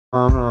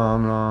Ram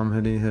Ram Ram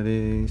Hare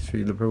Hare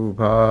Srila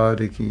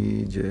Prabhupada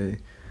Ki Jai.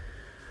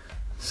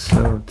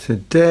 So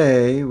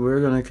today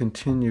we're going to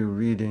continue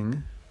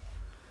reading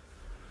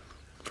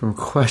from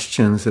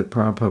questions that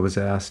Prabhupada was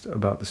asked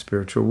about the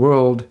spiritual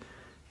world,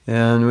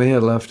 and we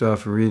had left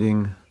off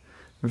reading.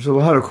 There's a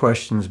lot of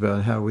questions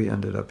about how we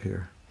ended up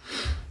here,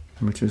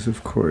 which is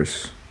of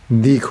course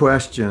the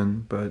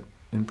question, but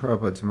in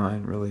Prabhupada's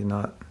mind really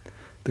not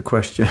the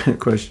question. The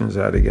question is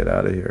how to get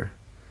out of here.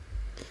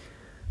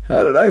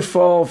 How did I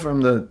fall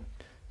from the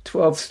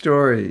 12th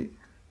story?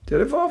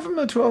 Did I fall from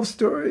the 12th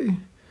story?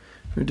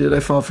 Or did I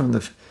fall from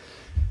the...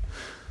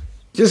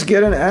 Just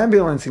get an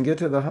ambulance and get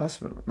to the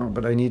hospital. No,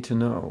 but I need to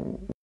know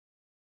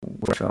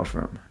where I fell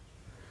from.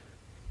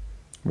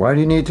 Why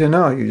do you need to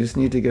know? You just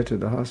need to get to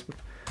the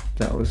hospital.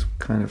 That was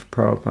kind of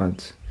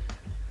Prabhupada's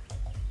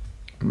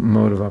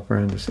mode of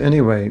operandus.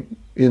 Anyway,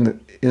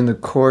 in the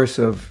course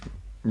of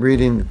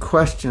reading the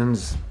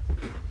questions,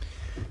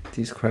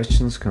 these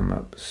questions come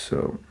up.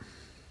 So...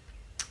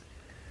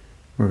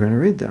 we're going to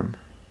read them.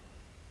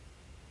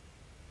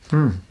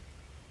 The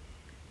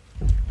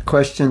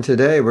question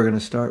today we're going to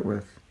start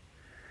with.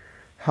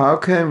 How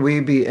can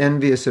we be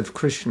envious of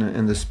Krishna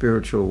in the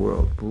spiritual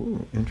world?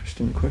 Ooh,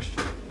 interesting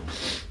question,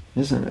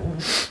 isn't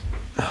it?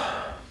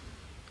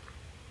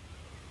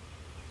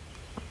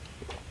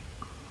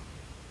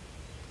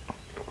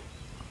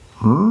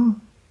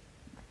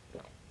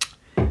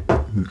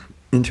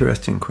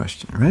 Interesting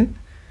question, right?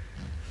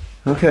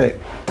 Okay.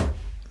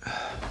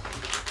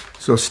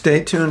 So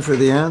stay tuned for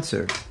the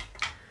answer.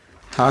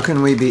 How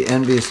can we be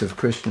envious of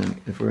Krishna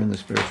if we're in the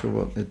spiritual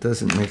world? It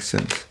doesn't make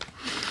sense.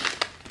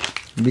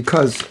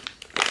 Because,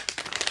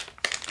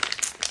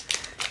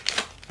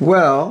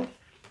 well,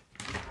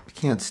 you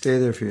can't stay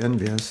there if you're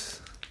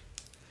envious.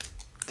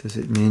 Does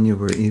it mean you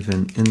were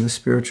even in the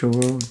spiritual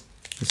world?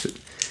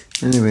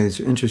 Anyway, these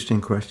are interesting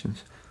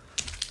questions.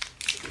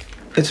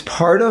 It's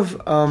part of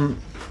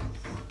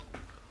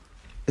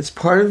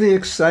the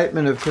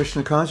excitement of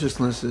Krishna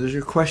consciousness is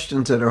your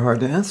questions that are hard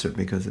to answer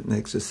because it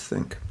makes us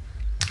think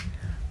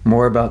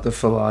more about the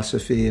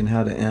philosophy and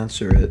how to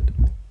answer it.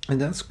 And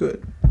that's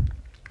good.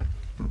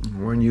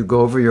 When you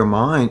go over you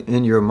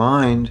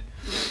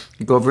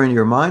go over in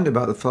your mind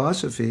about the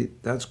philosophy,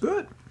 that's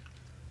good.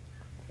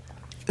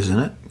 Isn't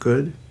it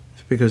good?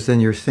 It's because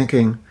then you're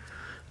thinking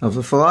of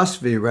the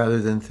philosophy rather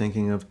than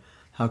thinking of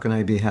how can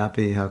I be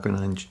happy, how can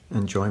I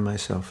enjoy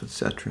myself,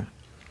 etc.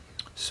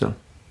 So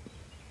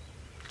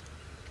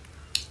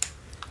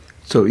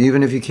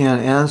even if you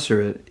can't answer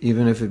it,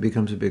 even if it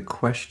becomes a big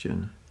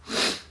question,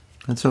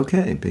 that's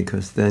okay,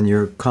 because then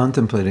you're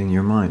contemplating in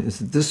your mind. Is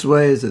it this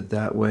way? Is it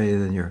that way?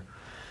 Then you're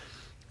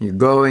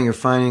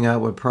finding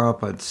out what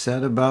Prabhupada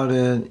said about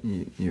it,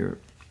 and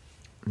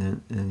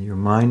your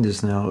mind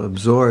is now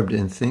absorbed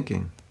in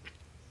thinking.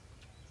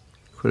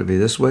 Could it be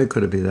this way?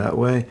 Could it be that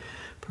way?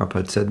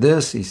 Prabhupada said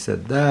this, he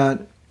said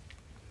that.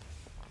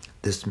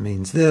 This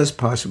means this,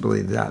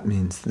 possibly that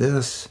means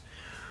this.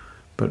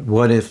 But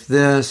what if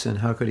this, and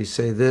how could he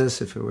say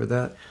this if it were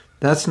that?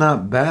 That's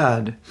not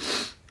bad.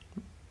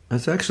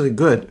 That's actually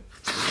good.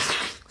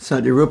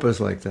 Satyarupa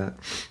is like that.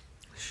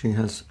 She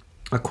has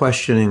a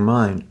questioning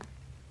mind.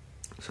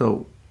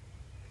 So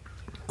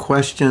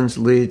questions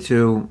lead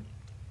to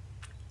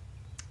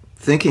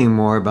thinking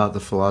more about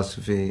the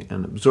philosophy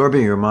and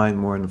absorbing your mind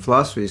more in the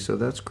philosophy, so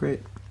that's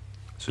great.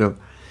 So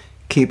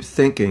keep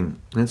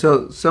thinking. And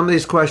so some of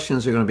these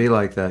questions are going to be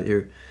like that.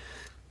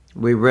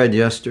 We read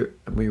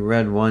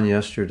one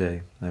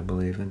yesterday, I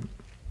believe,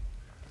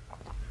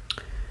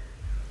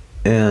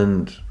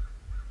 and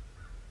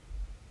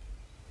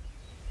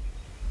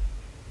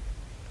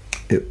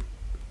it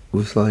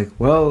was like,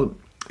 well,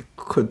 it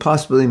could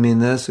possibly mean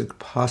this, it could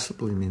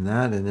possibly mean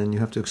that, and then you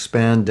have to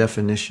expand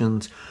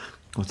definitions.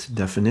 What's the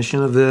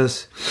definition of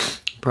this?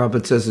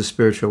 Prabhupada says the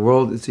spiritual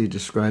world, is he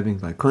describing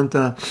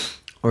Vaikuntha,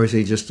 or is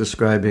he just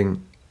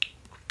describing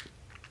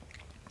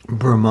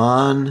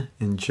Brahman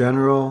in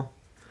general?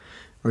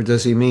 Or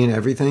does he mean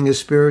everything is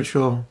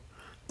spiritual?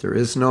 There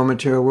is no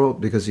material world,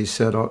 because he's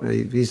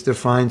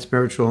defined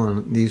spiritual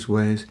in these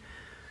ways.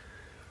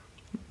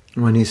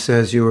 When he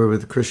says you were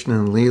with Krishna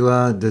in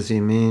Leela, does he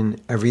mean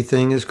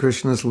everything is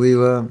Krishna's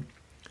Leela?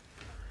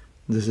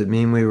 Does it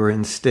mean we were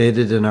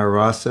instated in our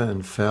rasa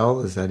and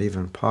fell? Is that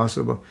even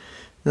possible?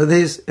 Now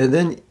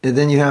and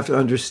then you have to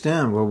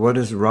understand, well, what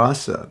is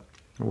rasa?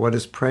 What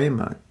is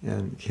prema?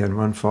 And can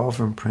one fall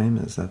from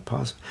prema? Is that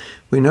possible?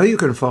 We know you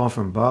can fall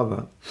from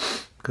bhava,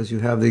 because you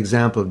have the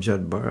example of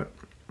Jad Bharat.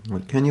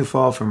 Can you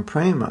fall from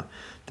prema?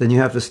 Then you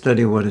have to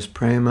study what is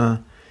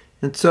prema.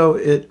 And so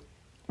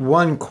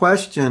one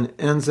question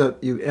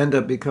you end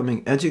up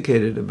becoming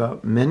educated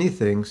about many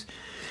things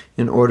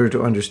in order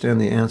to understand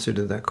the answer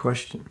to that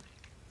question.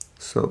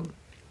 So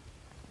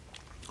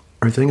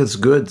I think it's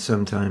good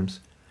sometimes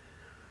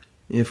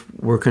if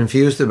we're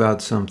confused about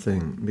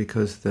something,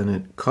 because then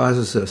it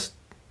causes us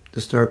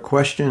to start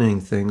questioning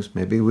things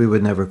maybe we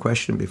would never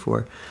question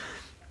before.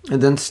 And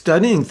then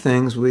studying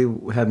things we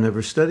have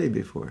never studied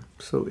before.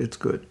 So it's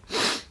good.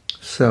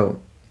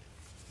 So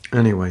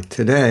Anyway,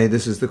 today,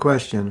 this is the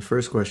question,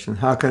 first question,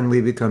 how can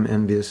we become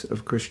envious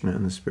of Krishna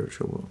in the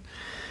spiritual world?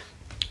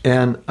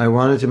 And I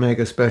wanted to make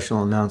a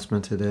special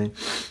announcement today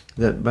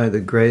that by the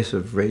grace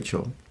of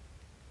Rachel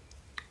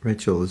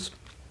is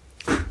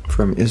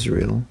from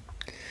Israel,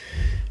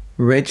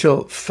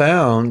 Rachel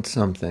found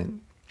something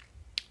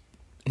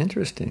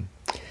interesting.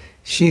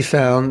 She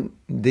found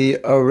the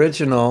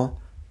original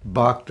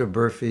Bhakta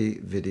Burfi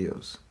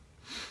videos.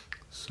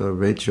 So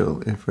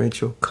Rachel, if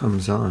Rachel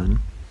comes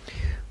on,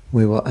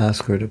 we will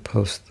ask her to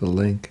post the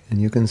link,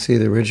 and you can see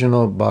the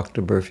original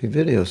Bhakta Burfi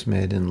videos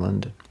made in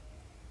London.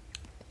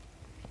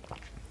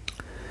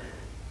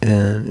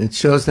 And it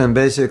shows them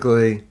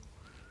basically,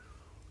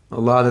 a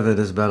lot of it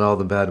is about all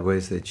the bad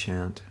ways they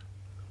chant.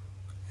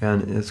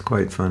 And it's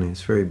quite funny.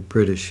 It's very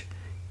British.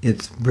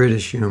 It's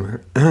British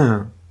humor.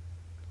 And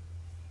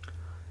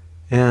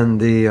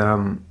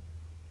the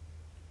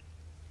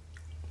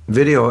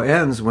video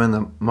ends when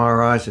the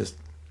Maharaj is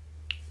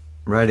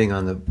writing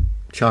on the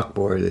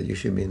chalkboard that you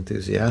should be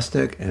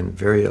enthusiastic and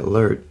very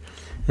alert.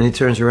 And he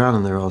turns around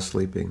and they're all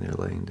sleeping. They're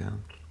laying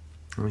down.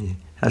 I mean, he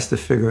has to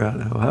figure out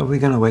how are we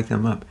going to wake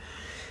them up.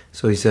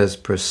 So he says,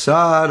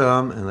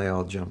 prasadam, and they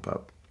all jump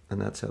up.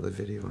 And that's how the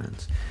video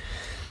ends.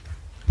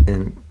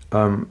 And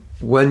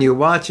when you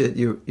watch it,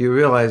 you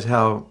realize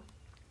how,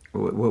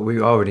 what we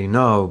already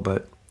know,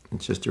 but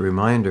it's just a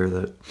reminder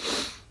that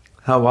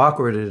how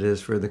awkward it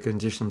is for the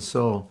conditioned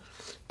soul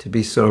to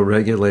be so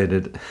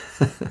regulated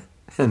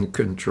and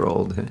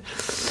controlled.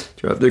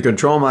 To have to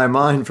control my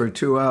mind for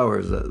 2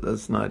 hours,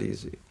 that's not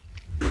easy.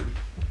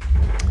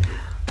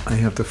 I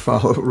have to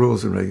follow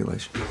rules and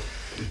regulations.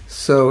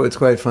 So it's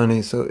quite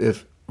funny. So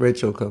if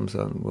Rachel comes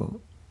on,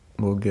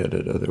 we'll get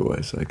it.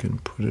 Otherwise, I can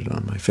put it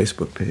on my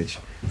Facebook page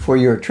for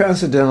your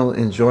transcendental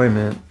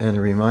enjoyment and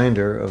a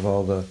reminder of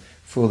all the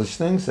foolish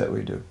things that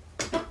we do.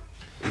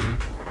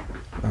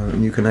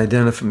 You can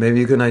identify. Maybe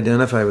you can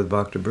identify with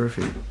Bhakta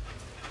Burfi.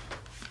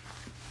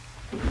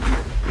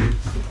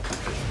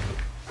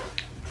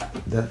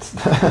 That's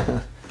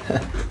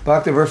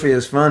Bhakta Burfi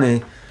is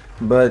funny,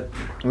 but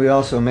we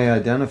also may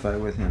identify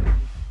with him,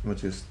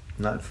 which is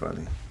not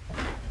funny,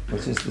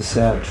 which is the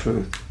sad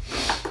truth,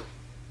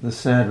 the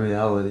sad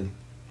reality,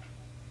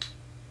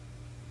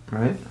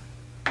 right?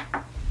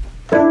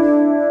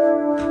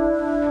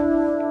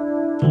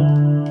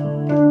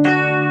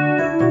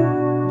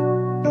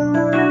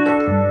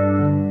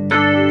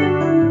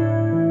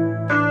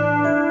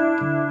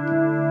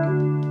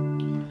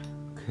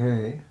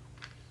 Okay,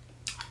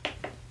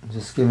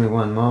 just give me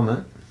one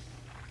moment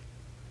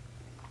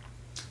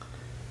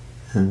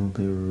and we'll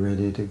be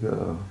ready to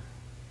go.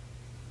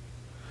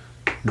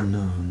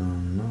 No.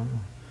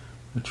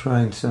 We're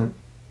trying some.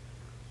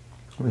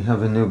 We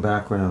have a new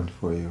background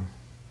for you,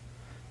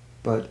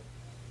 but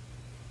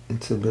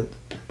it's a bit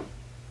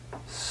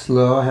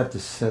slow. I have to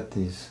set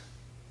these.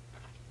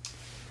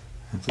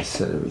 I have to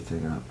set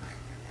everything up,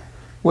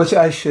 which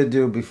I should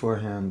do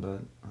beforehand,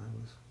 but I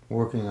was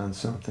working on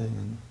something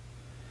and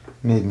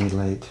made me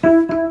late.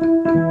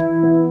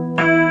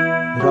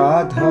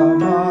 Radha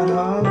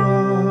Madhava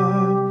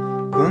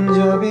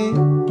Kunjabi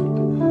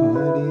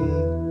Hari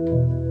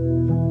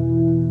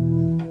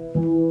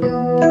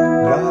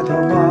Radha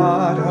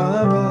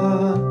Madhava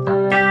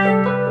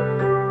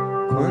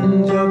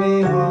Kunjabi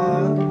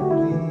Hari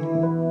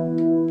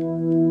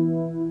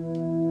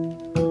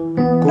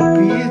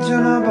Gopi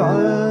Jana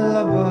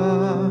Vallabha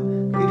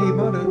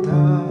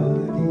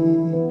Girivardhari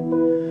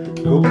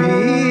Gopi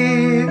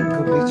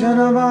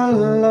Jana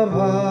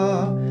Vallabha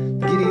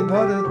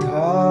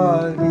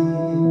Girivardhari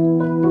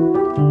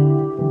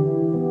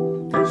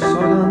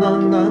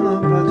Soranandana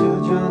Braja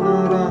Jana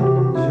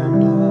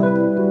Ranjana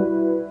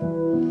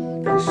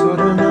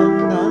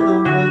Soranandana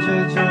Braja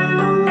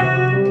Jana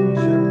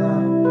Ranjana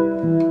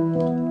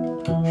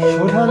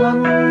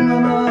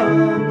Soranandana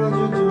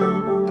Braja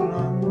Jana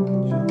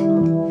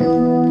Ranjana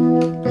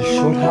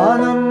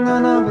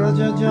Soranandana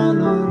Braja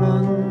Jana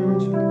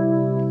Ranjana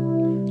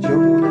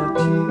Jamuna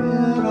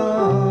Tira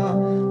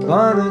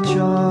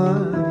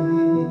Vanachari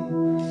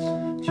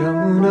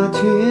Jamuna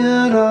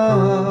Tira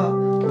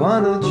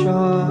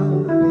Vanachari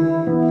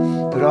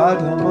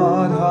Radha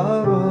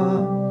Madhava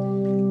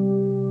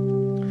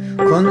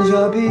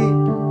Kunjabi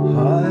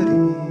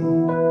Hari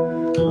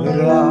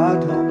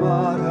Radha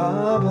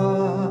Madhava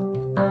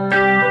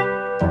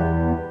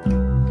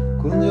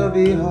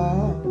Kunjabi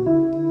Hari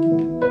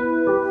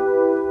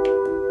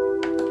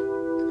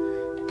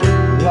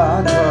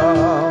Radha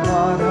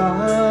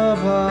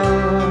Madhava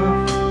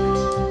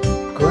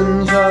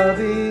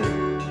Kunjabi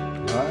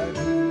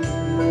Hari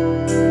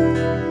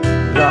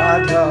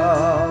Radha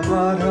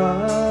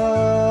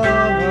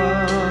Madhava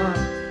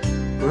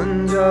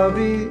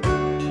Kunjabi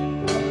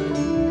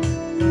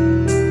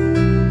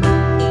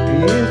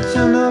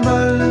Kirtana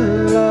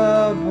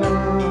Vallabha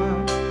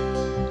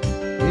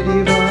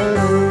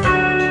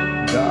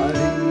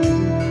Girivardhari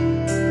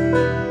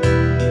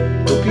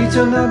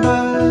Gopijana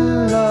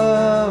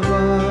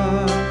Vallabha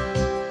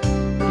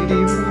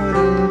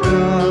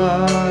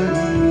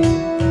Girivardhari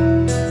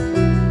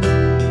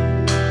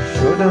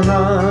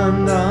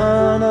Shodananda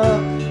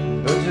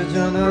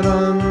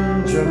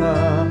Jana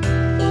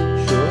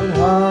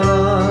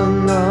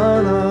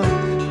Shudhanandana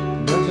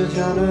Braja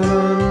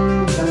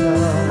Janaranjana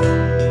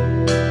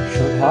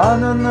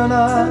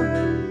Shudhanandana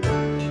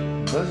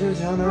Braja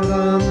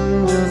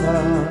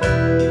Janaranjana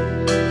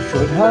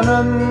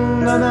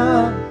Shudhanandana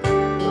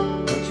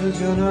Braja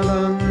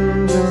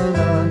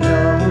Janaranjana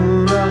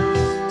Jamuna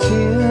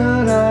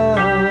Tira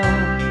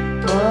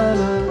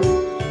Mana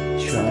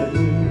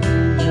Chari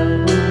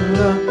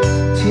Jamuna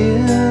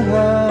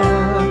Tira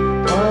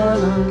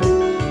Mana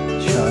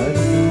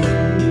Chari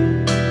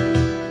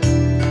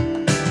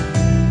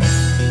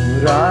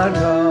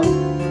Radha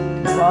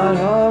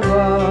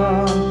Madhava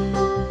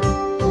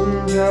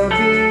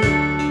Punjabi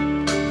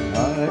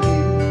Hari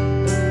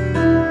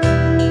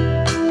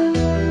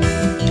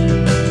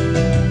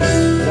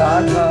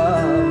Radha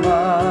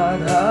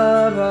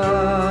Madhava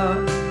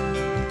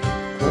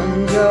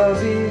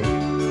Punjabi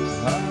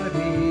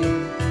Hari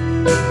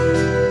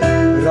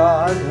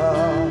Radha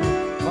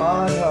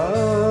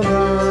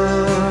Madhava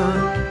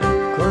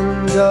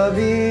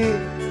Punjabi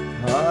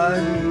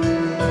Hari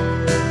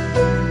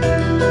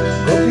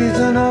Gopi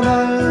Jana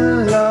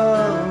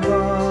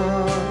Vallabha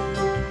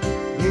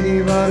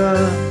Girivara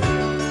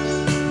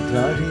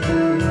Dhari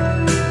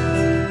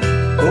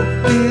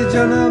Gopi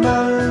Jana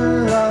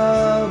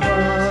Vallabha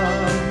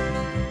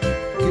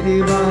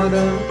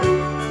Girivara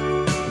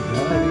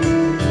Dhari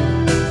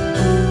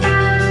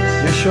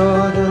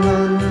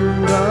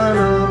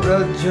Yashodanandana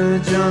Braja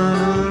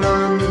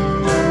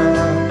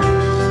Janaranjana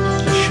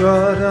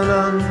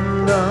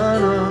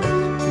Yashodanandana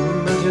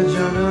Braja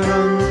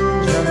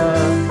Janaranjana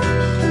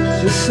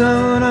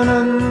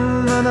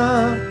Yasodanandana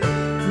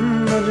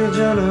Braja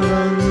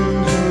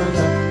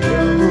Janaranjana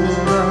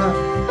Yamuna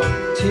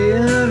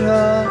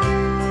Tira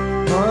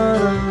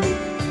Mana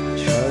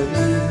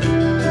Chari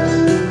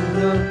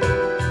Yamuna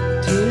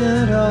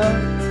Tira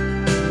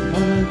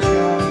Mana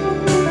Chari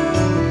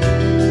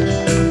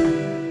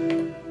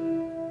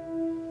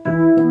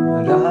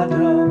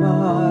Radha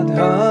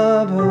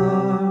Madhava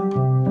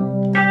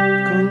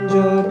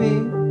Punjabi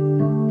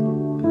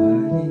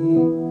Hari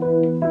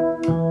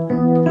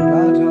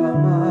Radha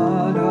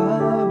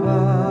Madhava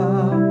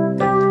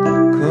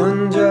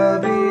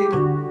Punjabi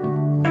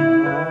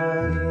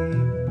Hari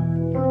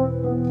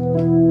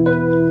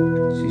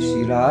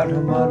Shri Radha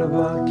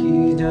Madhava ki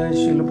jai,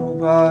 Srila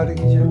Prabhupada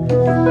ki jai,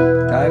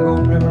 Jai Gaur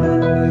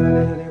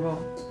Premanande Hari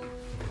Bol.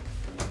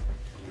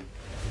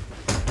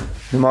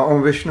 Namo Om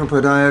Vishnu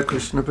Padaya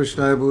Krishna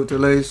Prasthaya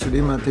Bhutale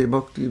Srimate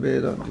Bhakti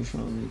Vedanta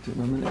Swami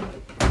Namane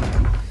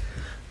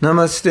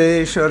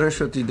Namaste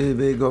Saraswati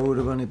Deve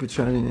Gauravani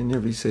Pacharine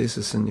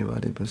Nirvisesa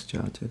Sanyavadi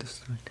Paschatya.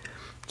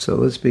 So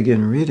let's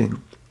begin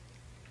reading.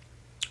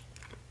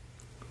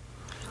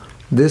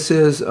 This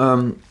is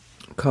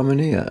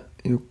Kamaniya.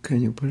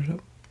 Can you put it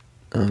up?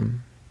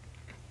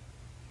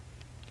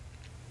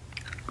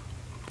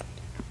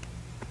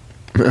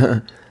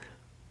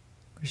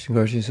 Krishna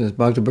Garshi says,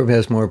 Bhakta Prabhu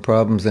has more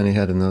problems than he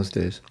had in those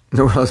days.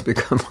 The world's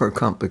become more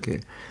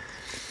complicated.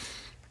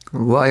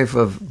 Life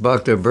of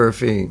Bhakta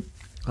Burfi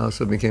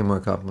also became more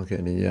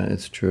complicated. Yeah,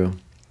 it's true.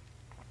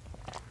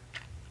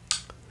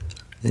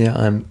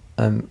 Yeah,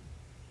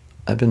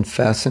 I've been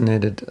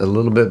fascinated a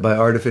little bit by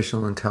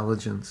artificial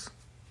intelligence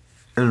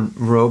and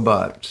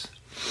robots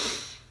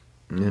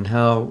and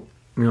how,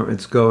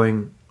 it's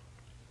going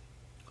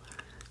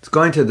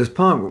to this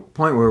point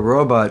where a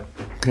robot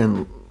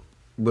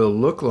will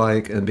look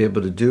like and be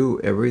able to do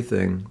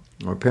everything,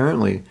 or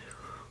apparently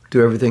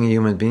do everything a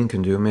human being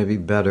can do, maybe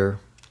better,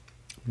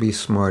 be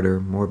smarter,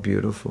 more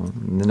beautiful,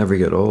 and they never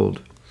get old.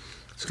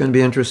 It's going to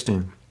be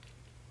interesting.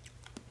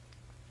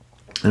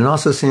 And it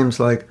also seems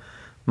like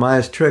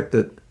Maya's trick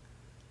that,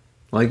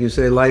 like you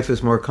say, life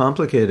is more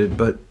complicated,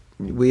 but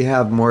we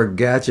have more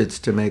gadgets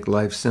to make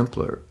life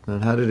simpler.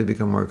 And how did it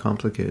become more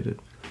complicated?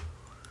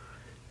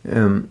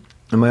 In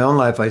my own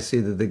life, I see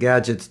that the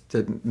gadgets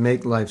that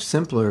make life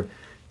simpler,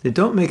 they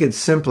don't make it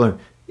simpler.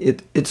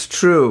 It's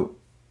true.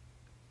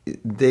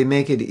 They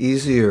make it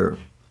easier.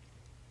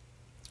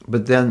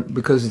 But then,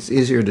 because it's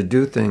easier to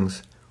do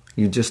things,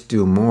 you just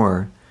do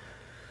more.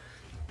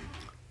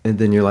 And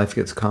then your life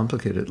gets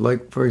complicated.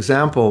 Like, for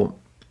example,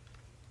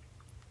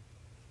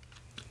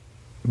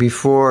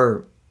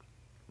 before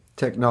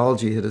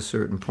technology hit a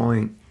certain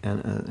point,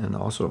 and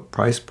also a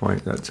price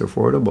point that's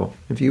affordable,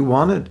 if you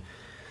wanted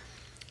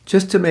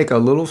just to make a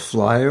little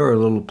flyer or a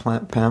little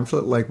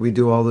pamphlet like we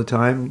do all the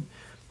time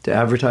to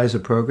advertise a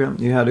program,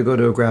 you had to go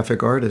to a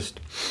graphic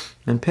artist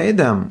and pay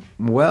them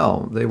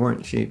well. They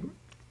weren't cheap.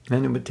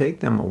 And it would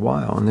take them a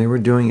while. And they were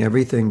doing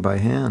everything by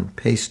hand,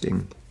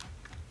 pasting.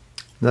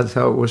 That's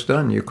how it was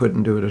done. You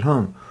couldn't do it at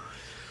home.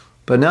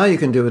 But now you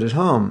can do it at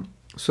home.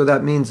 So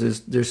that means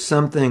there's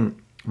something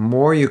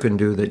more you can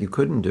do that you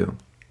couldn't do.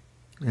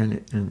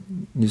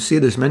 And you see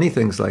there's many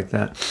things like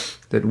that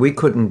we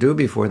couldn't do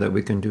before that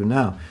we can do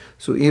now.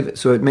 So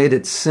it made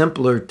it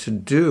simpler to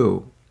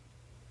do,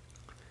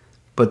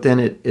 but then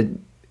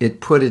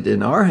it put it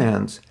in our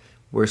hands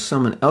where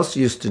someone else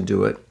used to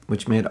do it,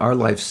 which made our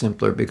life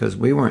simpler because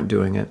we weren't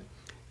doing it.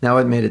 Now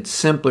it made it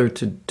simpler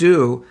to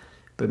do,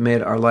 but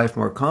made our life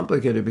more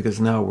complicated because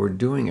now we're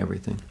doing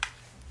everything.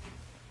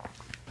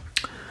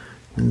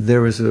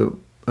 There was an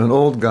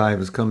old guy who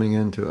was coming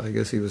into, I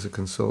guess he was a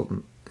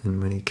consultant, and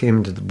when he came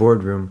into the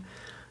boardroom,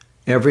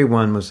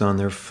 everyone was on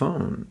their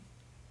phone.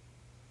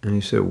 And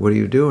he said, "What are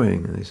you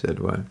doing?" And they said,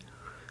 "Well,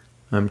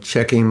 I'm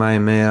checking my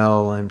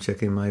mail, I'm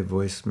checking my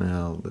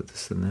voicemail,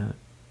 this and that."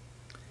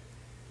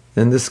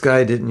 And this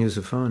guy didn't use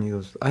a phone. He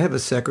goes, "I have a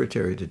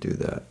secretary to do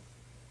that."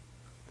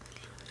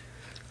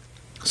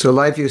 So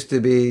life used to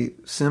be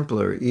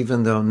simpler,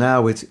 even though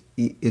now it's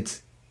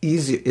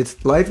easier.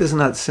 Life is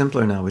not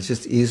simpler now, it's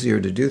just easier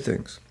to do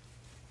things.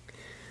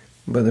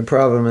 But the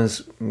problem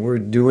is we're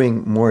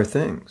doing more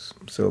things,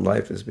 so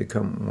life has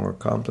become more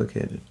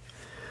complicated.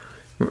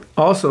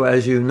 Also,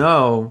 as you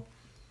know,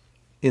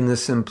 in the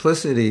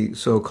simplicity,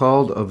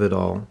 so-called, of it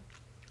all,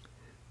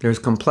 there's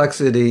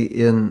complexity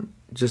in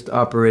just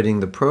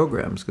operating the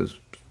programs, because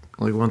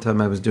like one time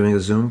I was doing a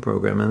Zoom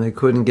program and they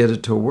couldn't get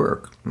it to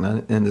work,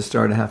 and to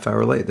start a half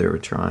hour late. They were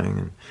trying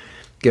and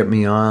get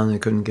me on, they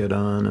couldn't get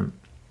on. And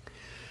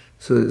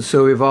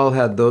so we've all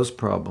had those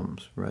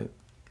problems, right?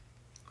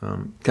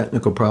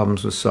 Technical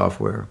problems with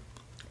software,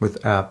 with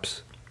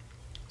apps.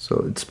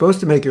 So it's supposed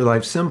to make your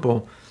life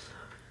simple.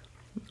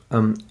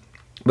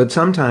 But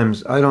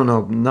sometimes, I don't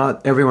know,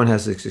 not everyone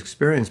has this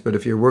experience, but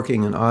if you're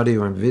working in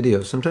audio and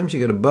video, sometimes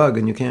you get a bug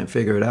and you can't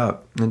figure it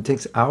out. And it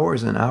takes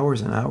hours and hours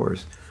and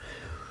hours.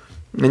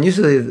 And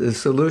usually the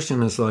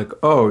solution is like,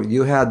 oh,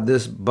 you had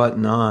this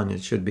button on,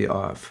 it should be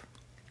off.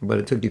 But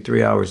it took you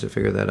 3 hours to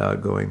figure that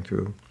out going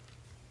through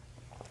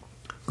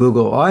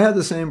Google. I had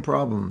the same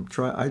problem.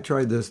 I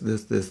tried this.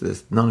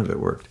 None of it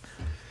worked.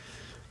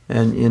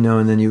 And,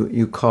 and then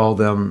you call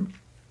them,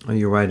 or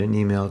you write an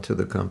email to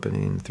the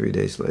company, and 3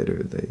 days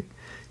later they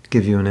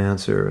give you an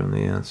answer, and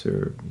the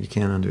answer, you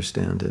can't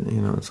understand it.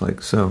 It's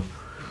like, so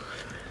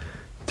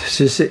it's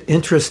just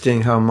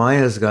interesting how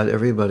Maya's got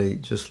everybody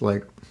just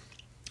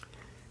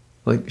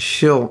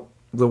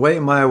the way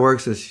Maya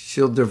works is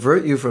she'll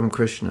divert you from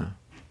Krishna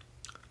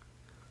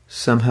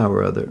somehow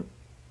or other.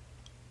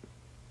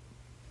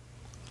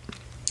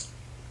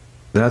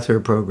 That's her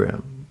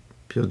program.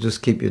 She'll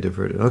just keep you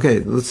diverted.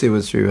 Okay, let's see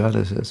what Sri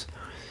Radha says.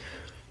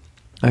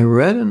 I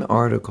read an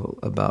article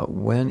about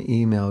when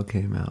email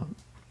came out.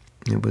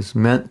 It was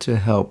meant to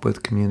help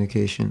with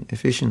communication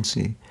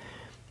efficiency,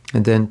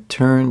 and then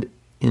turned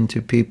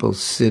into people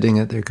sitting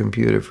at their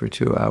computer for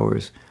 2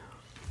 hours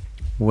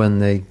when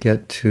they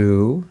get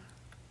to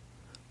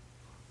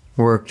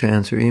work to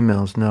answer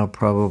emails. Now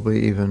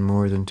probably even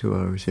more than 2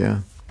 hours,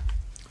 yeah.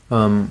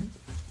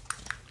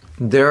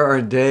 There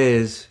are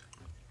days,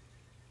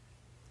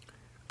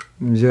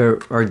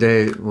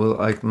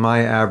 like my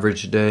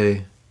average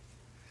day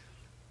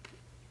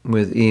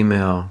with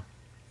email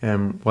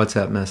and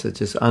WhatsApp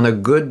messages. On a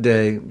good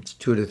day, it's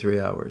 2 to 3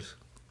 hours.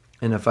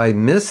 And if I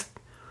miss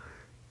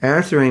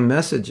answering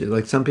messages,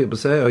 like some people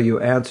say, oh, you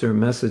answer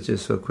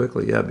messages so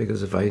quickly. Yeah,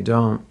 because if I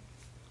don't,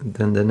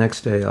 then the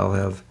next day I'll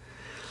have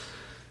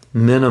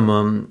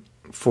minimum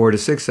 4 to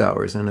 6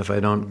 hours. And if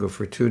I don't go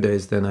for 2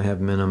 days, then I have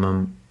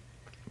minimum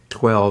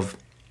 12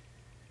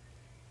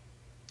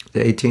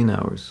 to 18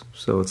 hours.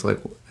 So it's like,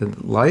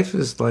 life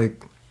is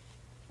like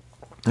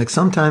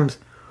sometimes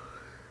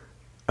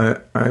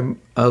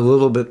I'm a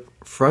little bit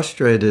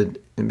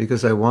frustrated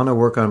because I want to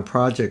work on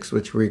projects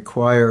which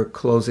require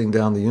closing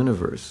down the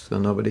universe so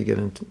nobody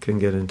can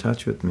get in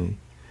touch with me.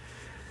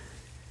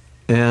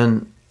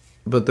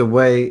 But the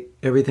way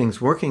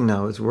everything's working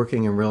now is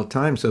working in real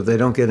time, so if they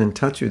don't get in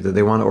touch with you,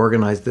 they want to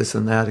organize this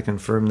and that, to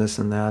confirm this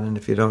and that, and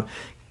if you don't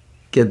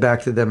get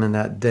back to them in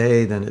that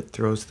day, then it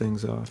throws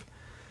things off.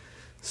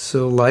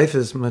 So life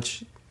is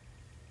much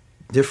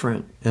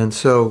different. And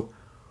so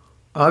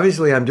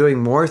obviously I'm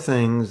doing more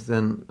things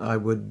than I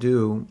would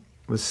do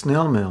with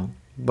snail mail.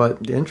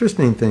 But the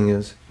interesting thing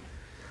is,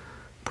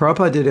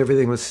 Prabhupada did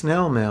everything with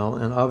snail mail,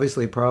 and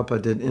obviously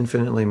Prabhupada did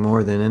infinitely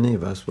more than any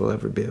of us will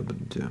ever be able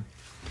to do.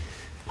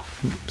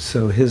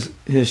 So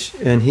it's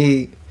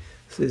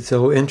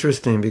so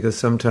interesting because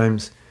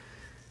sometimes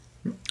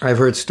I've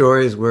heard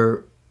stories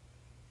where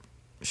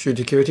Sri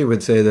Kirti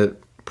would say that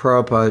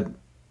Prabhupada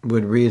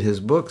would read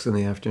his books in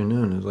the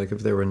afternoon. It was like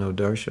if there were no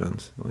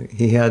darshans. Like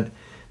he had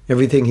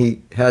everything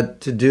he had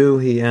to do.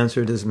 He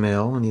answered his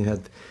mail, and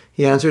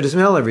he answered his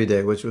mail every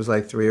day, which was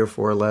like 3 or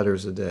 4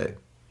 letters a day,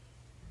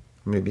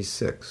 maybe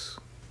 6.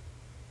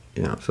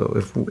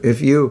 So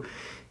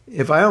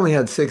if I only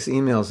had 6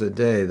 emails a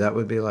day, that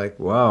would be like,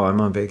 wow,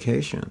 I'm on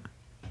vacation.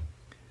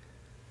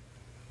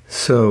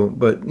 So,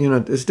 but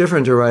it's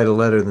different to write a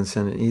letter than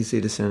send it.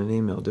 Easy to send an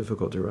email,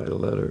 difficult to write a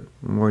letter.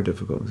 More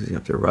difficult because you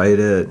have to write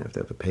it, you have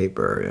to have a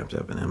paper, you have to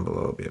have an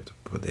envelope, you have to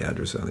put the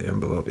address on the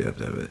envelope, you have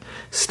to have a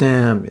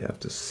stamp, you have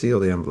to seal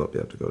the envelope,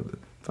 you have to go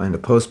find a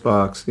post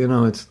box.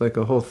 It's like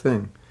a whole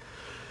thing.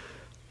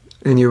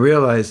 And you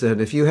realize that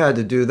if you had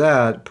to do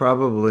that,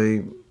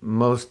 probably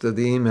most of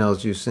the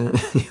emails you sent,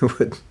 you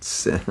wouldn't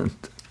send.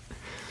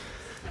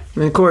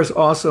 And of course,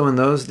 also in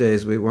those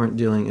days, we weren't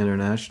dealing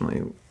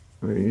internationally.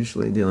 We were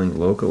usually dealing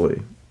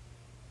locally.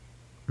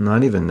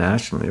 not even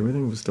nationally.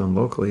 Everything was done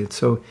locally. It's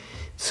so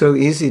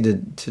easy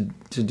to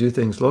do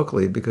things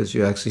locally because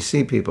you actually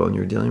see people and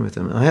you're dealing with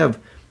them. And I have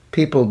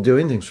people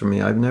doing things for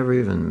me. I've never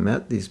even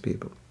met these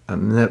people.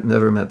 I've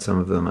never met some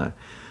of them.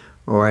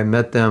 I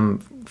met them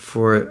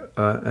for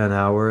an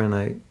hour,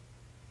 and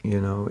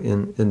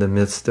in the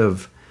midst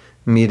of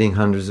meeting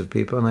hundreds of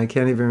people, and I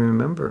can't even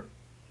remember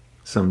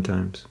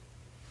sometimes.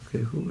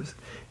 Okay, who was?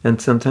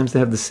 And sometimes they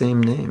have the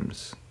same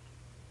names.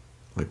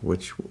 Like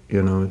which,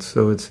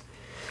 it's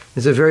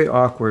a very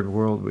awkward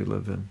world we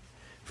live in,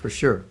 for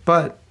sure.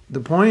 But the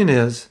point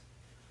is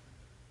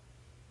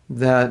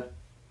that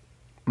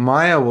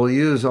Maya will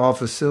use all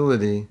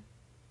facility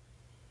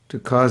to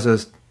cause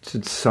us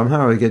to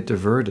somehow get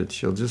diverted.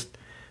 She'll just,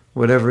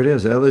 whatever it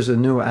is, there's a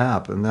new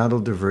app and that'll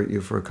divert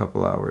you for a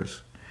couple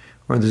hours.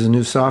 Or there's a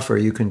new software,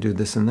 you can do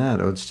this and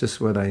that. Oh, it's just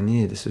what I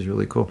need. This is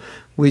really cool.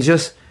 We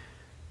just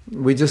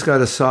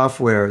got a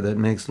software that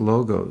makes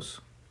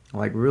logos,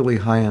 like really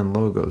high-end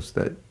logos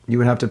that you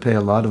would have to pay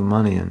a lot of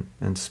money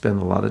and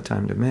spend a lot of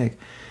time to make.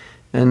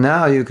 And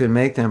now you can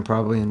make them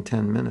probably in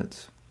 10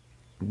 minutes.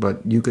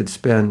 But you could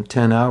spend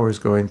 10 hours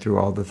going through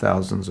all the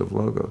thousands of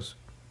logos.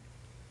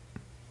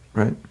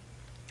 Right?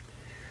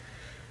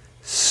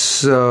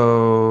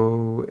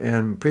 So,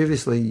 and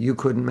previously you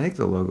couldn't make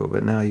the logo,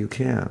 but now you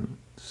can.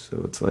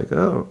 So it's like,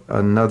 oh,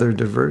 another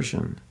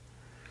diversion.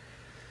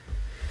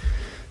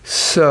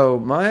 So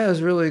Maya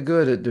is really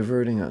good at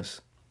diverting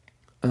us.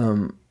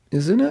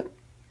 Isn't it?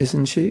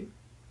 Isn't she?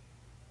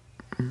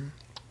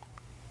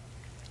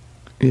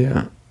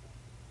 Yeah.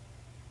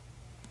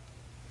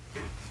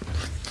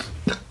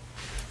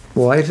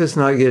 Life is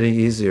not getting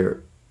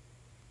easier.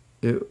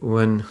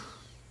 When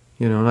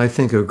I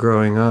think of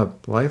growing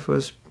up, life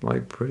was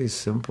like pretty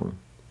simple.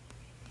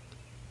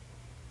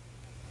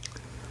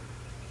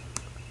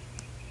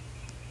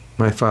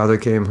 My father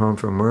came home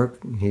from work.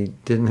 He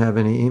didn't have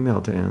any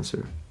email to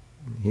answer.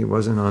 He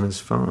wasn't on his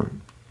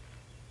phone.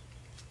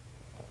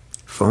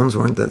 Phones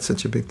weren't that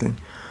such a big thing.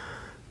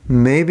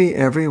 Maybe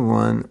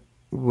everyone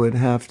would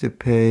have to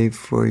pay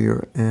for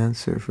your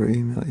answer for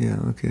email. Yeah,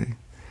 okay.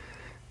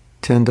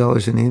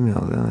 $10 an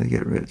email, then I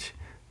get rich.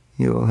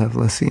 You will have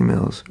less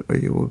emails or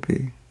you will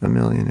be a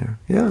millionaire.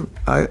 Yeah,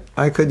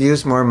 I could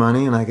use more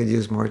money and I could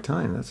use more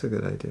time. That's a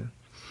good idea.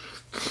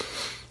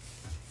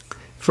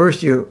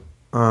 First,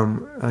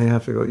 I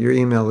have to go, your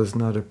email is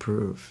not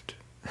approved.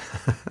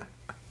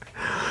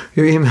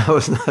 Your email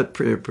is not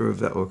pre-approved.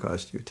 That will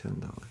cost you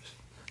 $10.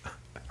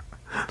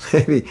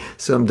 Maybe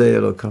someday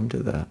it'll come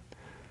to that.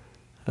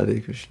 Hare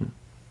Krishna.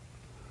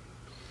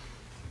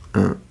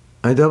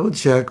 I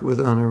double-check with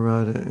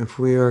Anuradha if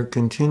we are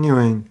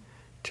continuing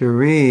to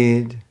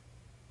read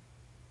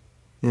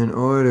in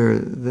order,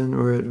 then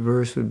we're at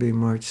verse would be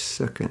March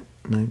 2nd,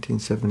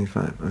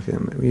 1975. Okay,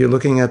 you're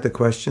looking at the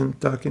question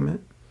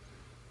document?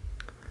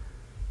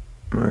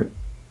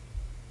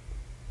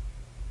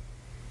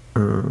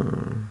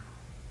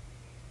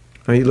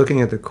 Are you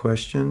looking at the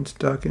questions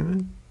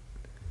document?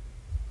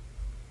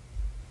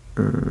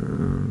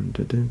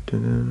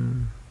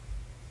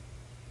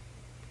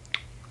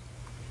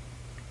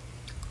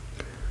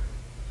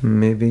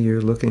 Maybe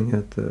you're looking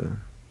at the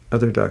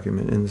other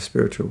document in the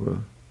spiritual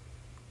world.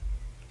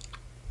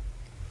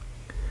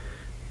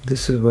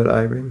 This is what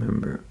I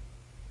remember.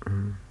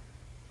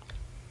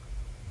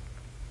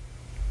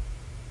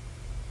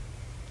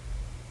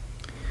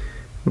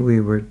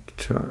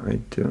 I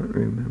don't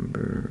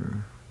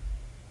remember.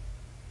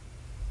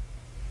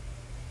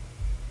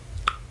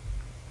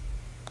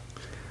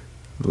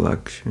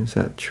 Lakshmi, is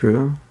that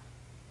true?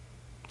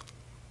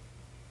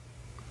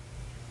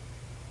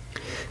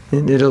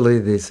 In Italy,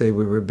 they say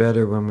we were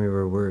better when we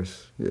were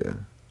worse. Yeah.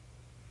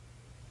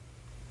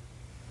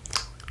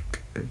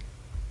 Okay.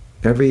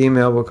 Every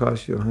email will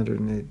cost you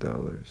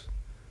 $108.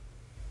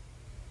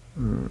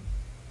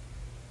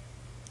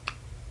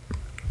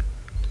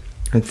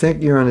 I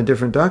think you're on a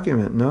different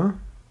document, no?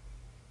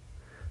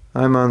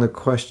 I'm on the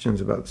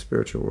questions about the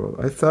spiritual world.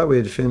 I thought we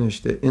had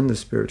finished it in the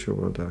spiritual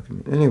world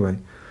document. Anyway,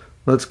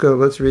 let's go.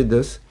 Let's read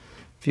this.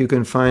 If you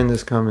can find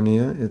this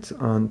Kamaniya, it's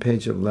on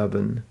page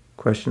 11.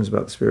 Questions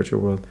about the spiritual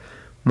world.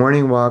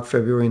 Morning walk,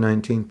 February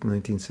 19th,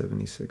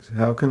 1976.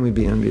 How can we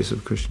be envious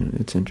of Krishna?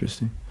 It's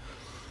interesting.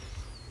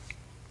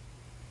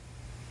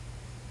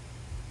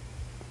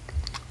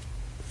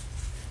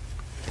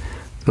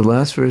 The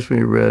last verse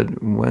we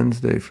read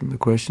Wednesday from the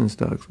questions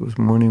docs was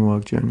Morning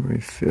Walk, January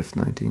 5th,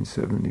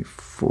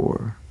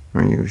 1974.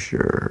 Are you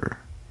sure?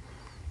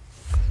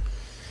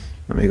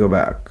 Let me go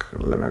back.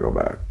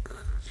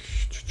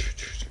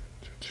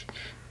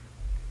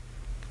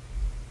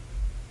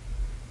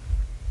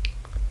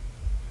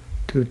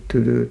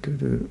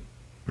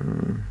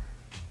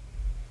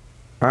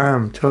 I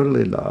am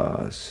totally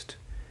lost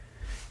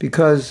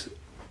because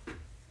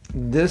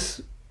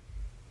this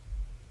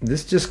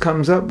just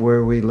comes up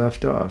where we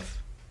left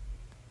off.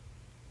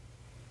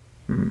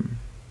 And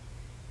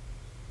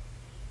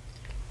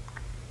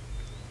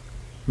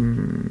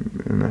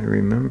I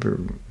remember.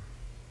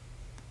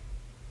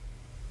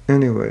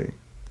 Anyway.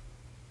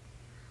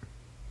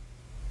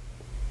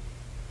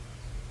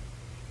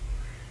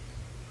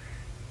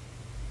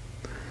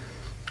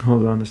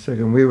 Hold on a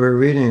second. We were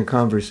reading a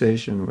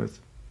conversation with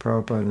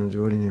Prabhupada and a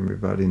devotee named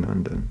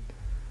Nandan.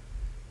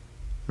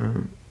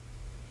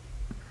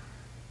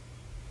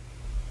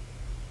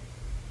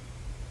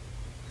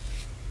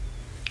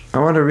 I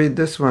want to read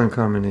this one,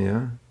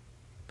 Kamaniya,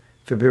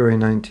 February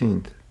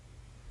 19th,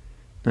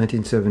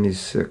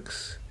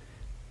 1976.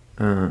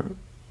 I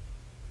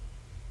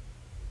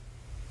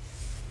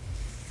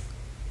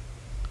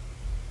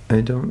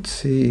don't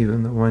see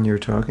even the one you're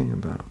talking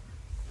about.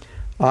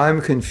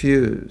 I'm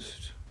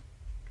confused.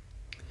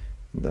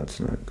 That's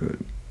not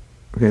good.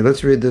 Okay,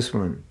 let's read this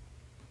one.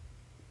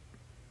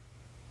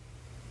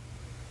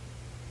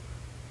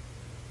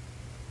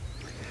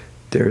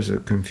 There's a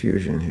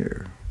confusion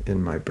here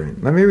in my brain.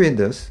 Let me read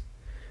this,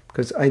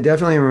 because I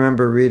definitely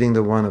remember reading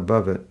the one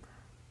above it.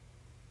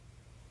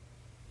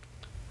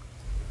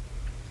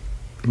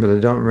 But I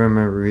don't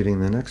remember reading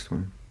the next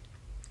one.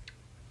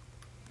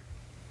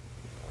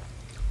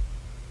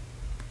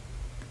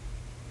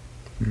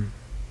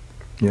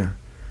 Yeah.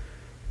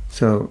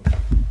 So,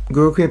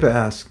 Guru Kripa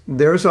asks,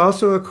 there's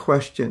also a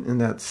question in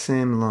that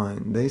same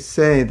line. They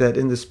say that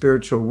in the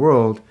spiritual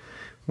world,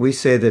 we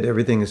say that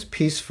everything is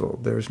peaceful.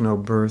 There's no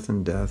birth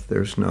and death.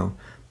 There's no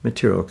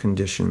material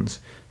conditions.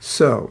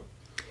 So,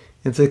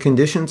 if the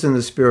conditions in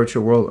the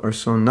spiritual world are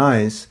so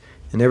nice,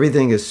 and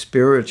everything is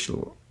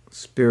spiritually,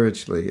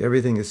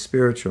 everything is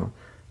spiritual,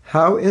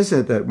 how is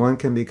it that one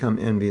can become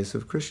envious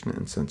of Krishna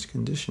in such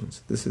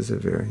conditions? This is a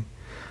very...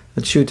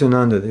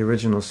 Achyutananda, the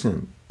original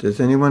sin. Does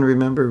anyone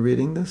remember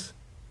reading this?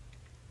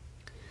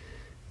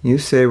 You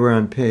say we're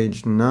on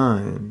page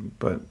 9,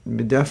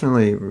 but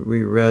definitely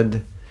we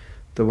read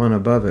the one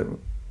above it,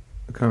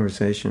 the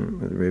conversation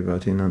with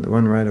Bhaktinanda. The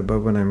one right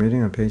above what I'm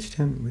reading on page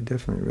 10, we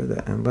definitely read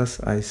that, unless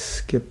I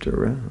skipped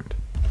around.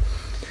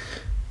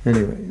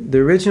 Anyway, the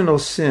original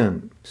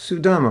sin.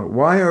 Sudama,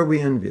 why are we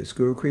envious?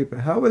 Guru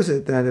Kripa, how is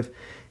it that if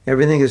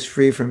everything is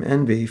free from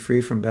envy,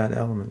 free from bad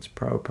elements?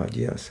 Prabhupada,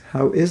 yes.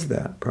 How is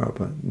that,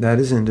 Prabhupada? That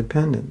is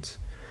independence.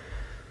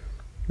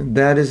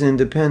 That is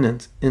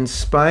independence. In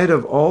spite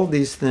of all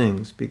these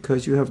things,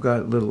 because you have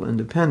got little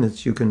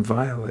independence, you can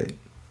violate.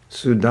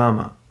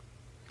 Sudama.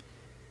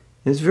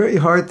 It's a very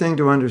hard thing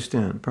to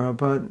understand.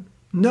 Prabhupada,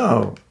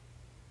 no.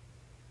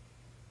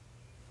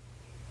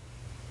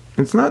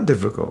 It's not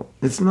difficult.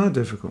 It's not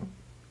difficult.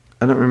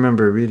 I don't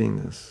remember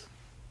reading this,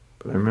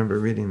 but I remember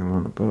reading the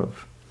one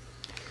above.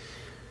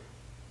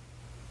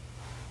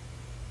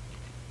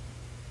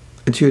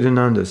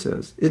 Achyutananda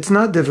says, it's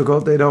not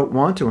difficult, they don't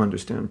want to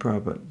understand,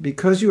 Prabhupada.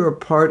 Because you are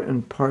part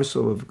and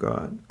parcel of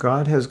God,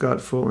 God has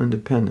got full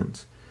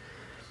independence.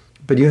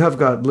 But you have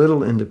got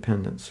little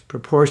independence,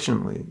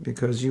 proportionally,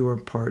 because you are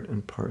part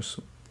and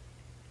parcel.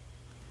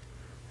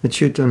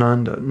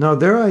 Achyutananda, no,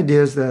 their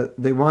idea is that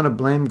they want to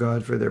blame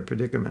God for their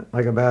predicament.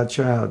 Like a bad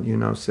child,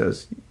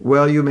 says,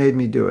 well, you made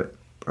me do it.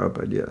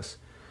 Prabhupada, yes.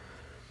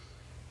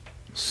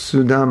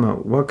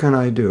 Sudama, what can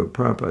I do?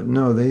 Prabhupada,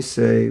 no, they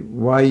say,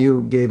 why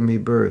you gave me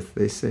birth?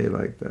 They say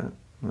like that.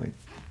 Like,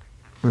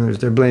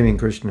 they're blaming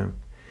Krishna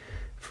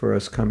for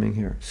us coming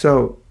here.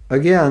 So,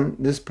 again,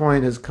 this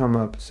point has come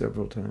up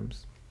several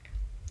times.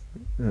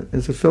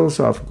 It's a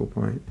philosophical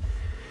point.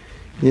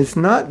 It's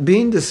not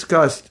being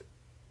discussed.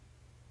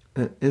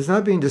 It's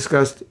not being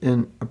discussed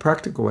in a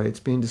practical way. It's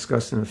being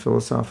discussed in a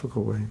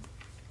philosophical way.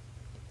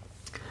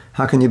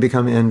 How can you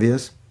become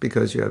envious?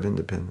 Because you have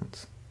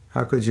independence.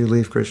 How could you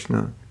leave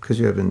Krishna? Because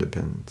you have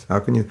independence. How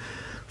can you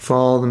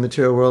follow the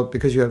material world?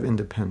 Because you have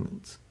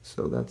independence.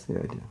 So that's the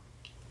idea.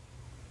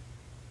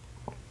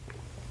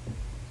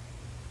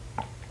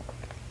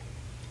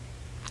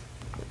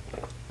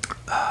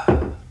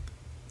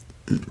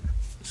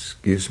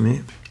 Excuse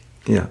me.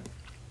 Yeah.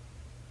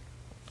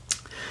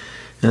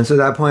 And so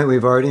that point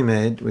we've already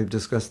made. We've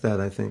discussed that,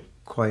 I think,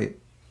 quite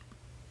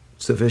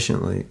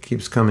sufficiently. It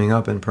keeps coming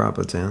up in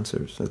Prabhupada's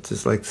answers. That's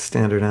just like the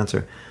standard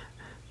answer.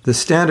 The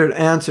standard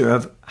answer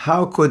of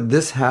how could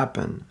this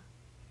happen?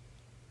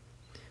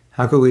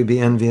 How could we be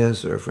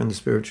envious, or if we're in the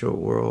spiritual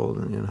world,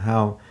 and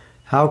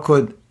how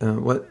could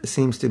what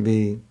seems to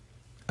be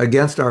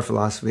against our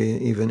philosophy,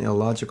 even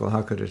illogical,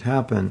 how could it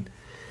happen?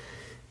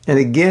 And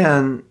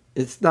again,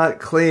 it's not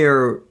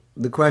clear,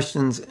 the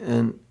questions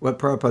and what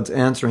Prabhupada's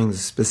answering, the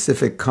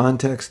specific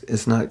context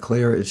is not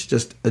clear. It's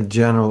just a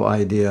general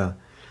idea.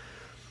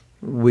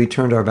 We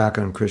turned our back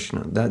on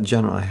Krishna. That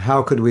general,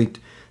 how could we...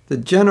 The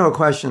general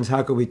question is,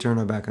 how could we turn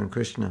our back on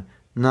Krishna?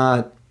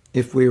 Not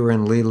if we were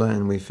in Leela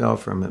and we fell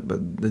from it,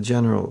 but the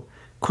general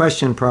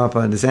question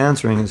Prabhupada is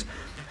answering is,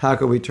 how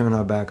could we turn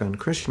our back on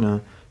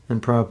Krishna?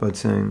 And Prabhupada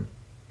saying,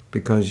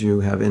 because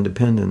you have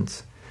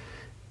independence.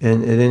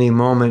 And at any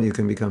moment you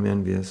can become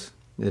envious.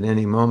 At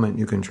any moment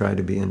you can try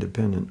to be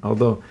independent.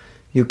 Although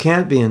you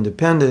can't be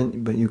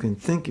independent, but you can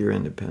think you're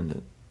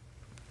independent.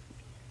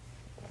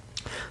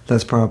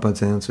 That's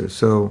Prabhupada's answer.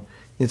 So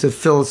it's a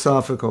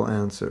philosophical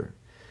answer.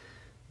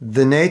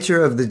 The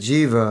nature of the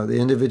jiva, the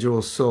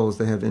individual souls,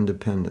 they have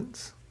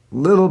independence.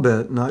 little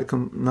bit, not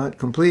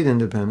complete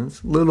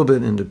independence, little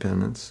bit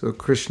independence. So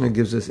Krishna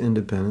gives us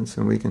independence,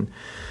 and we can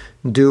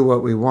do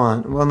what we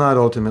want. Well, not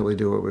ultimately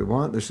do what we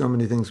want. There's so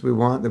many things we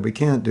want that we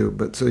can't do.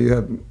 But so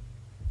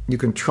you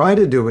can try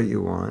to do what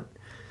you want.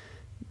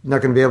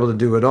 Not going to be able to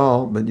do it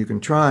all, but you can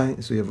try.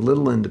 So you have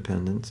little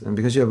independence, and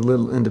because you have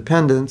little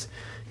independence,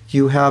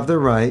 you have the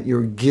right.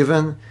 You're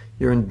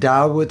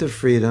endowed with the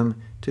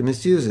freedom to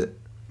misuse it.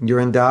 You're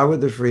endowed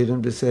with the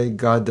freedom to say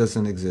God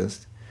doesn't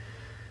exist.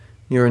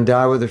 You're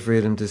endowed with the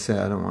freedom to say,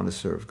 I don't want to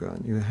serve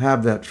God. You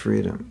have that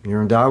freedom.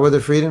 You're endowed with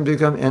the freedom to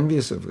become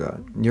envious of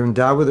God. You're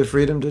endowed with the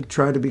freedom to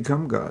try to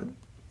become God.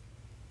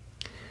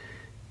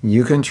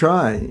 You can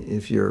try.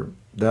 If you're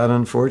that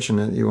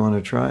unfortunate, you want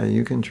to try,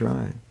 you can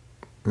try.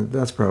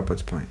 That's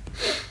Prabhupada's point.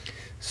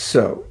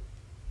 So,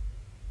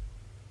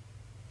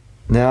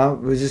 now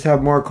we just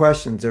have more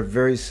questions. They're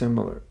very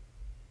similar.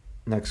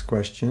 Next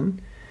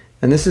question.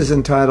 And this is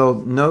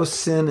entitled, No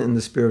Sin in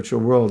the Spiritual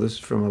World. This is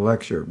from a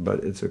lecture,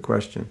 but it's a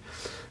question.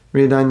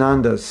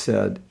 Hridayananda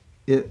said,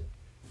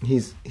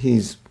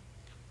 he's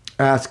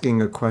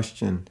asking a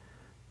question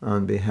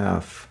on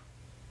behalf,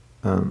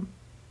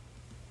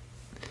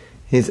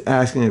 he's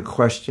asking a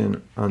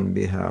question on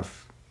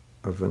behalf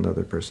of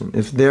another person.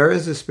 If there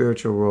is a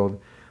spiritual world,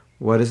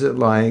 what is it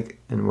like,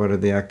 and what are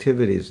the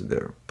activities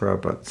there?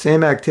 Prabhupada.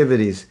 Same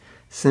activities,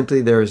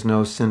 simply there is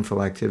no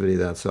sinful activity,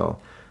 that's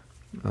all.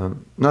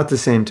 Not the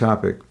same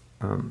topic,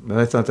 but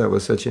I thought that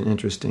was such an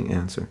interesting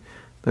answer.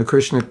 But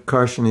Krishna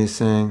Karshani is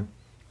saying,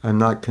 I'm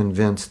not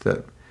convinced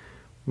that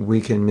we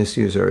can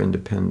misuse our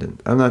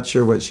independence. I'm not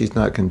sure what she's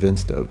not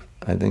convinced of.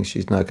 I think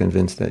she's not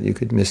convinced that you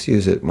could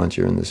misuse it once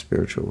you're in the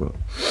spiritual world.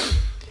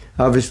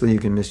 Obviously, you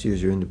can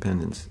misuse your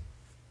independence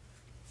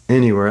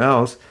anywhere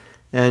else,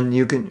 and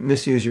you can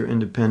misuse your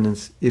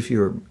independence if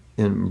you're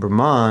in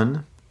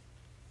Brahman,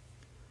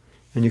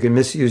 and you can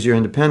misuse your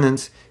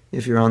independence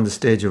if you're on the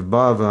stage of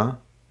bhava,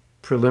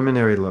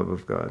 preliminary love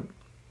of God.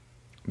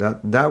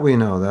 That we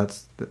know.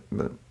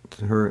 But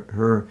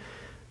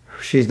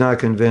she's not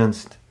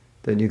convinced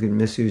that you can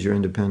misuse your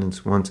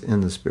independence once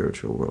in the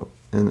spiritual world.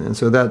 And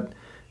so that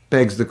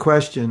begs the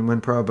question,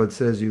 when Prabhupada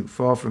says you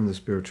fall from the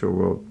spiritual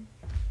world,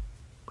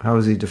 how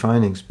is he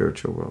defining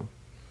spiritual world?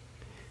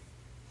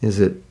 Is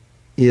it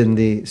in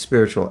the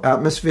spiritual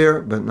atmosphere,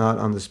 but not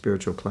on the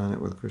spiritual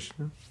planet with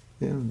Krishna?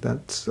 Yeah,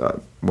 that's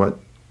what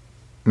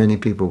many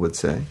people would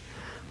say.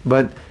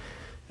 But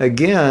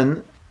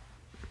again,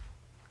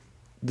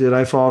 did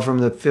I fall from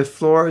the 5th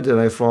floor? Or did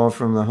I fall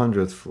from the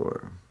 100th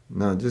floor?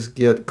 No, just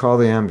call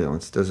the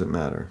ambulance. Doesn't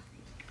matter.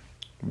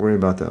 Worry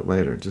about that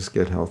later. Just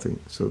get healthy.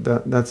 So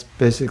that's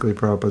basically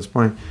Prabhupada's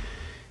point.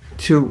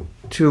 To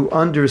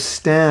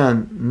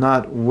understand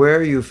not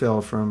where you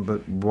fell from,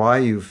 but why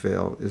you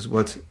fell is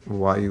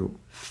why you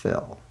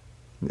fell.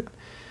 Yeah.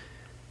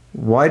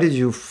 Why did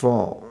you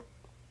fall?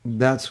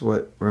 That's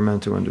what we're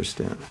meant to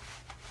understand.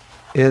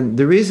 And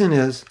the reason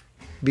is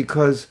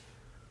because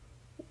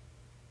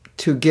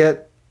to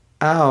get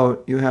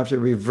out, you have to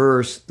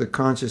reverse the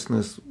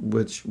consciousness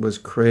which was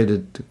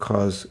created to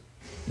cause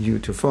you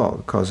to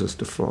fall, cause us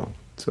to fall.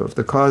 So if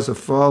the cause of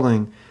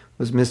falling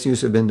was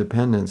misuse of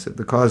independence, if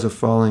the cause of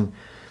falling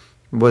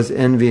was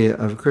envy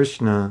of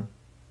Krishna,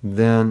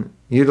 then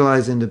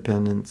utilize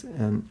independence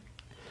and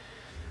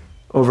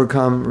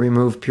overcome,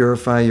 remove,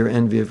 purify your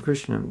envy of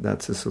Krishna.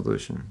 That's the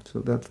solution.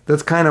 So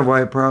that's kind of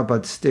why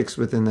Prabhupada sticks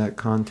within that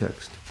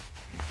context.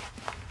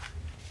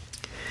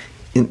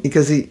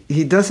 Because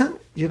he doesn't,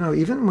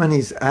 even when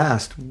he's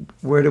asked,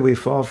 where do we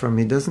fall from,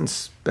 he doesn't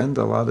spend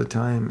a lot of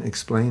time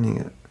explaining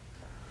it.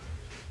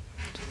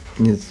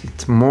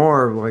 It's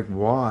more like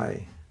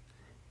why.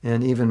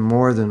 And even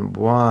more than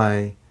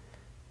why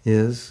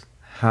is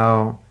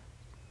how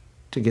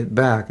to get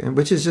back, and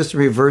which is just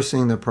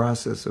reversing the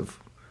process of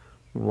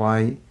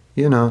why,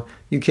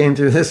 you came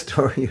through this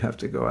door, you have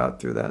to go out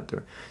through that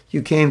door.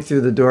 You came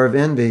through the door of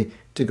envy,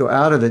 to go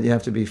out of it, you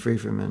have to be free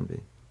from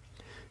envy.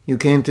 You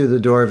came through the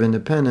door of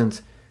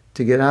independence,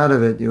 to get out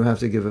of it, you have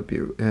to give up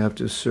you have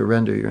to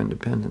surrender your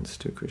independence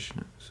to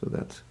Krishna. So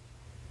that's.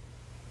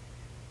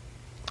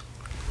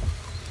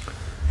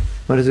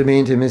 What does it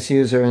mean to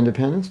misuse our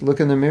independence?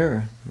 Look in the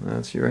mirror.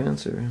 That's your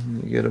answer.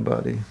 You get a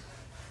body.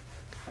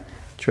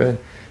 Try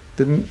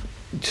to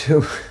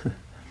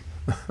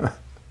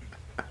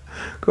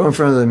go in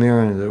front of the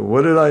mirror and say,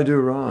 what did I do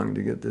wrong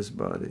to get this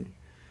body?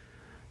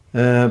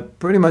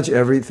 Pretty much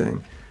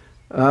everything.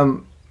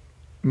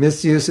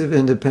 Misuse of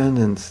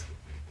independence.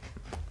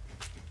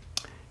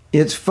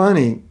 It's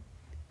funny.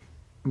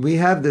 We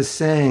have this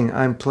saying,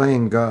 I'm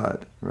playing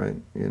God, right?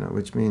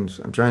 Which means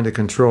I'm trying to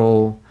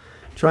control,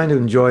 trying to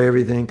enjoy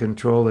everything,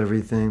 control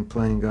everything,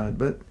 playing God.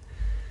 But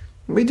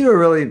we do a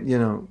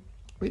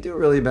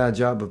really bad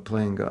job of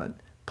playing God.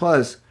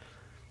 Plus,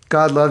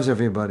 God loves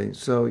everybody.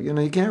 So, you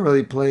can't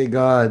really play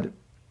God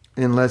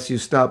unless you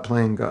stop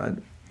playing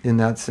God in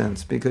that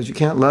sense, because you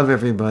can't love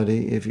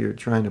everybody if you're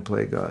trying to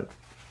play God.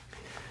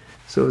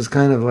 So it's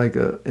kind of like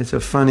it's a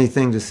funny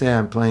thing to say,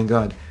 I'm playing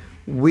God.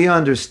 We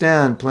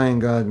understand playing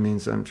God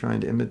means I'm trying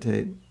to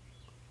imitate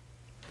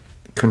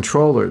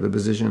controller, the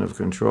position of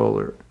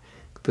controller,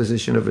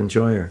 position of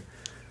enjoyer.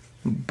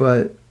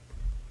 But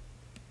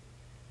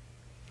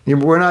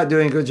we're not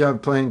doing a good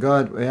job playing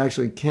God. We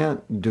actually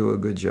can't do a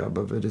good job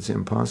of it. It's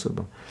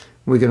impossible.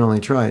 We can only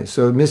try.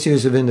 So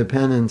misuse of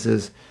independence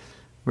is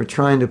we're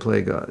trying to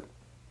play God.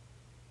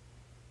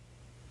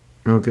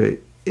 Okay,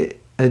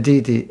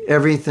 Aditi,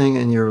 everything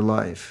in your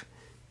life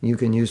you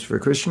can use for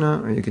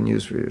Krishna or you can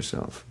use for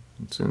yourself.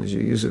 As soon as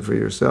you use it for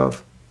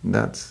yourself,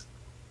 that's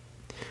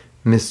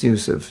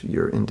misuse of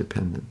your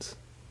independence.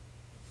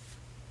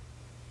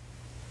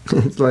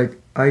 It's like,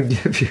 I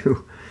give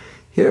you,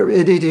 here,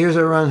 Aditi, here's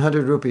around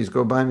 100 rupees,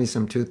 go buy me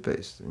some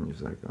toothpaste. And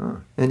you're like,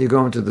 oh. And you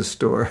go into the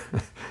store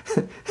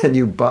and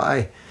you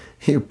buy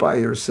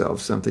yourself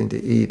something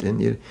to eat,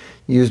 and you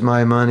use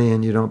my money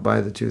and you don't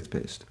buy the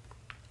toothpaste.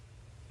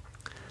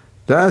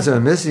 That's a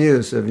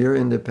misuse of your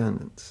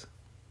independence.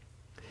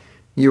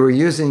 You are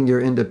using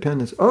your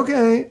independence.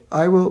 Okay,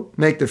 I will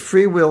make the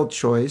free will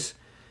choice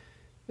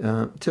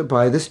to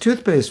buy this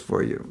toothpaste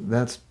for you.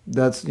 That's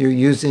you're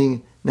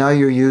using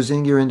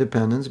your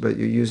independence, but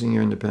you're using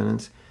your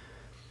independence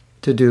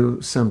to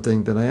do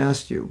something that I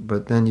asked you.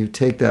 But then you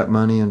take that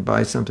money and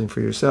buy something for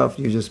yourself.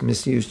 You just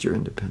misused your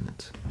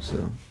independence.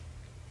 So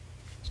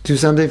do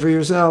something for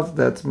yourself,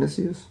 that's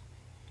misuse.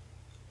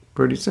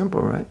 Pretty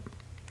simple, right?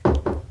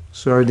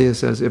 Sardiya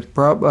says, if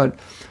Prabhupada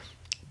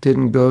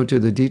didn't go to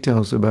the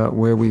details about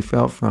where we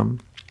fell from,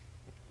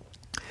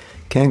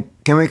 can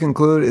we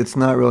conclude it's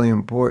not really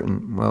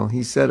important? Well,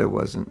 he said it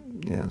wasn't.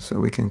 Yeah, so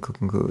we can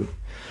conclude.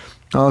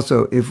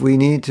 Also, if we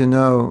need to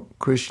know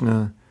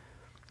Krishna,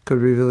 could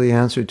reveal the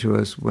answer to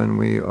us when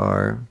we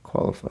are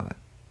qualified.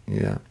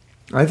 Yeah.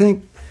 I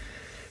think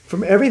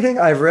from everything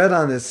I've read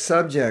on this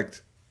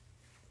subject,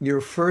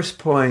 your first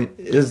point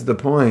is the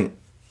point.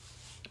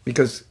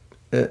 Because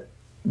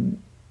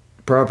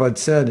Prabhupada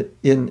said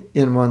in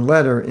one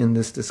letter in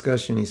this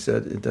discussion, he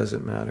said, it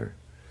doesn't matter.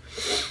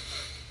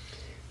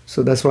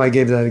 So that's why I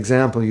gave that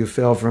example. You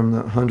fell from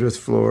the 100th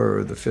floor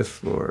or the 5th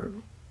floor.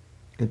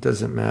 It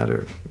doesn't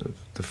matter.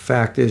 The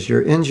fact is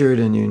you're injured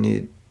and you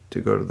need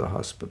to go to the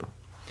hospital.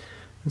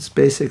 That's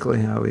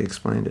basically how he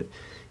explained it.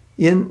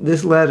 In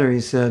this letter, he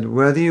said,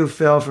 whether you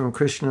fell from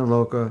Krishna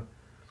Loka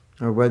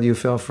or whether you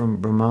fell from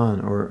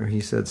Brahman, or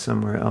he said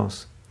somewhere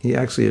else. He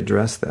actually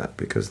addressed that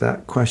because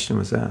that question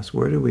was asked,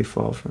 where did we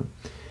fall from?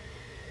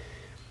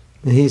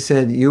 And he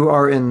said, you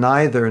are in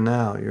neither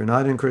now. You're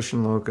not in Krishna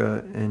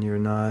Loka and you're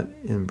not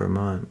in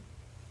Brahman.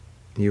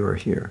 You are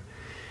here.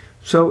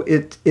 So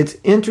it's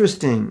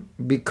interesting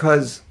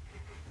because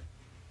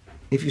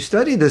if you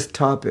study this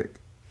topic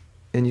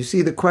and you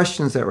see the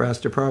questions that were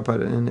asked to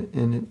Prabhupada,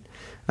 and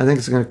I think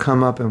it's going to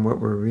come up in what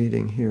we're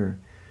reading here.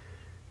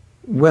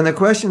 When the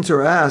questions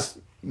are asked,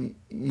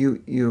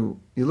 you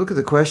look at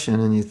the question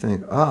and you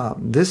think,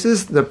 this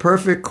is the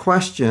perfect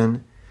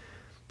question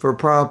for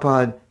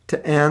Prabhupada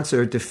to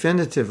answer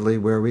definitively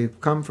where we've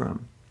come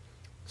from.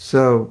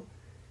 So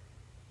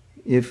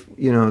if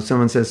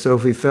someone says, so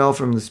if we fell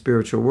from the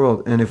spiritual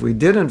world, and if we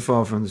didn't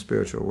fall from the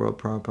spiritual world,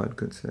 Prabhupada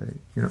could say,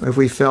 if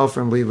we fell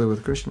from Leela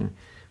with Krishna,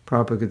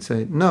 Prabhupada could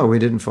say, no, we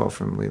didn't fall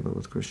from Leela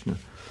with Krishna.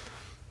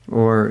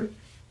 Or,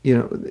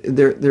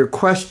 there are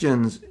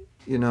questions,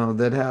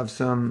 that have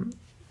some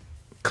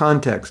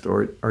context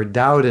or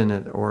doubt in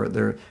it, or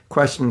their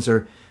questions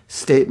or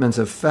statements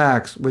of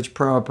facts which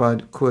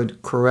Prabhupada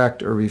could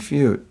correct or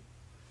refute.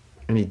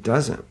 And he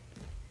doesn't.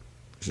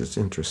 It's just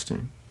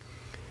interesting.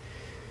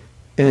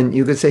 And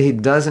you could say he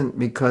doesn't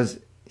because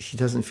he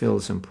doesn't feel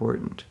it's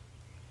important.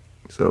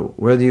 So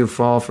whether you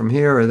fall from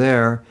here or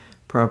there,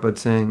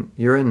 Prabhupada's saying,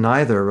 you're in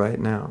neither right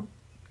now.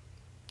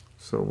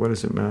 So what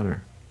does it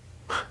matter?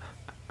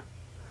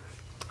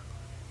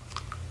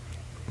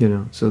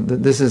 So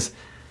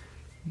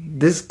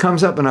this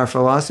comes up in our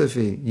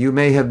philosophy. You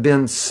may have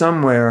been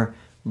somewhere,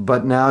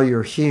 but now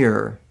you're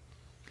here.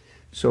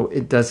 So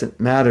it doesn't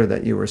matter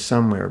that you were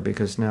somewhere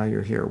because now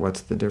you're here. What's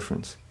the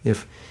difference?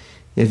 If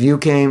you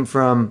came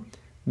from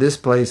this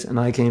place and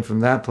I came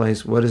from that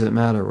place, what does it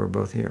matter? We're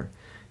both here.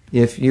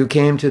 If you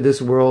came to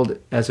this world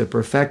as a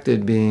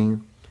perfected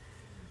being,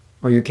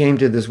 or you came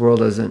to this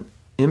world as an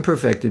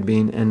imperfected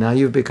being, and now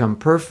you've become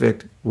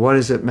perfect, what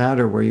does it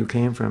matter where you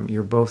came from?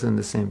 You're both in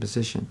the same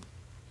position.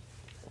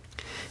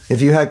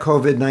 If you had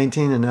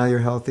COVID-19 and now you're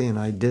healthy and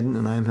I didn't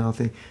and I'm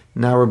healthy,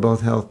 now we're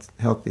both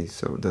healthy.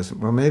 So it doesn't,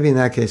 well, maybe in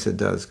that case it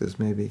does, because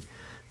maybe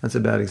that's a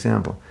bad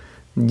example.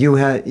 You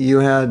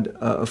had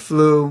a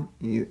flu,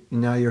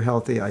 now you're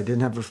healthy, I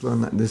didn't have a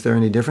flu. Is there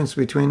any difference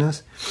between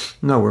us?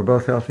 No, we're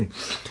both healthy.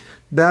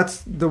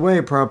 That's the way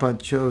Prabhupada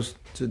chose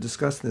to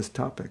discuss this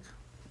topic.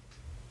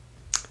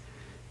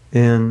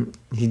 And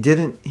he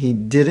didn't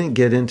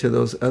get into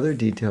those other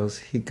details.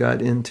 He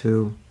got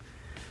into,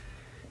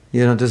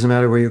 it doesn't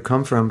matter where you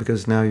come from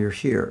because now you're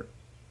here.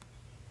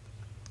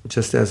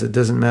 Just as it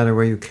doesn't matter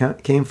where you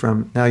came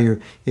from. Now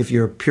if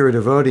you're a pure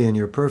devotee and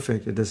you're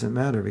perfect, it doesn't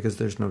matter because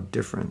there's no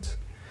difference.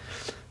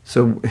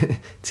 So it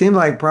seemed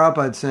like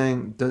Prabhupada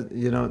saying,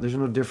 there's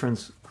no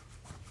difference.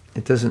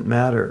 It doesn't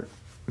matter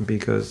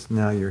because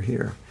now you're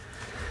here.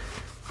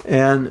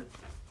 And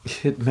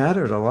it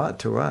mattered a lot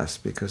to us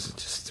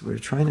because we were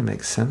trying to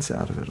make sense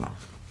out of it all.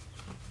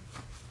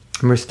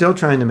 And we're still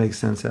trying to make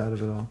sense out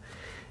of it all.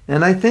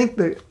 And I think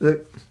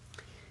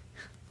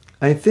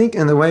I think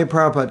in the way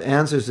Prabhupada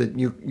answers it,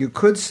 you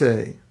could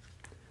say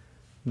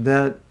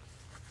that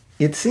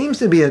it seems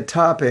to be a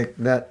topic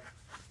that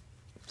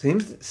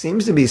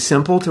seems to be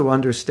simple to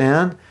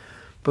understand,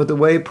 but the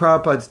way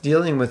Prabhupada's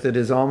dealing with it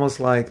is almost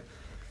like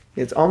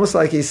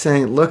he's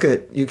saying, look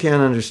you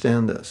can't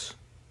understand this.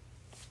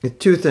 It's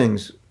two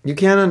things. You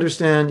can't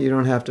understand, you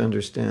don't have to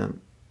understand.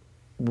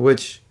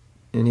 Which,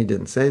 and he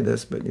didn't say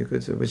this, but you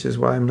could say, which is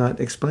why I'm not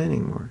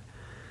explaining more.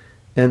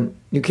 And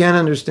you can't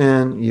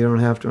understand, you don't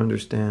have to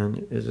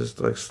understand. It's just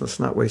like, let's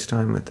not waste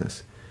time with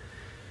this.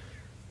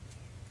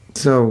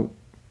 So,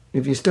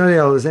 if you study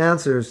all his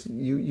answers,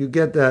 you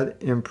get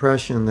that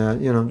impression that,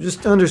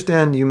 just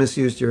understand you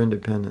misused your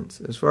independence.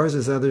 As far as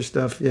this other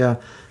stuff, yeah,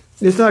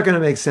 it's not going to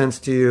make sense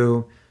to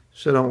you,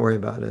 so don't worry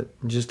about it.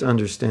 Just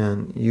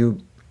understand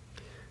you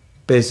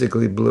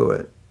basically blew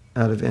it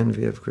out of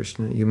envy of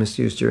Krishna. You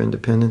misused your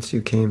independence,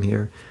 you came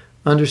here.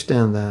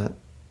 Understand that.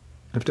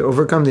 You have to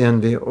overcome the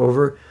envy,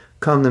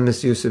 overcome the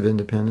misuse of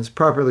independence,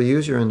 properly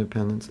use your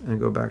independence,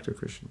 and go back to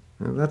Krishna.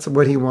 And that's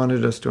what he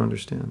wanted us to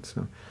understand.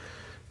 So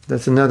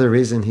that's another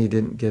reason he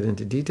didn't get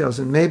into details.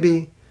 And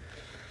maybe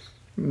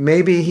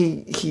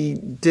he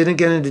didn't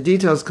get into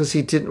details because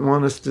he didn't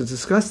want us to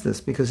discuss this,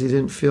 because he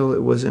didn't feel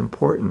it was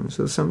important.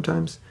 So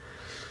sometimes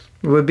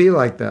it would be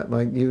like that.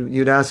 Like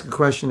you'd ask a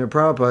question to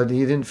Prabhupada,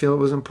 he didn't feel it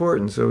was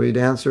important, so he'd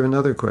answer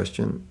another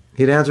question.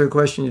 He'd answer a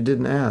question you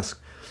didn't ask,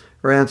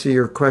 or answer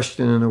your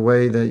question in a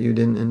way that you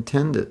didn't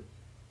intend it,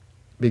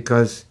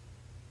 because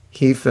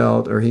he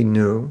felt, or he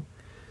knew,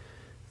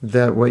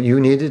 that what you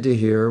needed to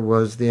hear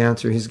was the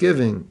answer he's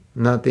giving,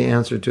 not the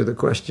answer to the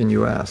question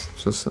you asked.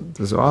 So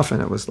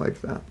often it was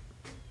like that.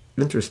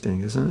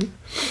 Interesting, isn't it?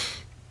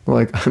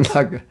 Like, I'm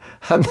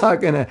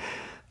not gonna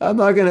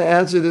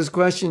answer this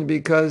question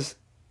because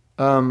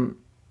I'm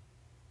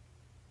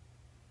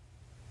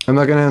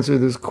not going to answer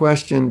this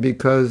question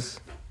because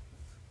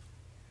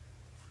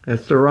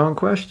it's the wrong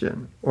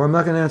question, or I'm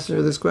not going to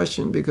answer this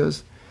question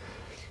because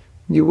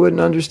you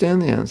wouldn't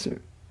understand the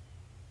answer.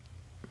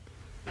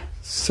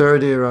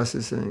 Sardi Rasa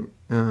is saying,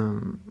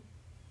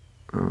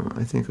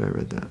 I think I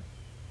read that.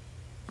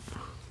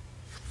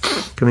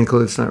 Can we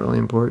conclude it's not really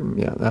important?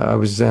 Yeah, I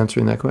was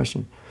answering that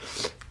question.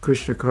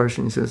 Krishna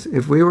Karshan says,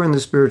 if we were in the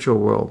spiritual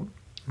world,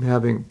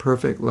 having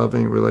perfect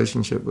loving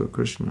relationship with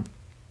Krishna,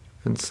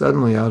 and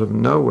suddenly out of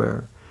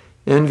nowhere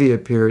envy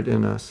appeared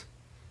in us,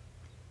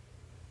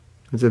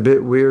 it's a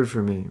bit weird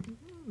for me.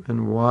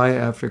 And why,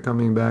 after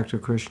coming back to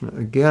Krishna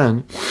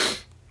again,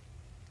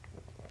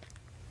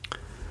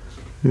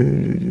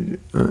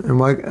 and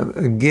why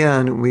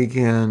again we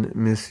can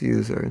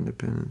misuse our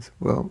independence?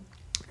 Well,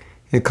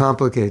 it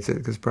complicates it,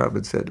 because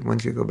Prabhupada said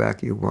once you go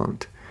back you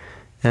won't,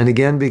 and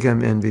again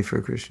become envy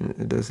for Krishna.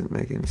 It doesn't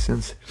make any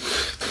sense.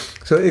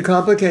 So it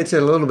complicates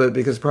it a little bit,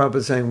 because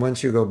Prabhupada's saying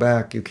once you go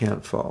back, you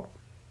can't fall.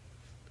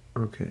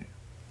 Okay.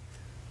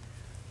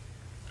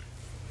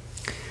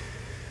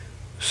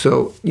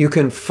 So you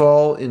can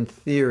fall in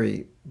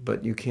theory,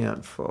 but you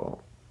can't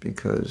fall,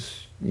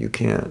 because you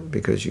can't,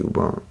 because you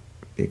won't,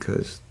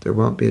 because there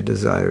won't be a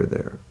desire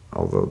there.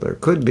 Although there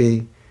could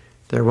be,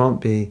 there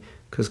won't be,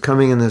 because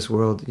coming in this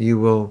world, you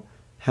will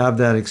have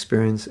that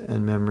experience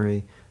and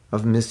memory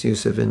of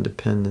misuse of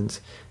independence,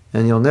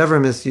 and you'll never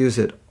misuse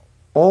it.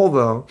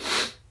 Although,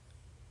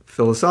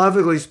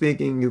 philosophically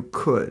speaking, you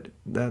could.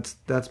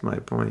 That's my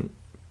point.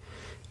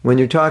 When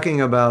you're talking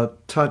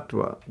about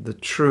tattva, the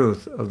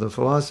truth of the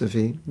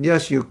philosophy,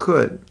 yes, you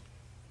could.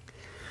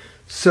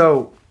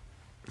 So,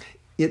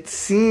 it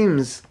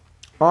seems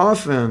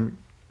often,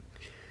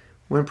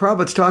 when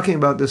Prabhupada's talking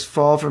about this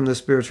fall from the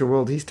spiritual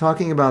world, he's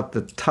talking about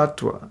the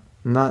tattva,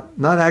 not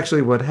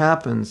actually what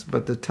happens,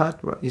 but the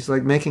tattva. He's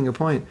like making a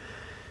point.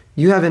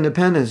 You have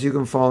independence, you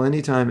can fall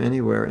anytime,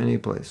 anywhere, any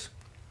place.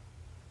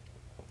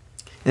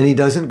 And he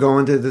doesn't go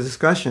into the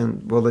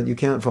discussion, well, that you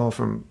can't fall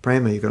from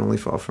prema, you can only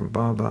fall from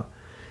bhava.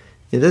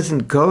 He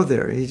doesn't go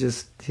there.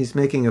 He's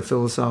making a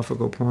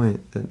philosophical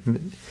point that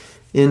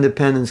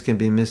independence can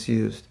be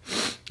misused.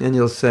 And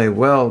you'll say,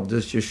 well,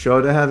 does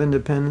Yashoda have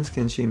independence?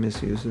 Can she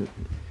misuse it?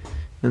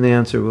 And the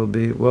answer will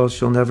be, well,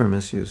 she'll never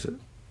misuse it.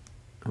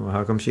 Well,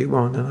 how come she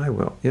won't and I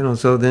will?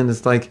 So then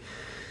it's like,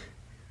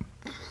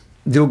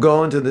 you'll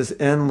go into this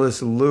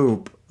endless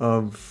loop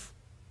of,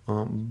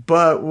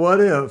 but what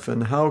if,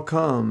 and how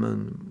come,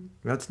 and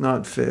that's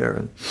not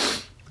fair,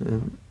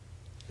 and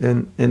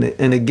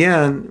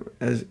again,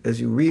 as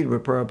you read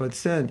what Prabhupada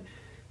said,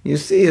 you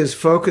see his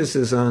focus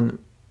is on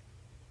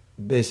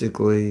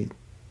basically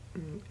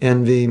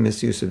envy,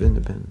 misuse of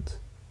independence,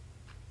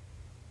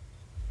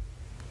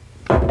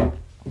 and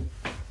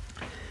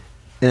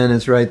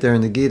it's right there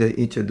in the Gita,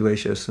 Icha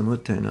Dvesha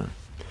Samutena,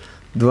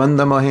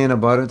 Dvanda Mahena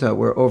Bharata.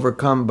 We're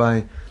overcome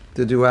by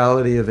the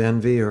duality of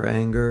envy or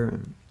anger,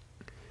 and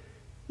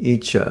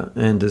Icha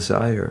and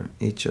desire,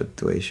 Icha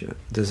Dvesha,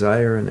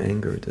 desire and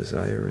anger,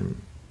 desire and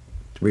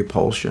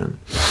repulsion.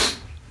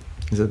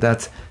 So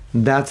that's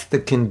the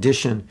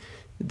condition.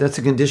 That's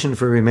a condition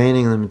for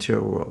remaining in the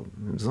material world.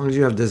 As long as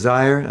you have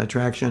desire,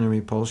 attraction, and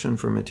repulsion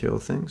for material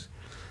things,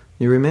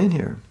 you remain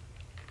here.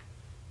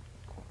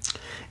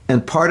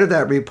 And part of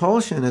that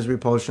repulsion is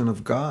repulsion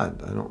of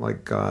God. I don't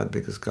like God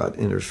because God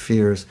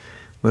interferes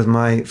with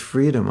my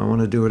freedom. I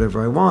want to do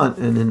whatever I want.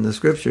 And in the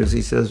scriptures,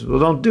 he says, well,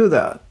 don't do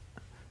that.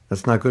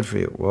 That's not good for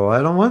you. Well,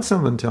 I don't want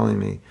someone telling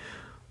me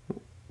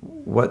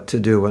what to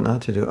do, what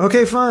not to do.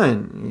 Okay,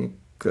 fine.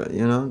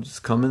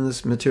 Just come in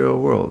this material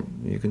world.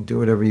 You can do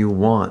whatever you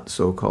want,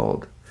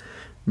 so-called.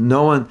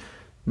 No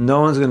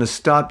one's going to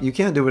stop. You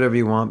can't do whatever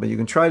you want, but you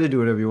can try to do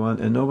whatever you want,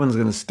 and no one's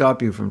going to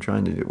stop you from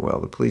trying to do. Well,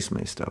 the police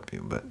may stop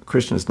you, but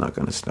Krishna's not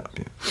going to stop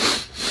you.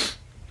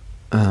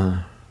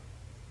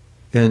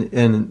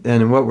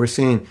 And what we're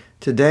seeing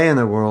today in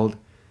the world,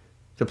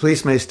 the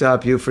police may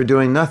stop you for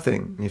doing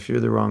nothing if you're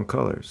the wrong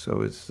color.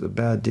 So it's a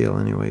bad deal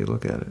any way you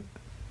look at it.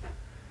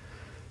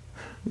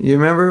 You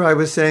remember I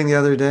was saying the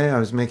other day, I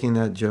was making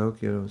that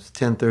joke, it's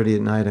 10:30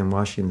 at night, I'm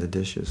washing the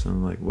dishes.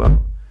 I'm like,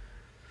 well,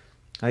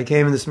 I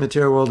came in this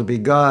material world to be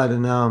God,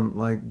 and now I'm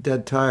like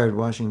dead tired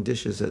washing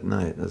dishes at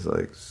night. There's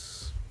like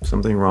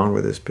something wrong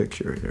with this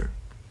picture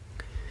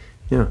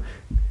here.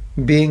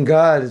 Being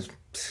God is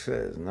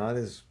not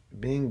as,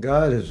 being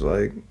God is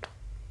like,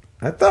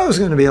 I thought it was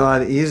going to be a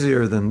lot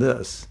easier than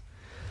this.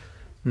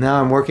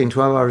 Now I'm working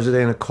 12 hours a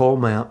day in a coal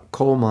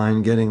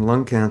mine, getting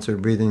lung cancer,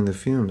 breathing the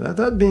fumes. I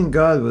thought being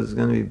God was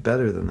going to be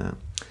better than that.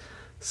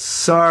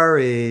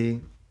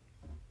 Sorry.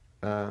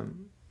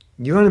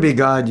 You want to be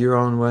God your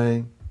own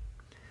way?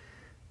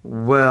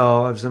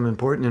 Well, I have some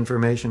important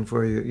information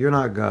for you. You're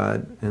not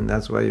God, and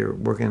that's why you're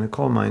working in a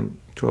coal mine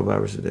 12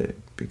 hours a day,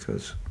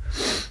 because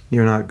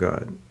you're not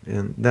God.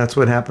 And that's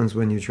what happens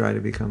when you try to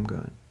become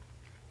God.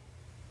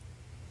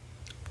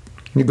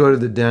 You go to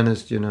the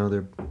dentist,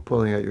 they're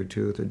pulling out your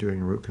tooth or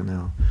doing a root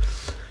canal.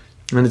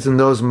 And it's in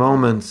those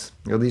moments,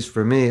 at least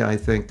for me, I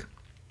think,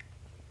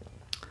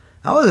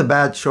 that was a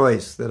bad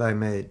choice that I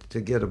made to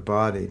get a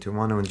body, to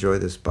want to enjoy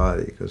this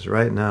body. Because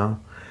right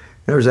now,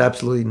 there's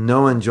absolutely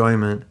no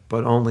enjoyment,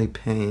 but only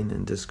pain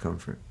and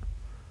discomfort.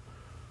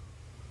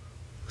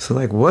 So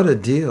like, what a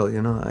deal,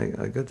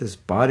 I got this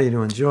body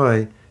to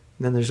enjoy, and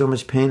then there's so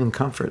much pain and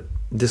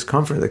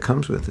discomfort that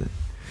comes with it.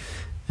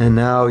 And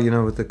now,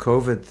 with the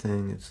COVID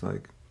thing, it's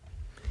like,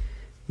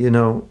 the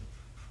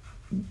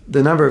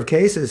number of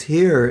cases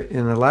here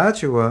in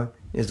Alachua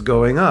is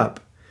going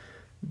up.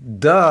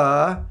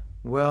 Duh.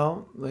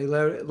 Well, they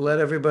let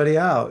everybody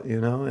out,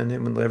 and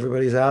then when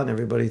everybody's out and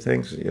everybody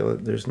thinks,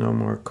 there's no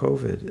more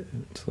COVID.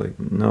 It's like,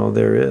 no,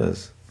 there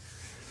is.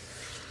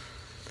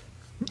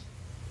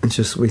 It's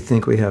just we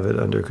think we have it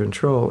under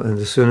control. And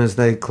as soon as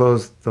they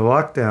close the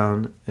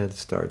lockdown, it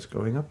starts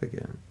going up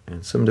again.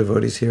 And some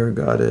devotees here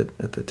got it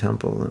at the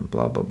temple and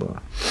blah, blah, blah.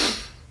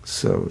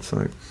 So it's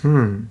like,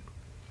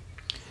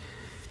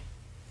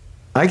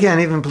 I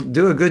can't even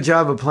do a good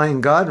job of playing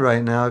God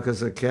right now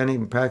because I can't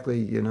even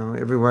practically,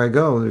 everywhere I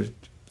go,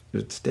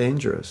 it's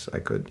dangerous. I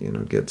could,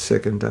 get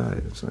sick and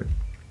die. It's like,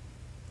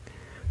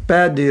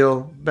 bad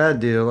deal,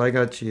 I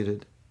got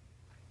cheated.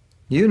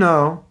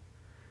 When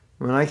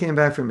I came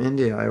back from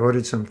India, I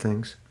ordered some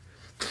things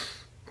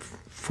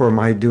for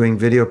my doing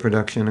video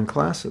production and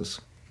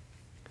classes.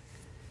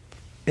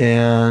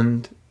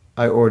 And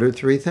I ordered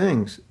 3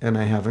 things, and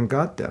I haven't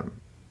got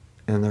them.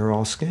 And they're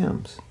all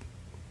scams.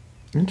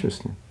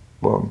 Interesting.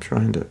 Well,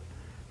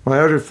 I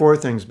ordered 4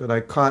 things, but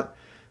I caught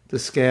the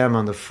scam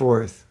on the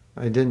 4th.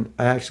 I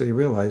actually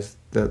realized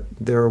that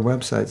there are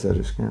websites that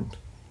are scams.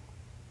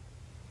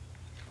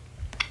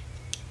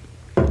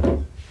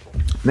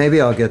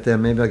 Maybe I'll get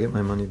them. Maybe I'll get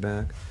my money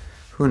back.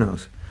 Who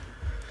knows?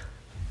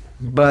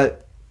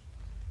 But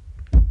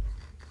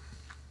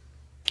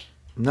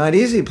not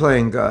easy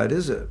playing God,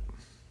 is it?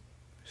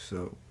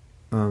 So,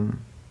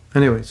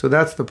 anyway, so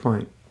that's the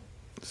point.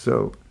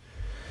 So,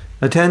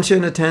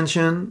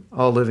 attention,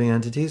 all living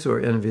entities who are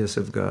envious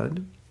of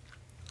God.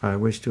 I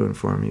wish to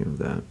inform you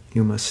that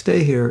you must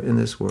stay here in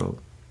this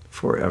world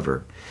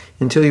forever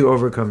until you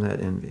overcome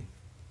that envy.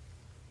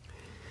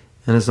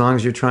 And as long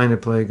as you're trying to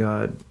play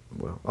God,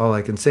 well, all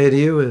I can say to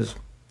you is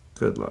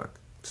good luck.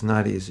 It's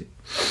not easy.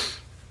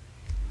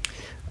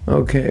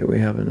 Okay, we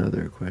have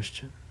another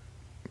question.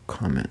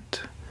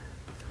 Comment.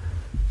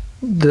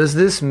 Does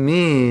this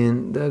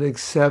mean that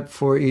except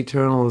for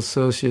eternal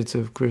associates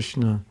of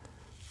Krishna,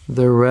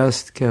 the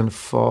rest can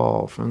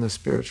fall from the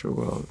spiritual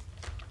world?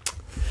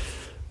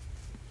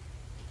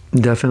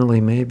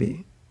 Definitely,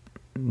 maybe.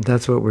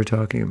 That's what we're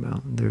talking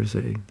about. There's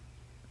a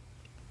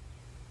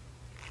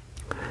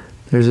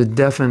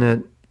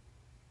definite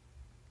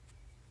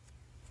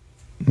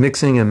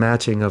mixing and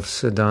matching of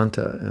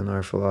Siddhanta in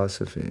our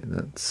philosophy,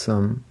 that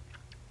some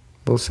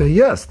will say,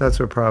 yes, that's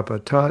what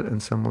Prabhupada taught,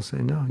 and some will say,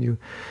 no, you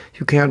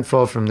can't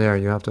fall from there.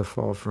 You have to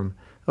fall from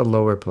a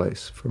lower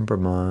place, from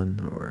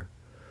Brahman or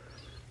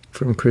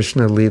from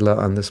Krishna Lila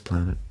on this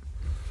planet.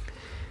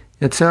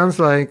 It sounds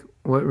like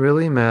what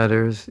really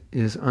matters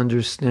is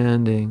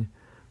understanding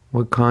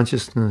what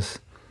consciousness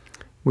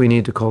we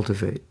need to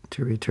cultivate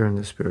to return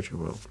the spiritual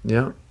world.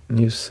 Yeah,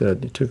 you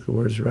took the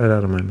words right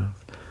out of my mouth.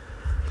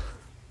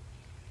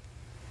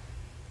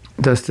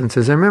 Dustin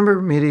says, I remember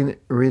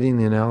reading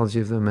the analogy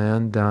of the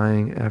man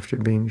dying after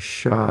being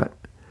shot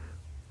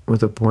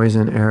with a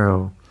poison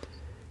arrow.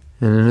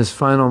 And in his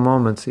final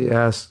moments, he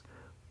asked,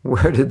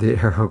 where did the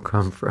arrow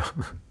come from?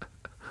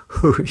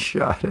 Who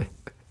shot it?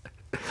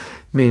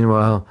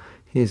 Meanwhile,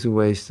 he's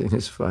wasting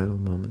his final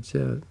moments.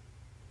 Yeah.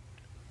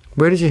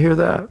 Where did you hear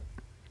that?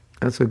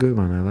 That's a good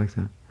one. I like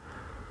that.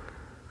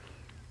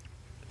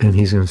 And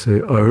he's going to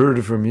say, I heard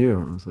it from you.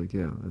 I was like,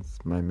 yeah, that's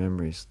my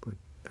memories. Like,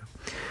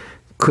 yeah.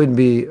 Could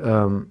be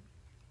where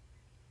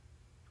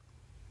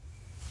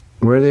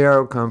the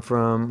arrow come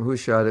from, who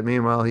shot it.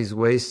 Meanwhile, he's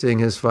wasting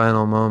his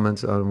final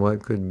moments on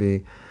what could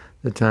be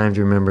the time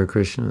to remember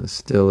Krishna.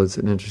 Still, it's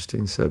an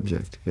interesting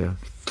subject. Yeah,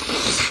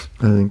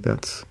 I think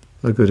that's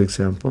a good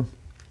example.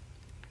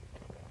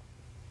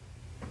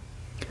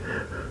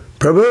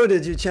 Prabhu,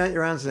 did you chant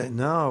your rounds today?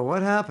 No,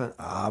 what happened?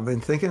 Oh, I've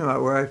been thinking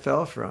about where I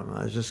fell from.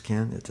 I just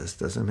can't, it just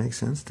doesn't make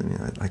sense to me.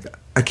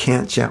 I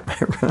can't chant my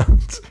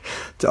rounds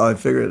until I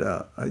figure it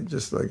out. I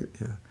just like it,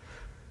 yeah.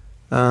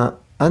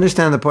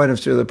 Understand the point of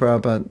Srila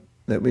Prabhupada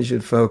that we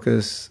should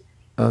focus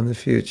on the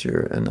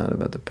future and not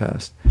about the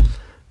past.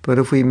 But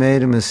if we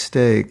made a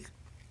mistake,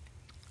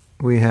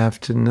 we have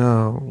to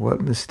know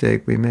what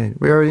mistake we made.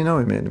 We already know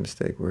we made a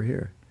mistake. We're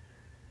here.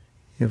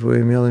 If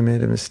we merely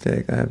made a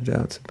mistake, I have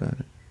doubts about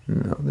it.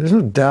 No, there's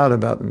no doubt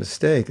about the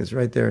mistake. It's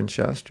right there in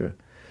Shastra.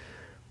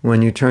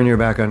 When you turn your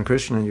back on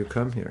Krishna, you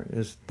come here.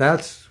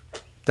 That's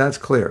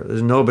clear.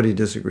 There's nobody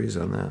disagrees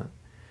on that.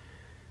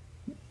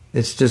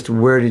 It's just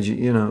where did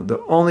you,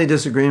 the only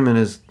disagreement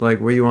is like,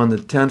 were you on the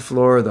 10th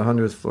floor or the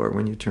 100th floor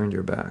when you turned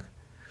your back?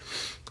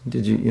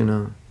 Did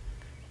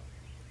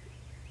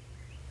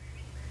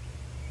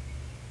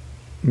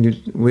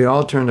we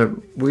all turned up.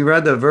 We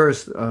read the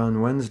verse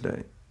on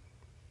Wednesday,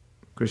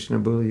 Krishna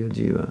Bulya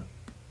Jiva,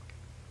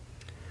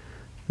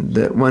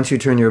 that once you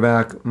turn your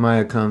back,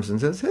 Maya comes and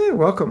says, hey,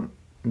 welcome.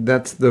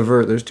 That's the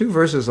verse. There's two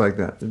verses like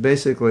that. It's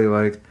basically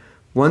like,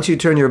 once you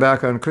turn your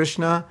back on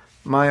Krishna,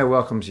 Maya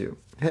welcomes you.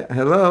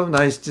 Hello,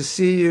 nice to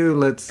see you.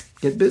 Let's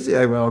get busy.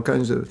 I have all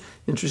kinds of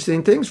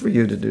interesting things for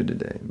you to do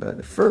today.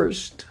 But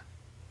first,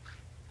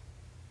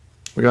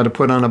 we got to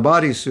put on a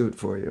bodysuit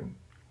for you.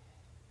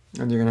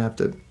 And you're going to have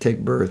to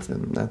take birth,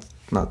 and that's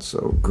not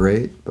so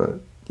great.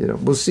 But,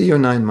 we'll see you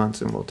in 9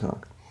 months and we'll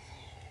talk.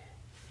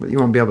 But you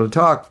won't be able to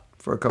talk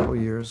for a couple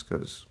of years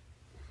because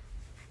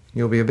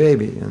you'll be a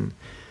baby. And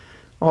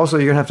also,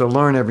 you're going to have to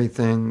learn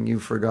everything you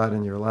forgot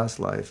in your last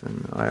life.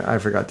 And I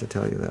forgot to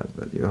tell you that,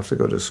 but you have to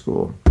go to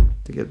school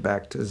to get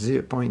back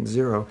to point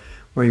zero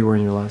where you were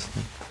in your last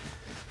life.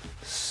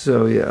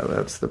 So, yeah,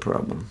 that's the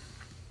problem.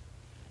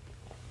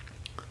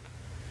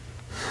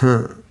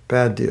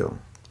 Bad deal.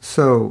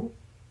 So,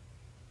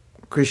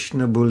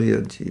 Krishna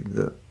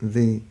Bulyaji,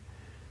 the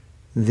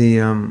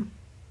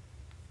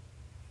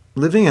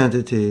living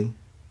entity,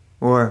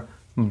 or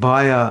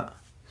Bhaya,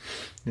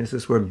 there's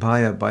this word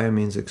Bhaya. Bhaya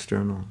means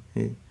external.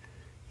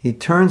 He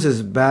turns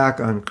his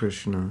back on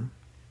Krishna,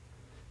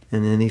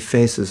 and then he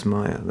faces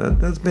Maya.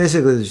 That's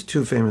basically, there's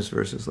two famous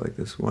verses like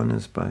this. One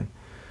is by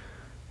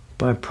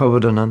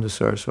Prabhupada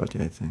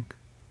Saraswati, I think.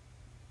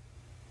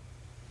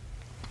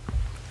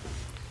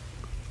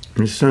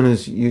 As soon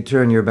as you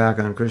turn your back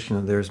on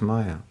Krishna, there's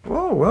Maya.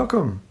 Whoa,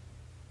 welcome.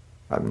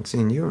 I haven't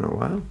seen you in a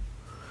while.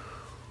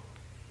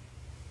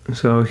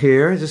 So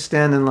here, just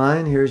stand in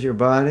line. Here's your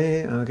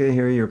body. Okay,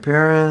 here are your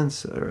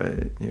parents. All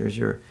right, here's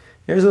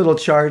a little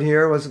chart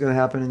here. What's going to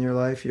happen in your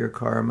life, your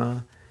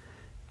karma.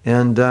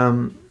 And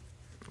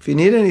if you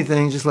need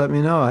anything, just let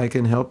me know. I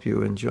can help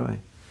you enjoy.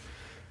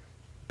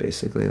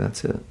 Basically,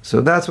 that's it. So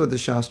that's what the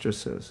Shastra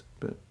says.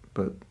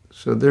 But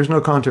so there's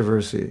no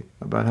controversy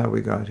about how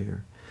we got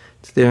here.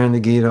 It's there in the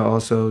Gita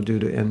also due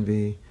to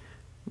envy.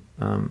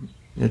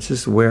 It's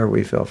just where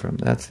we fell from.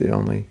 That's the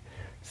only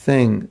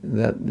thing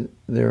that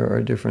there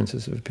are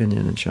differences of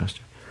opinion in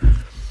Shastra.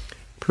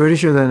 Pretty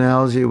sure that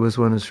analogy was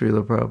one of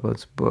Srila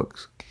Prabhupada's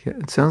books.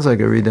 It sounds like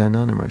a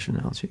Hridayananda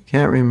analogy.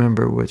 Can't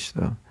remember which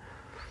though.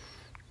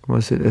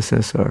 Was it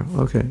SSR?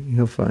 Okay,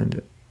 you'll find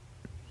it.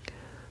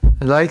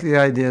 I like the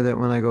idea that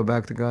when I go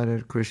back to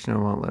Godhead, Krishna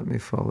won't let me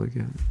fall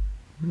again.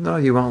 No,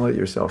 you won't let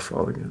yourself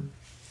fall again.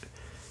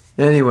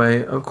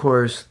 Anyway, of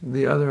course,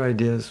 the other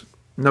idea is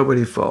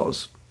nobody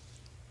falls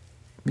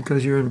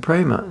because you're in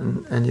prema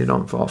and you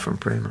don't fall from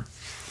prema.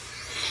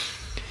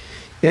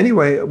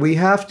 Anyway, we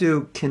have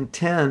to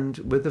contend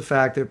with the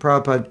fact that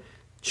Prabhupada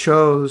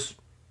chose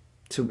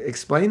to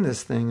explain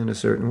this thing in a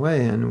certain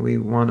way, and we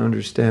want to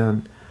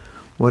understand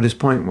what his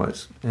point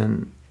was.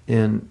 And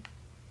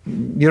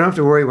you don't have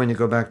to worry when you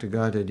go back to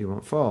Godhead you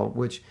won't fall,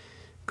 which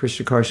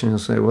Krishna Karshan will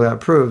say, well, that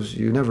proves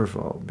you never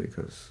fall,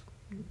 because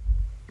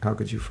how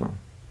could you fall?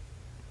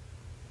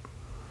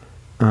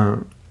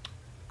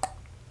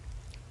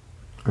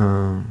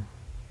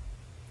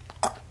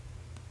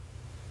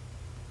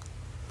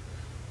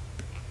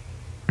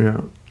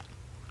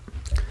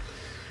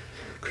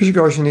 Krishna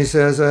Goswami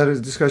says, I had a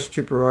discussion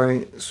with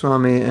Tripurari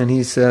Swami, and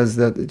he says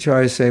that the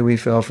Acharyas say we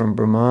fell from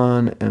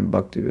Brahman, and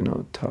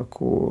Bhaktivinoda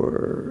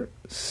Thakur,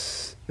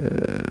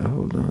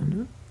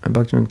 and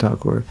Bhaktivinoda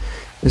Thakur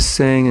is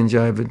saying in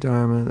Jaiva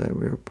Dharma that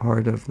we're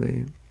part of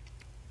the,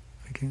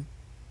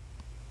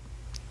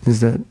 is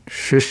that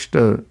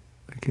Shrishta,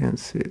 I can't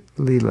see it,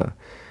 Leela.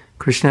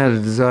 Krishna had a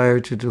desire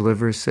to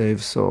deliver,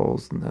 save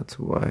souls, and that's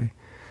why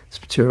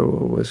this material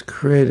world was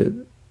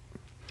created.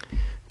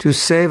 To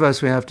save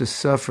us, we have to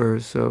suffer,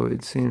 so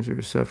it seems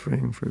we're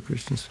suffering for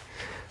Krishna's.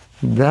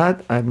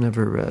 That I've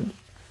never read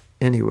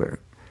anywhere.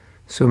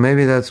 So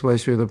maybe that's why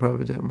Srila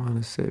Prabhupada didn't want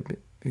to say it,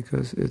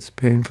 because it's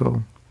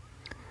painful.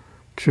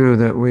 True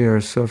that we are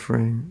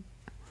suffering.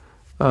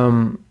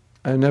 I've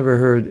never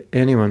heard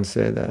anyone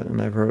say that, and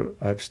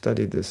I've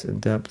studied this in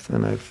depth,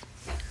 and I've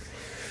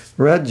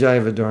read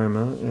Jaiva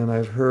Dharma, and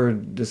I've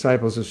heard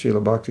disciples of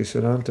Srila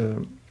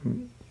Bhaktisiddhanta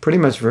pretty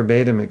much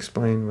verbatim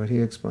explain what he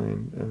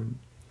explained.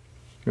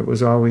 It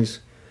was always,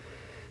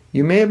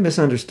 you may have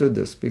misunderstood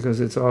this, because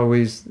it's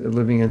always a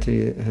living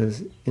entity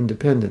has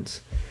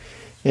independence.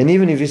 And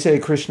even if you say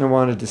Krishna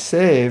wanted to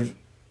save,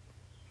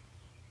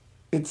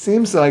 it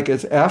seems like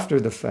it's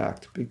after the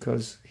fact,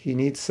 because he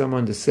needs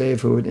someone to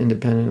save who would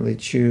independently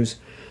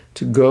choose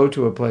to go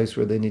to a place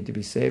where they need to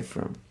be saved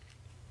from.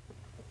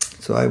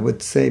 So I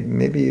would say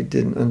maybe you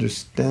didn't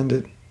understand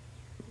it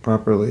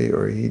properly,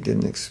 or he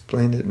didn't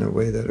explain it in a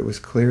way that it was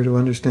clear to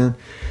understand.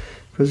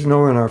 Because there's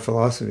nowhere in our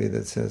philosophy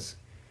that says,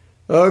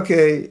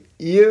 okay,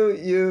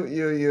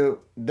 you,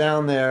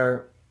 down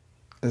there,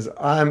 as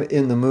I'm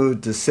in the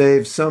mood to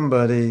save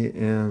somebody,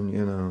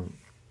 and,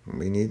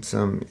 we need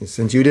some,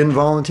 since you didn't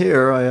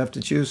volunteer, I have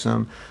to choose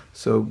some.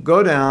 So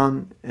go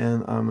down,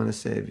 and I'm going to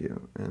save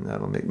you, and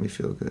that'll make me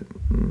feel good.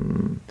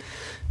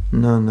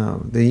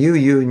 No. The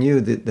you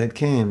that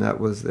came,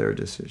 that was their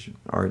decision,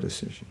 our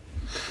decision.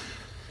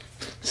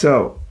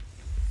 So,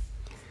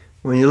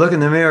 when you look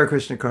in the mirror,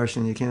 Krishna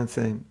Karshan, you can't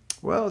say,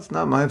 well, it's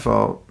not my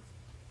fault.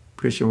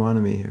 Krishna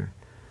wanted me here.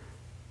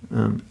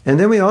 And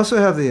then we also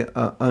have the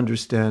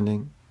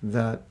understanding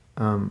that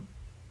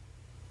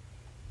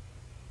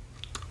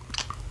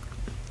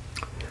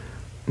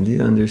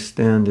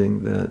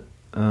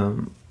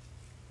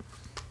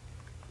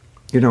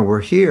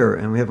we're here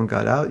and we haven't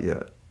got out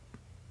yet.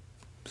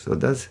 So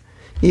that's,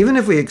 even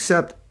if we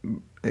accept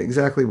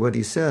exactly what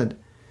he said,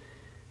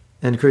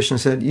 and Krishna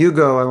said, you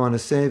go, I want to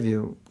save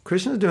you.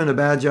 Krishna's doing a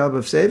bad job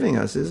of saving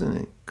us, isn't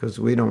he?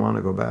 Because we don't want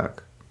to go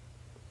back.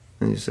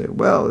 And you say,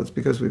 well, it's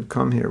because we've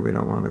come here, we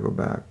don't want to go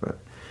back. But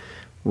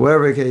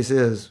whatever the case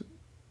is,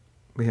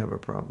 we have a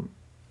problem.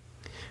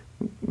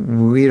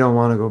 We don't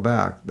want to go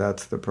back.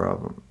 That's the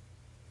problem.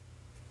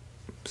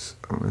 So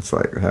it's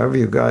like, however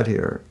you got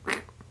here,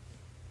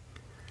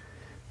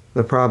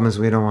 the problem is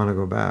we don't want to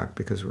go back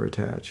because we're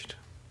attached.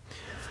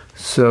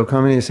 So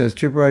Kamini says,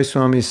 Tripurari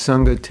Swami's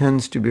Sangha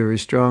tends to be very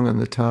strong on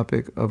the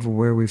topic of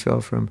where we fell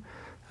from.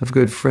 I have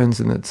good friends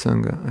in that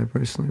Sangha. I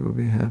personally will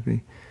be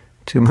happy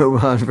to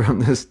move on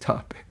from this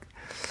topic.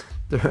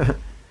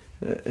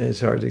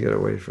 It's hard to get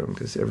away from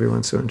because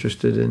everyone's so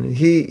interested in it.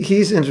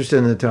 He's interested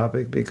in the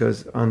topic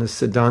because on a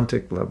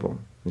Siddhantic level,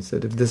 he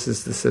said, if this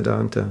is the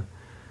Siddhanta,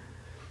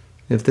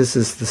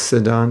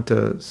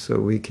 so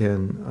we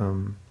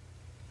can,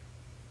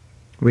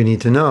 we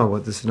need to know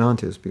what the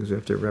Siddhanta is because we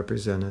have to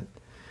represent it.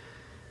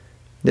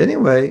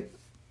 Anyway,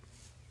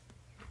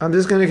 I'm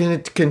just going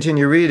to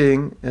continue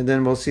reading and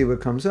then we'll see what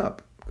comes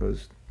up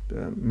because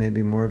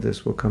maybe more of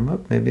this will come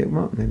up, maybe it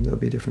won't, maybe there'll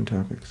be different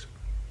topics.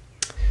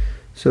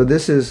 So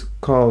this is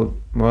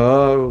called,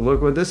 whoa,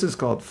 look what this is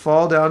called,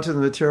 Fall Down to the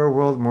Material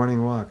World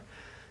Morning Walk.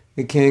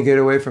 You can't get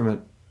away from it.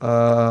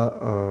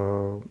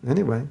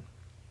 Anyway,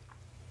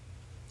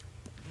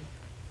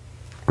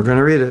 we're going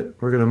to read it.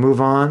 We're going to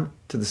move on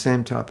to the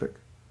same topic.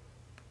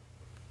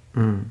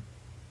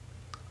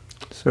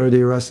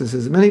 Saradi Rasa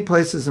says, many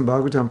places in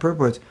Bhagavatam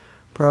purports,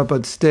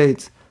 Prabhupada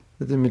states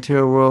that the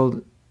material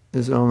world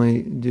is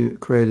only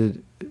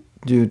created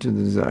due to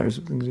the desires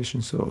of the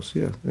conditioned souls.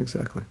 Yeah,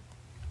 exactly.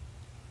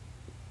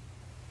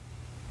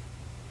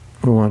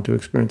 Who want to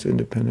experience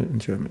independent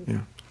enjoyment,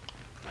 yeah.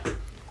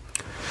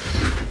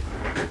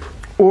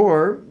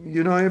 Or,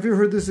 have you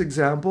heard this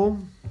example?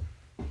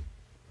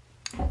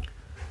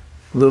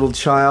 Little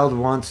child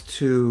wants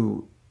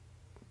to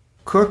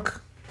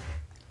cook.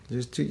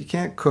 You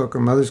can't cook. Her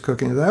mother's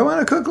cooking. I want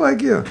to cook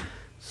like you.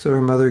 So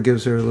her mother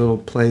gives her a little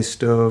play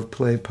stove,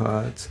 play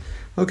pots.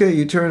 Okay,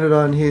 you turn it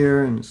on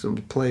here and some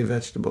play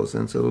vegetables.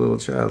 And so the little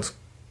child's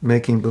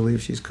making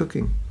believe she's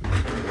cooking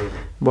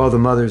while the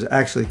mother's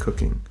actually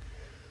cooking.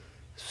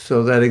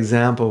 So that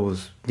example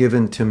was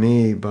given to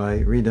me by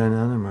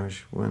Hridayananda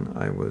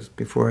Maharaj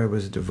before I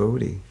was a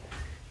devotee.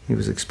 He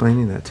was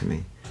explaining that to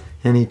me.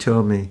 And he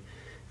told me,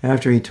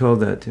 after he told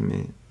that to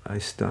me, I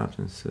stopped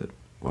and said,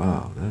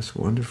 wow, that's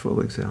a wonderful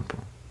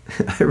example.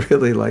 I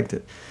really liked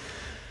it.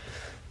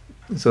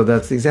 So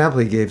that's the example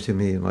he gave to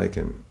me, like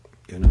in,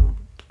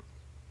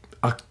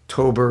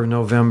 October,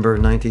 November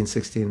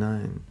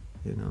 1969.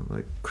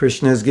 Like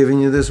Krishna is giving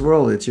you this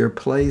world. It's your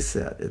play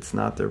set. It's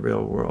not the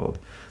real world.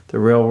 The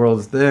real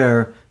world's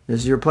there.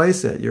 This is your play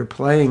set. You're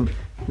playing.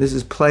 This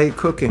is play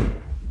cooking.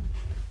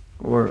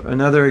 Or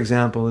another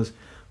example is,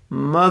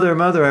 Mother,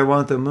 Mother, I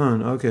want the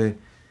moon. Okay.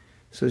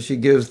 So she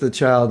gives the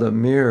child a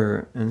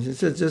mirror, and she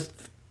says, just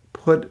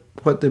put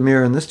the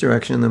mirror in this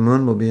direction, the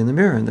moon will be in the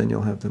mirror, and then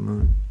you'll have the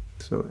moon.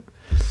 So,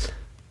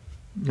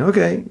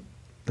 okay,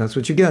 that's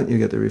what you get. You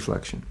get the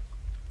reflection.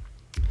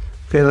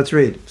 Okay, let's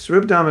read.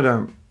 Swarup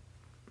Damodar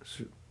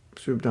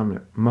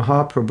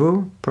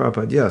Mahaprabhu,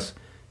 Prabhupada, yes.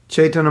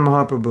 Chaitanya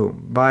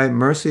Mahaprabhu, by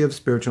mercy of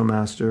spiritual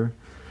master,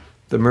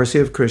 the mercy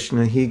of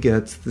Krishna, he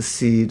gets the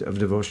seed of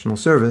devotional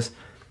service,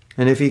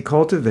 and if he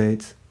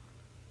cultivates,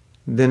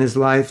 then his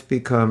life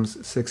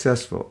becomes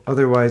successful.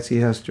 Otherwise, he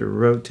has to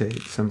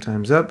rotate,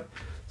 sometimes up,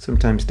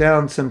 sometimes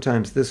down,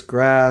 sometimes this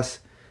grass,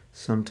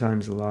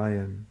 sometimes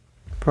lion.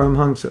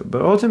 Paramhamsa.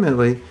 But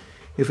ultimately,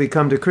 if we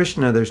come to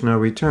Krishna, there's no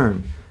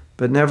return.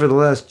 But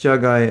nevertheless,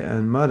 Jagai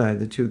and Madai,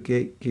 the two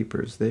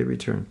gatekeepers, they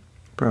return.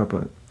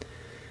 Prabhupada.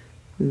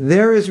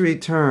 There is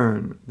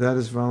return. That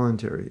is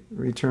voluntary.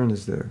 Return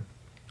is there.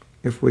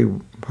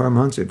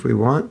 Paramhamsa, if we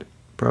want,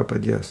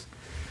 Prabhupada, yes.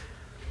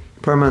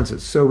 Paramahansa.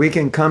 So we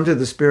can come to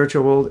the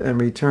spiritual world and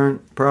return.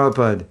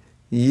 Prabhupada,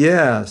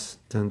 yes.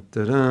 Dun,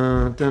 dun,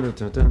 dun, dun,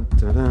 dun, dun,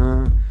 dun,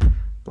 dun.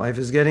 Life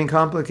is getting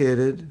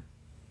complicated.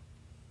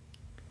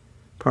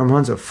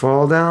 Paramahansa,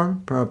 fall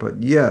down. Prabhupada,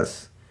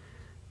 yes.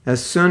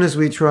 As soon as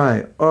we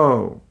try,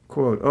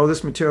 quote,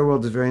 this material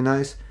world is very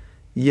nice.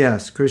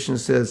 Yes. Krishna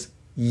says,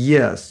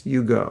 yes,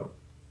 you go.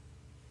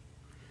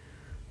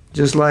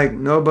 Just like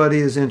nobody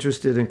is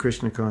interested in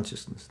Krishna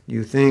consciousness.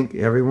 You think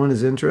everyone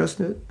is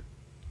interested?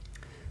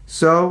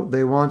 So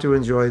they want to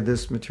enjoy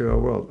this material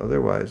world.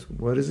 Otherwise,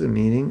 what is the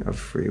meaning of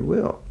free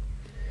will?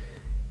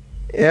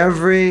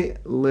 Every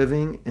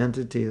living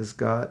entity has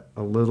got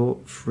a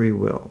little free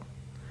will.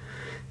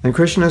 And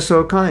Krishna is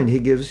so kind, he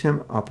gives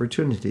him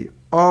opportunity.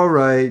 All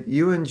right,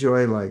 you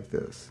enjoy like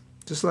this.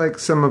 Just like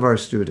some of our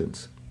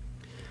students.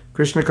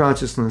 Krishna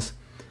consciousness,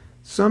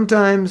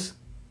 sometimes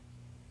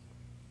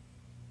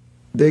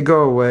they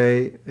go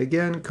away,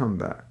 again come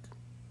back.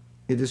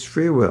 It is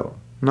free will,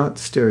 not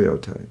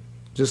stereotype.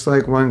 Just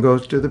like one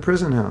goes to the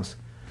prison house.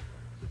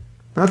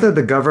 Not that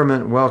the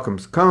government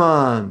welcomes, come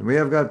on, we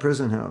have got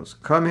prison house,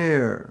 come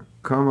here,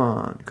 come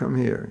on, come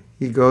here.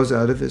 He goes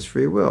out of his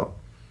free will.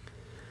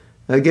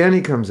 Again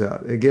he comes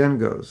out, again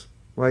goes,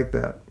 like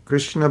that.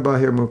 Krishna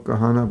bahir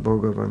mukhahana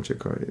bhoga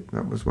vanchakari.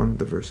 That was one of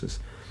the verses.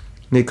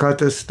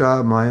 Nikata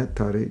sta maya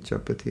tari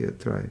chapati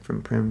atrai,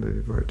 from Prem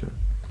Vivarta.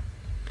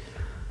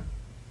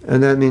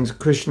 And that means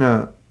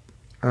Krishna,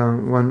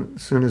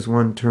 soon as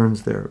one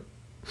turns there,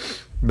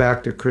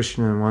 back to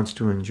Krishna and wants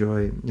to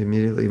enjoy,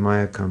 immediately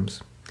Maya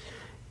comes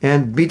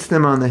and beats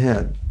them on the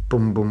head.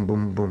 Boom, boom,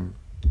 boom, boom.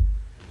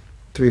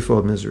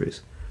 Threefold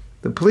miseries.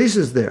 The police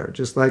is there,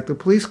 just like the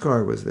police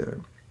car was there.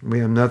 We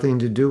have nothing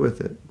to do with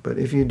it. But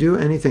if you do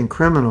anything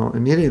criminal,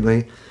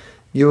 immediately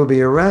you will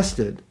be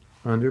arrested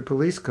under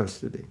police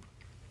custody.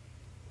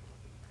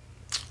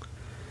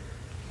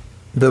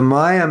 The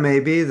Maya may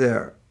be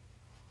there,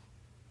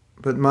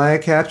 but Maya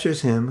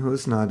captures him who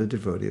is not a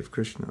devotee of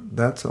Krishna.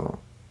 That's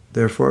all.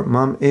 Therefore,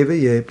 mam eva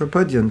ye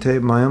prapadyante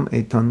mayam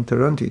etan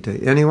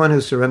tarantite. Anyone who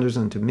surrenders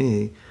unto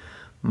me,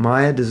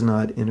 Maya does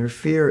not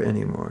interfere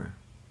anymore.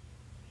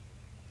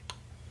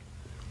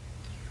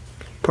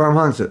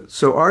 Paramhansa.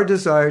 So our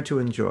desire to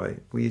enjoy,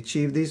 we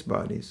achieve these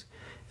bodies,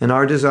 and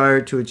our desire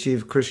to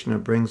achieve Krishna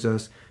brings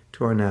us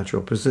to our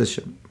natural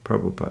position.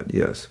 Prabhupada,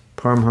 yes.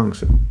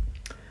 Paramhansa.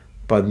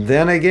 But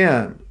then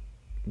again,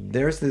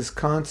 there's this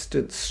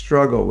constant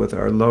struggle with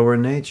our lower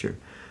nature.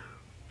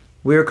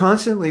 We are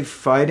constantly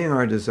fighting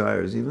our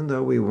desires, even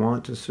though we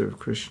want to serve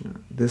Krishna.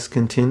 This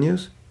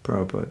continues?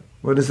 Prabhupada.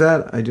 What is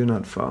that? I do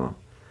not follow.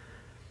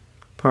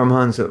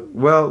 Paramhansa.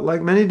 Well,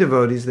 like many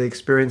devotees, they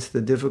experience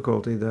the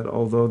difficulty that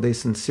although they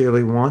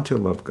sincerely want to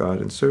love God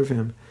and serve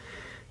Him,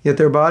 yet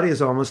their body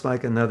is almost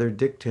like another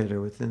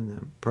dictator within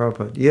them.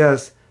 Prabhupada.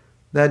 Yes,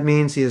 that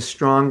means he is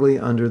strongly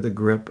under the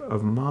grip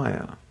of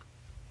Maya.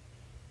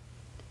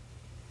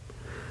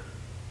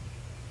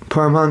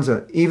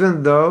 Paramhansa,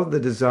 even though the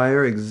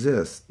desire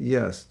exists,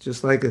 yes,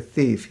 just like a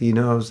thief, he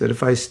knows that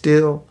if I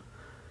steal,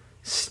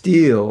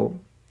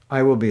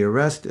 I will be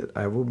arrested.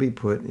 I will be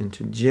put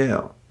into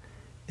jail.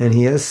 And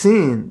he has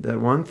seen that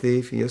one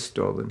thief he has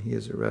stolen, he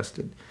is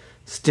arrested.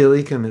 Still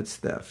he commits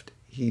theft.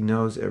 He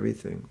knows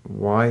everything.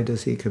 Why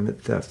does he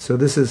commit theft? So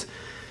this is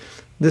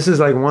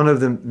like one of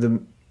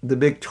the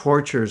big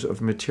tortures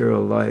of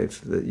material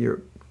life, that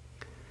you're,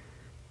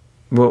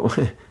 well,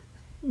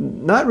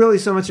 not really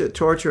so much a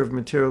torture of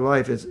material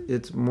life,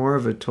 it's more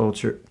of a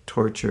torture.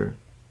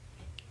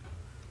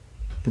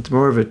 It's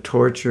more of a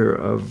torture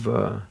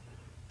of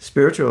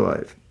spiritual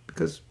life,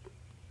 because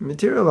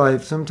material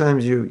life,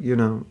 sometimes you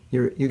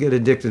get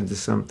addicted to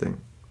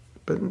something,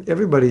 but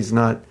everybody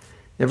doesn't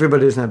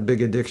have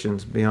big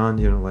addictions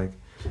beyond like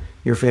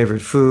your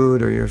favorite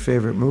food or your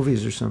favorite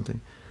movies or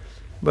something.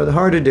 But the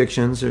heart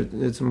addictions,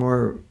 it's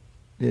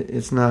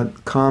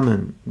not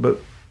common. But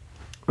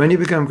when you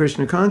become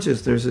Krishna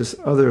conscious, there's this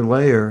other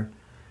layer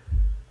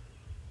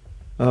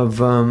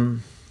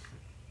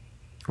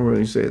what do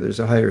you say? There's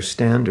a higher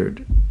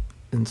standard,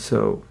 and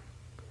so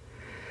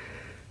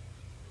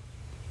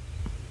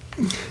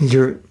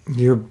your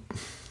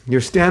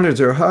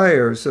standards are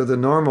higher. So the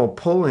normal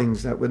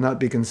pullings that would not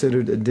be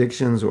considered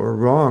addictions or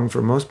wrong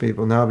for most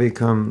people now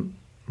become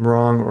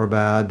wrong or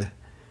bad,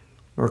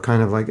 or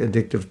kind of like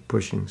addictive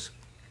pushings.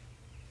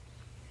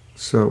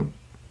 So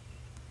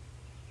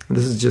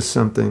this is just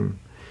something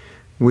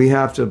we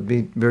have to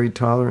be very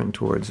tolerant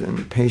towards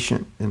and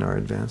patient in our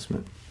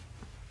advancement.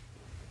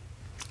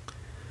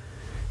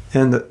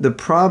 And the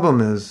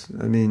problem is,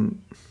 I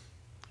mean,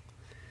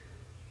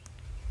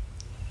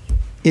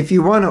 if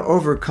you want to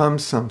overcome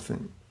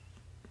something,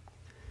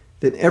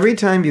 that every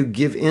time you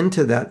give in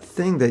to that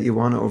thing that you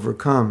want to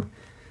overcome,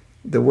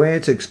 the way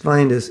it's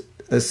explained is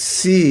a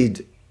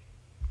seed.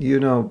 You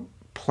know,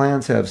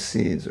 plants have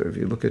seeds, or if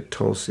you look at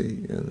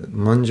tulsi,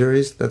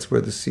 manjaris, that's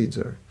where the seeds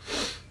are.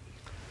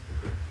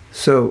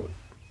 So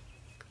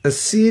a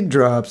seed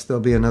drops, there'll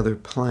be another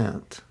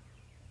plant.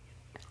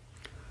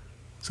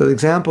 So the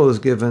example is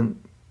given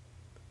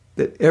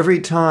that every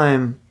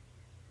time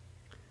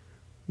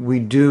we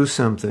do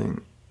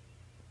something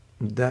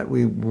that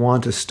we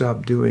want to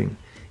stop doing,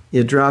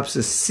 it drops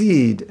a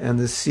seed, and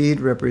the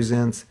seed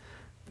represents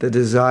the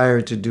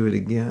desire to do it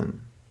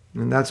again.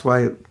 And that's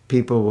why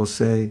people will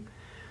say,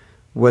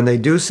 when they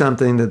do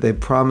something that they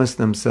promised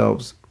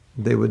themselves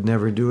they would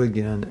never do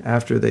again,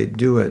 after they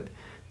do it,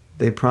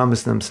 they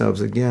promise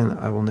themselves again,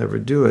 I will never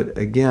do it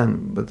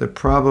again. But the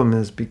problem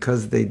is,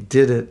 because they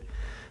did it,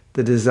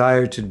 the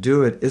desire to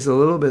do it is a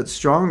little bit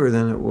stronger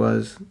than it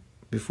was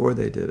before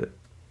they did it.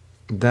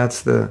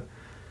 That's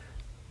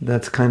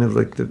kind of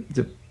like to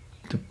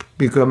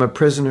become a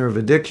prisoner of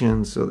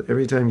addiction. So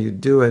every time you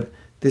do it,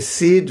 the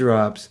seed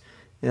drops,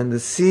 and the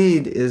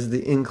seed is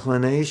the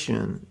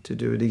inclination to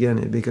do it again.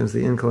 It becomes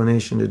the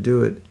inclination to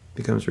do it,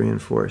 becomes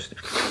reinforced.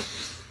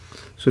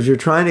 So if you're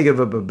trying to give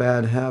up a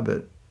bad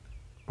habit,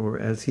 or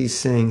as he's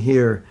saying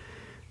here,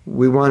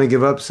 we want to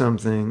give up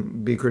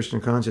something, be Krishna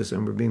conscious,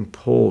 and we're being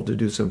pulled to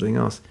do something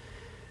else.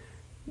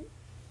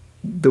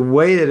 The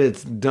way that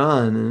it's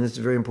done, and it's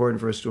very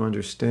important for us to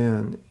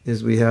understand,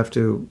 is we have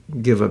to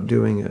give up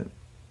doing it,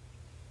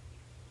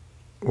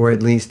 or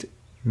at least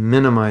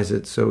minimize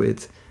it so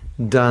it's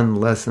done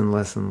less and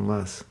less and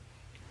less.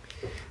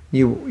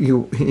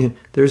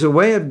 There's a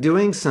way of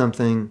doing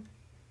something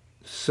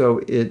so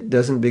it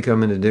doesn't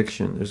become an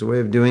addiction. There's a way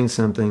of doing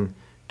something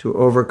to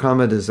overcome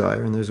a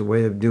desire, and there's a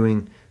way of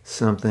doing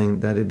something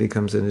that it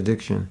becomes an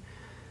addiction.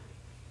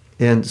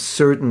 And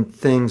certain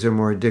things are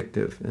more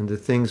addictive, and the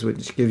things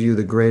which give you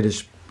the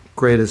greatest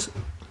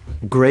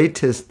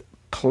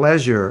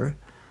pleasure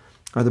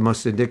are the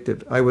most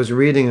addictive. I was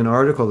reading an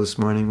article this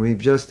morning. We've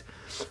just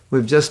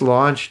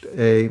launched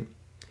a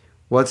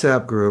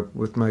WhatsApp group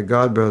with my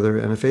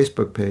godbrother and a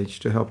Facebook page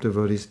to help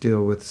devotees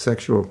deal with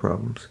sexual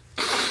problems.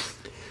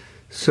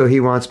 So he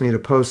wants me to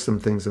post some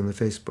things on the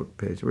Facebook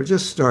page. We're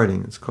just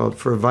starting. It's called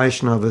For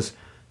Vaishnavas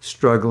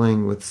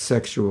Struggling with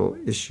Sexual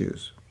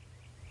Issues.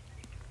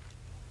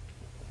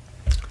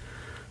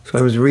 So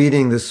I was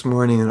reading this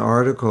morning an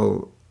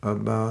article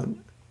about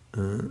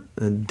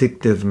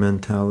addictive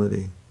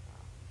mentality.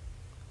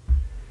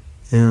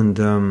 And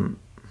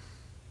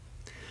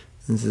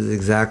this is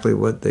exactly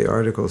what the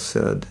article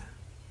said.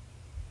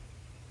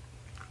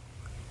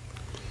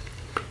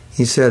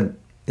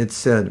 It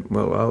said,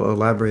 well, I'll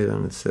elaborate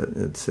on it.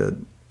 It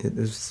said,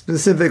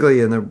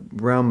 specifically in the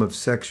realm of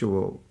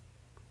sexual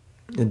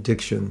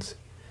addictions,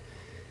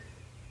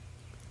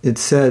 it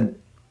said,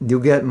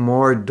 you get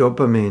more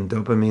dopamine.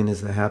 Dopamine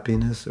is the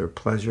happiness or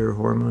pleasure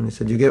hormone. He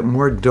said, you get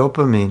more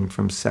dopamine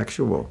from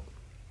sexual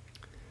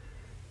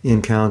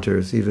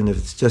encounters, even if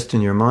it's just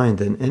in your mind,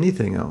 than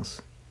anything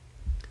else.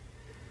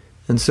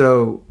 And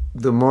so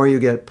the more you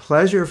get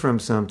pleasure from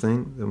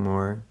something, the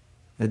more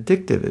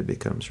addictive it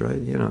becomes,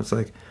 right? You know, it's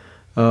like,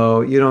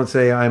 oh, you don't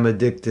say I'm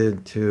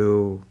addicted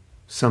to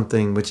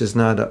something which is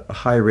not a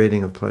high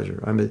rating of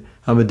pleasure.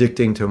 I'm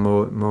addicted to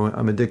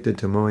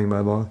mowing my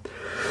lawn.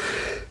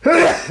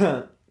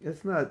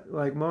 It's not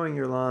like mowing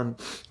your lawn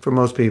for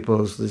most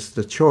people is just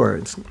a chore.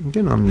 It's,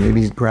 you know,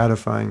 maybe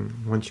gratifying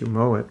once you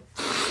mow it.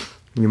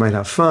 You might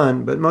have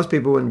fun, but most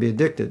people wouldn't be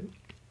addicted.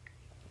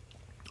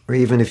 Or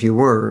even if you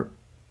were,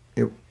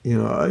 I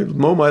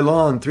mow my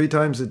lawn 3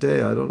 times a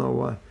day. I don't know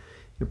why.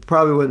 It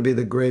probably wouldn't be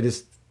the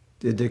greatest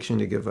addiction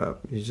to give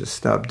up. You just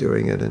stop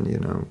doing it, and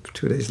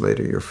 2 days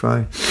later you're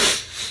fine.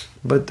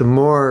 But the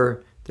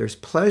more there's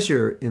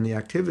pleasure in the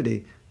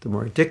activity, the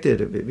more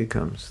addicted it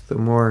becomes. The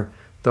more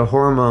the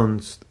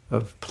hormones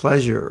of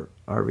pleasure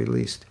are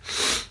released.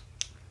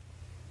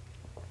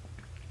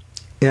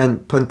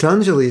 And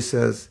Patanjali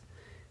says,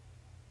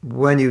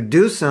 when you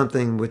do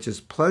something which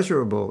is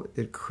pleasurable,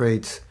 it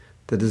creates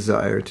the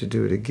desire to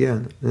do it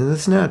again. And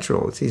it's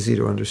natural. It's easy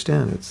to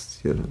understand.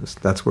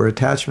 That's where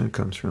attachment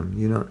comes from.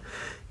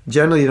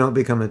 Generally you don't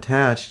become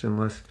attached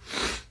unless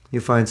you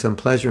find some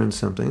pleasure in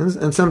something.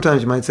 And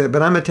sometimes you might say,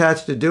 but I'm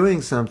attached to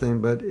doing something,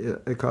 but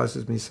it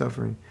causes me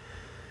suffering.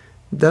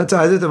 That's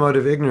either the mode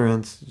of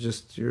ignorance,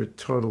 just you're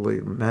totally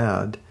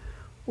mad,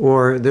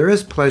 Or there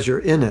is pleasure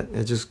in it.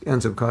 It just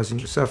ends up causing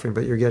you suffering,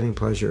 but you're getting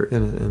pleasure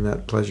in it, and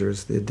that pleasure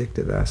is the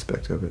addictive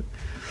aspect of it.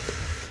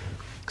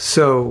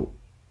 So,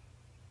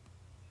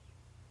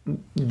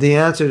 the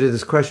answer to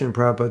this question,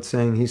 Prabhupada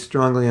saying he's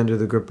strongly under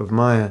the grip of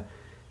Maya,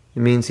 it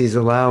means he's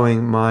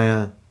allowing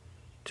Maya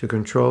to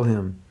control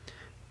him.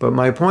 But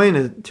my point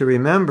is, to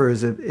remember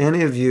is that if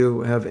any of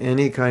you have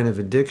any kind of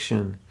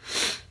addiction,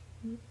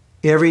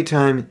 every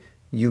time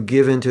you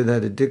give into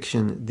that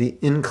addiction, the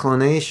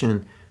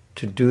inclination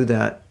to do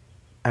that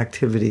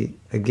activity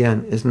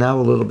again is now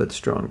a little bit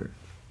stronger.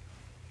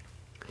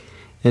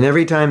 And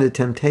every time the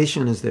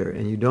temptation is there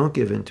and you don't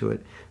give into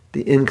it,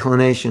 the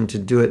inclination to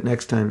do it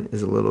next time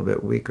is a little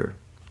bit weaker.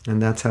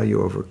 And that's how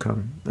you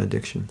overcome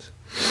addictions.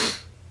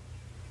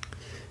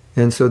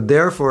 And so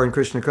therefore in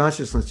Krishna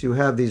consciousness you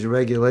have these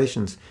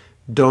regulations.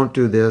 Don't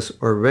do this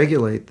or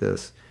regulate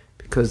this,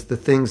 because the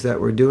things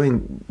that we're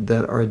doing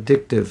that are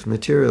addictive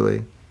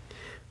materially,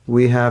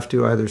 we have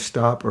to either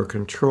stop or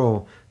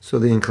control so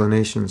the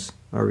inclinations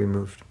are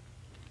removed.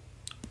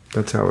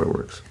 That's how it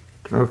works.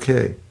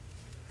 Okay.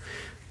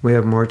 We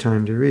have more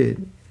time to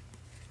read.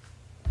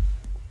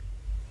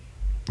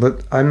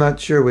 But I'm not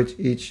sure which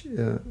each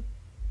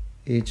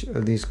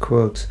of these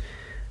quotes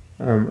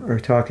are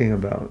talking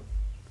about,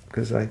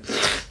 because I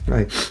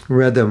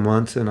read them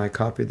once and I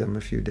copied them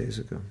a few days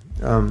ago.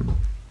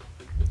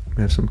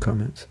 We have some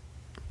comments.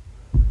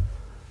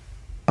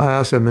 I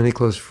also have many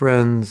close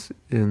friends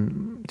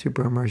in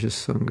Tripura Maharaj's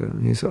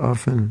Sangha. He's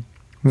often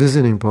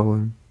visiting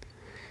Poland.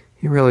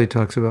 He really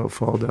talks about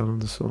fall down of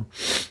the soul.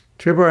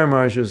 Tripura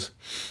Maharaj is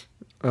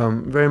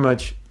very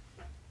much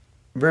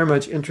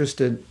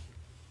interested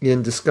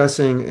in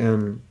discussing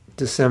and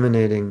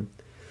disseminating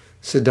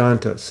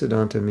Siddhanta.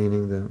 Siddhanta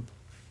meaning the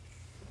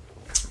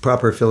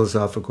proper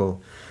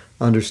philosophical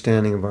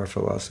understanding of our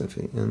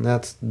philosophy. And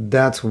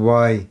that's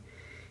why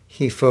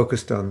he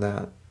focused on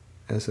that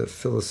as a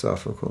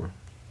philosophical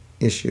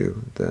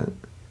issue that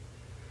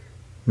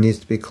needs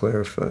to be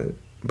clarified.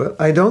 But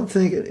I don't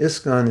think at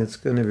ISKCON it's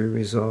going to be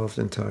resolved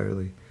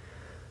entirely.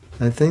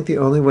 I think the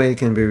only way it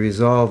can be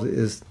resolved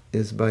is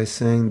by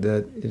saying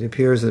that it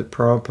appears that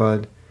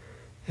Prabhupada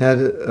had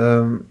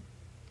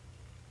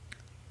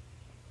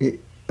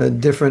a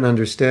different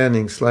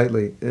understanding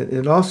slightly.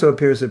 It also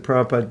appears that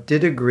Prabhupada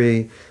did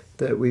agree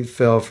that we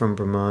fell from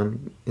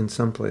Brahman in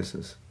some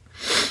places.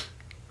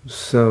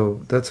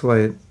 So that's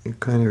why it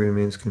kind of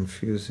remains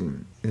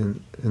confusing.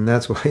 And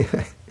that's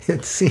why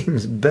it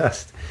seems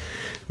best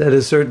that at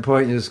a certain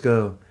point you just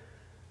go,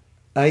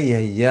 ay,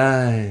 ay,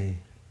 ay,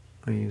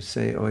 or you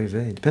say, oy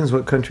vey. Depends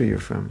what country you're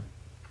from.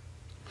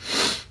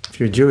 If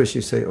you're Jewish,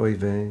 you say, oy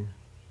vey.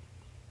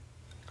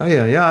 Ay,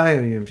 ay, ay.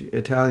 If you're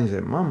Italian, you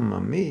say, mamma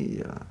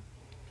mia,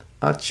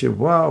 a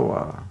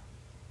chihuahua,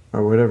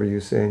 or whatever you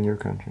say in your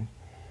country.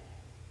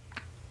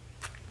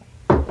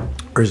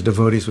 Or as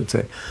devotees would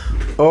say,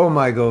 oh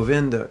my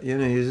Govinda. You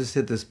know, you just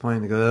hit this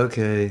point and go,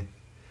 okay,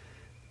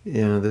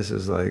 you know, this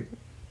is like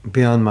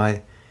beyond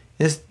my,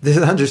 this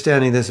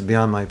understanding this is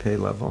beyond my pay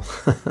level.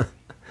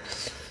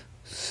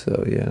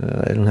 So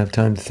yeah, I don't have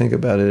time to think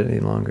about it any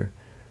longer.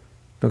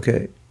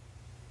 Okay.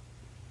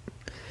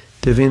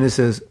 Davina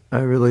says,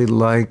 I really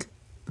like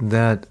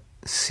that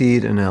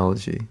seed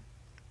analogy.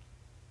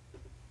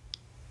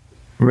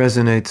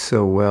 Resonates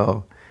so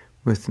well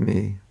with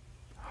me.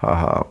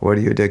 Haha, what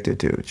are you addicted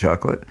to?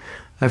 Chocolate.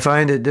 I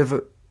find it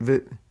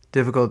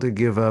difficult to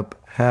give up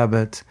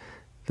habits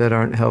that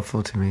aren't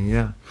helpful to me.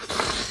 Yeah.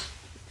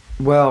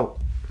 Well,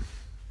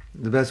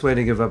 the best way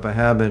to give up a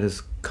habit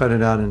is cut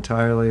it out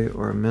entirely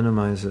or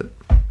minimize it.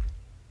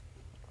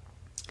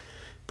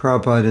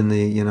 Prabhupada in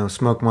the,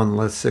 smoke one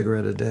less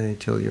cigarette a day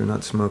till you're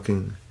not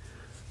smoking.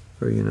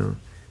 Or,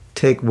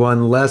 take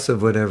one less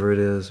of whatever it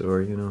is.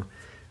 Or, you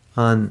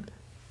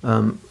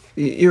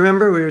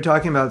remember we were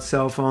talking about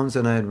cell phones,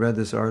 and I had read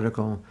this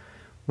article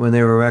when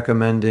they were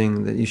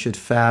recommending that you should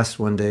fast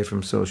one day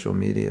from social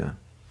media.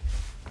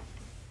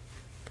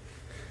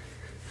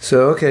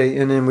 So, okay,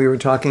 and then we were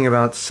talking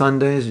about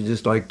Sundays. You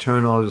just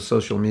turn all the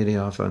social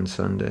media off on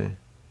Sunday.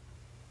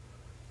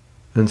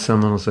 And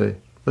someone will say,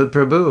 but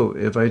Prabhu,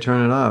 if I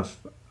turn it off,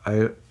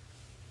 I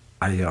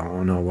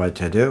don't know what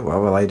to do.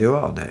 What will I do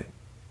all day?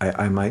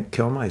 I might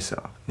kill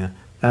myself. Yeah,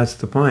 that's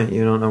the point.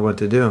 You don't know what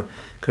to do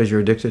because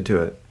you're addicted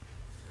to it.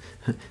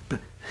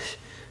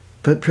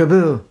 But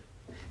Prabhu,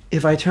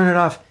 if I turn it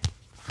off,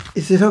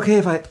 is it okay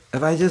if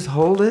I just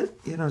hold it?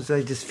 So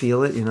I just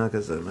feel it,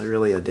 because I'm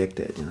really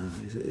addicted,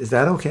 Is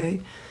that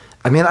okay?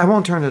 I mean, I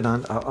won't turn it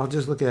on. I'll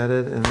just look at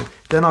it, and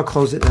then I'll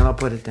close it, and I'll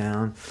put it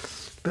down.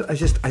 But I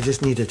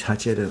just need to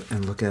touch it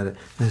and look at it.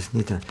 I just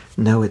need to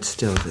know it's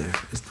still there.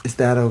 Is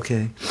that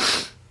okay?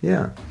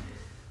 Yeah.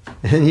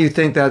 And you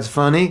think that's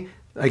funny?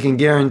 I can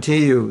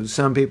guarantee you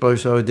some people are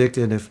so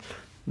addicted, if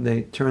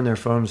they turn their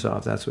phones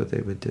off, that's what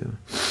they would do.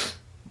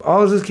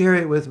 I'll just carry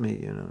it with me,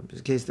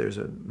 in case there's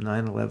a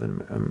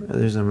 9/11,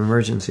 there's an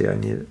emergency, I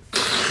need it.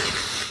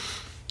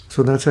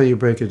 So that's how you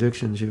break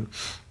addictions. You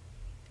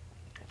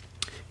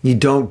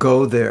don't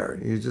go there.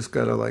 You just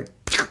gotta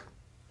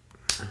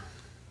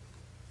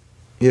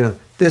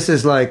this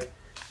is like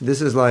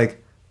This is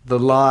like the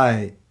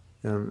lie.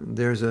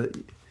 There's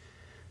an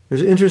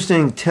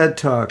interesting TED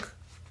Talk.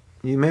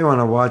 You may want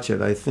to watch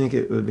it. I think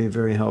it would be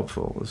very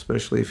helpful,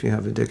 especially if you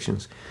have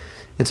addictions.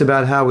 It's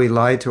about how we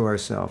lie to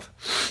ourselves.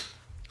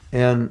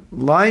 And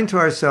lying to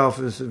ourselves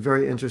is a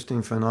very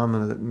interesting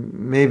phenomenon that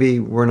maybe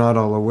we're not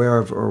all aware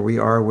of, or we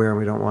are aware and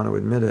we don't want to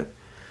admit it.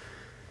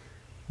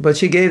 But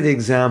she gave the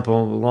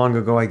example. Long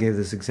ago I gave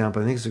this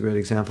example. I think it's a great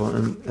example.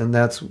 And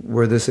that's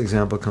where this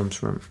example comes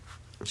from.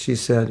 She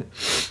said,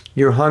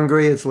 you're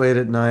hungry, it's late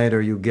at night,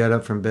 or you get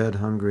up from bed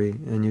hungry,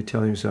 and you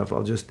tell yourself,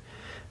 I'll just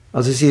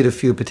eat a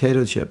few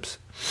potato chips.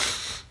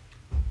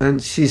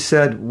 And she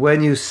said,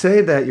 when you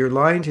say that, you're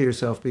lying to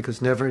yourself,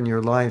 because never in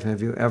your life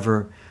have you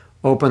ever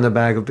opened a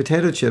bag of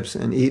potato chips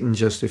and eaten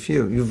just a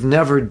few. You've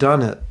never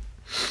done it.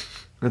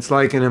 It's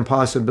like an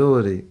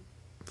impossibility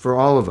for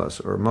all of us,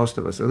 or most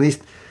of us. At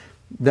least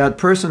that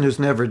person who's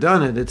never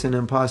done it, it's an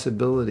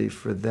impossibility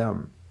for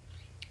them.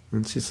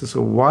 And she says,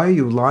 so why are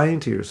you lying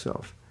to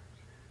yourself?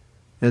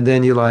 And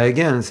then you lie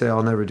again and say,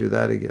 I'll never do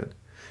that again.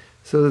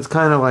 So it's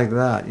kind of like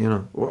that, you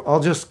know.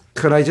 Well,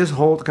 can I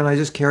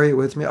just carry it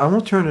with me? I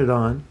won't turn it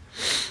on.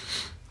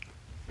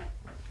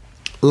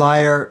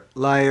 Liar,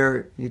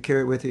 liar, you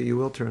carry it with you, you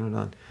will turn it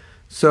on.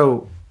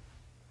 So,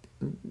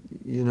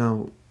 you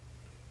know,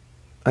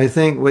 I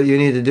think what you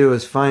need to do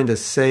is find a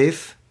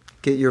safe,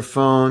 get your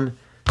phone,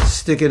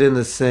 stick it in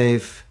the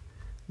safe,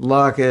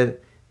 lock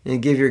it,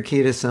 and give your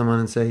key to someone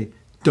and say,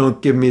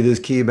 don't give me this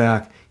key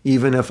back,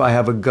 even if I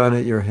have a gun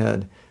at your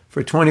head.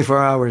 For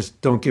 24 hours,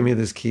 don't give me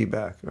this key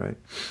back, right?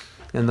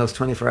 And those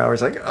 24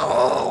 hours, like,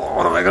 oh,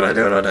 what am I going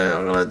to do today?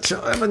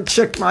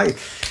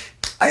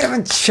 I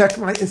haven't checked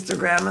my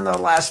Instagram in the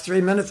last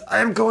 3 minutes. I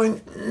am going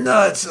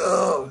nuts.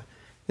 Oh.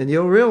 And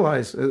you'll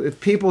realize,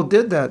 if people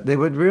did that, they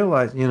would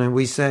realize, you know,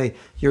 we say,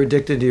 you're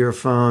addicted to your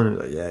phone. And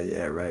like,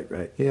 yeah,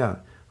 right. Yeah.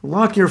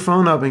 Lock your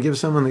phone up and give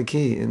someone the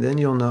key, and then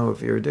you'll know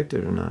if you're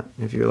addicted or not.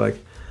 If you're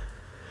like,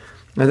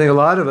 I think a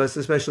lot of us,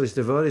 especially as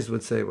devotees,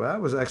 would say, well,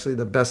 that was actually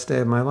the best day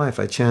of my life.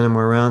 I chanted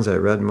more rounds, I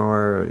read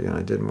more, you know,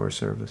 I did more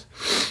service.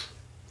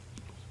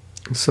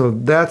 So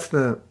that's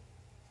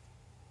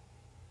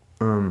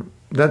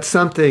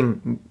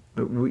something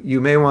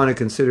you may want to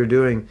consider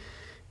doing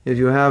if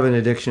you have an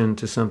addiction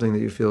to something that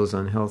you feel is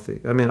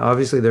unhealthy. I mean,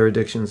 obviously there are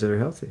addictions that are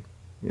healthy,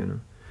 you know.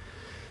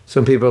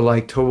 Some people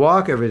like to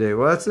walk every day.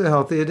 Well, that's a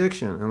healthy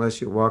addiction, unless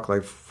you walk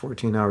like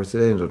 14 hours a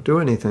day and don't do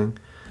anything.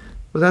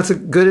 Well, that's a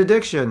good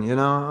addiction, you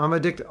know.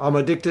 I'm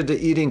addicted to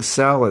eating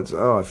salads.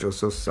 Oh, I feel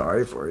so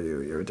sorry for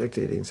you. You're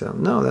addicted to eating salads.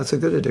 No, that's a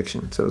good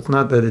addiction. So it's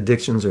not that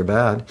addictions are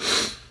bad.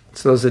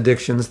 It's those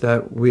addictions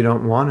that we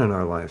don't want in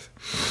our life.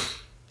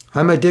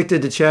 I'm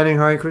addicted to chanting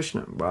Hare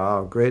Krishna.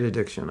 Wow, great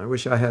addiction. I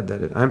wish I had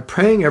that. I'm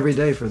praying every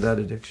day for that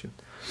addiction.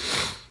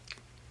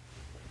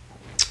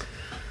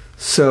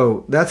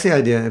 So that's the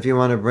idea. If you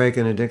want to break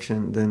an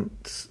addiction, then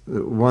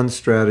one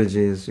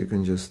strategy is you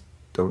can just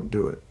don't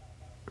do it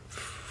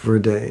for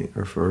a day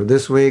or for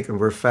this week, and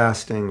we're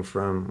fasting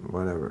from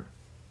whatever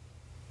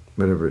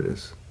it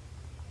is.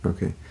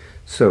 Okay.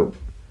 So,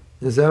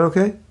 is that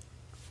okay?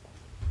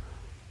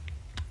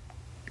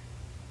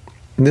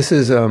 This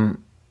is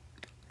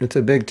it's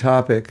a big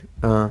topic.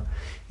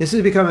 This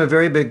has become a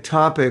very big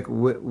topic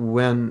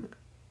when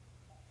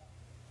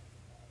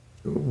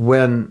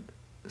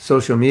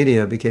social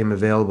media became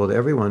available to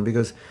everyone,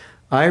 because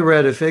I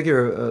read a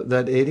figure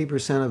that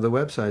 80% of the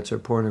websites are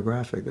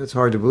pornographic. That's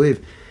hard to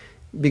believe,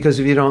 because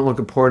if you don't look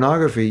at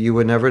pornography, you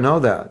would never know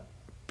that,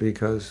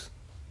 because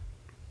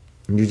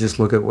you just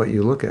look at what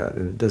you look at.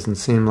 And it doesn't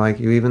seem like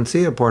you even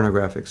see a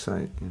pornographic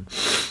site.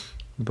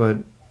 But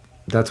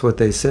that's what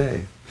they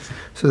say.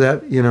 So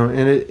that, you know,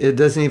 and it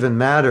doesn't even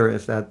matter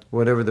if that,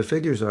 whatever the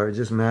figures are, it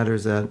just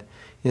matters that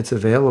it's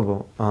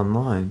available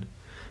online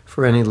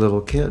for any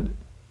little kid.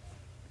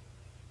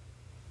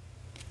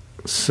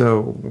 So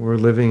we're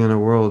living in a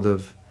world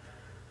of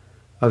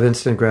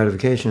instant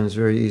gratification. It's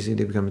very easy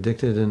to become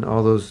addicted, and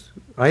all those,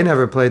 I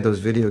never played those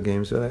video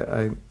games.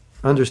 I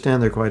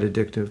understand they're quite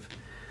addictive.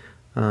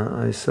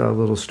 I saw a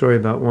little story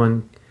about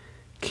one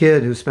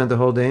kid who spent the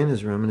whole day in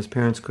his room, and his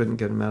parents couldn't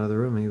get him out of the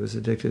room. He was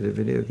addicted to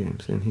video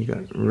games, and he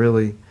got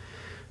really,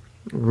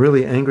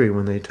 really angry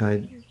when they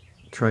tried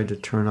to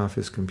turn off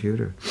his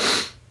computer.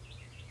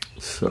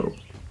 So,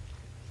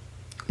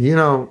 you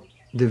know,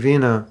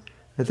 Davina,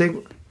 I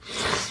think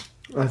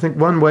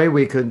one way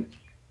we could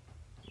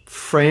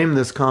frame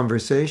this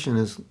conversation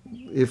is,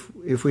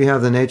 if we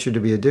have the nature to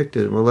be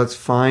addicted, well, let's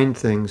find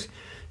things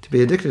to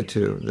be addicted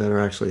to that are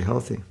actually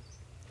healthy.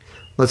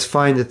 Let's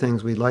find the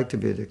things we'd like to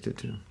be addicted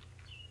to.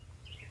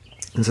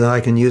 And so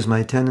I can use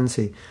my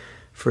tendency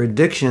for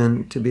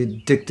addiction to be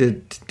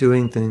addicted to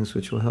doing things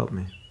which will help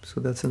me.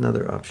 So that's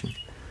another option.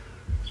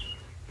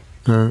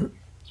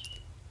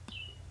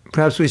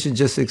 Perhaps we should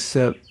just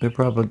accept that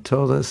Prabhupada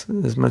told us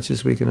as much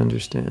as we can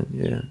understand.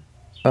 Yeah.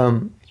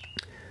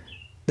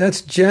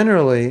 That's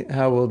generally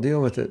how we'll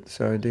deal with it,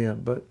 Saradia.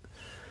 But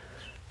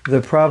the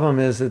problem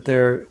is that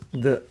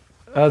the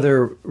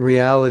other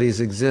realities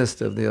exist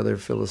of the other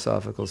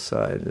philosophical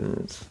side, and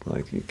it's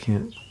like you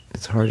can't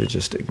it's hard to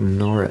just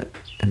ignore it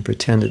and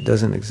pretend it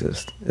doesn't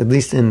exist, at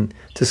least in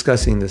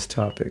discussing this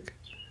topic.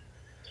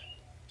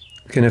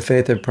 Can a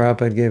faith that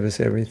Prabhupada gave us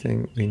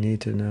everything we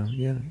need to know?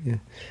 Yeah.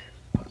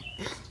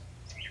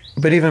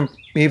 But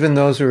even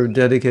those who are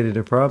dedicated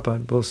to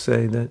Prabhupada will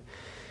say that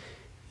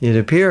it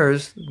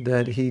appears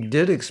that he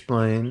did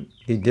explain,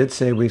 he did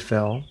say we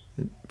fell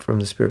from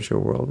the spiritual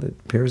world. It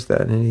appears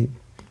that, and he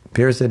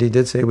appears that he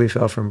did say we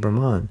fell from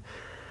Brahman.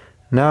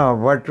 Now,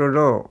 what to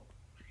do?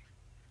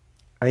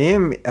 I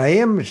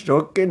am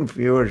so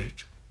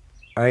confused.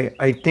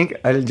 I think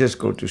I'll just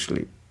go to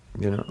sleep.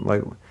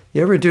 Like,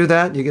 you ever do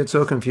that? You get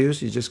so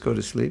confused, you just go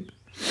to sleep?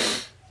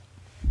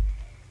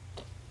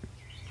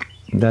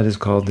 That is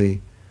called the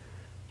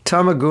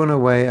tamaguna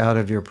way out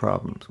of your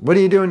problems. What do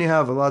you do when you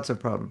have lots of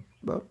problems?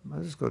 Well, I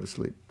just go to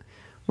sleep.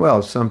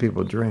 Well, some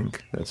people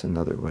drink. That's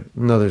another way,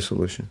 another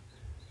solution.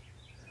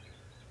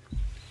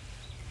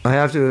 I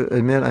have to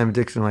admit I'm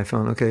addicted to my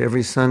phone. Okay,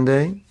 every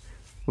Sunday,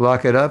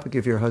 lock it up,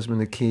 give your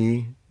husband the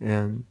key,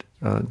 and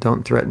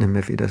don't threaten him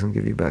if he doesn't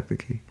give you back the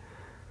key.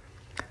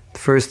 The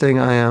first thing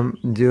I am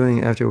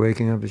doing after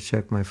waking up is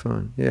check my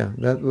phone. Yeah,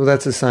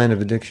 that's a sign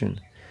of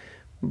addiction.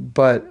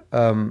 But,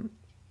 and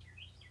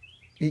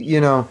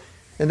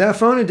that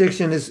phone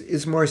addiction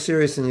is more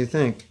serious than you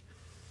think.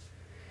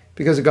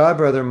 Because a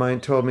godbrother of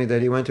mine told me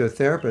that he went to a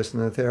therapist,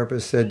 and the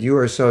therapist said, "You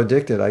are so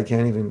addicted, I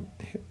can't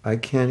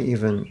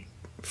even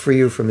free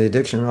you from the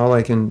addiction. All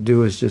I can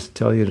do is just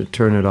tell you to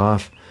turn it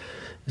off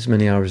as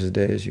many hours a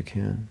day as you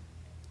can,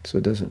 so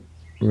it doesn't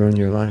ruin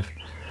your life."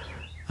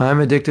 I'm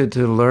addicted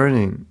to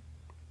learning.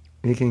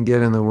 It can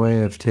get in the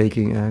way of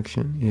taking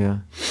action. Yeah.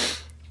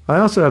 I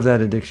also have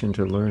that addiction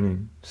to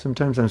learning.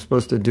 Sometimes I'm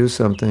supposed to do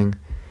something,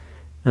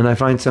 and I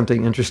find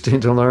something interesting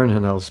to learn,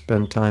 and I'll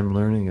spend time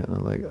learning it. And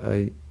I'm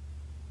like,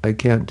 I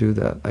can't do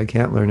that. I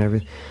can't learn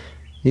everything.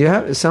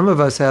 Some of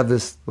us have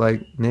this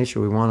like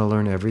nature. We want to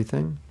learn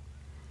everything.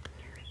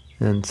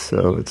 And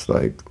so it's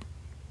like,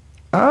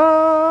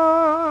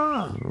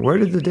 where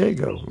did the day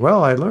go?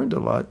 Well, I learned a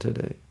lot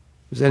today.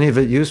 Was any of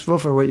it useful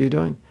for what you're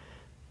doing?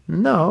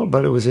 No,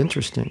 but it was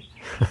interesting.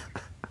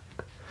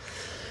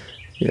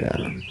 Yeah.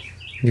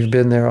 You've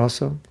been there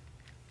also?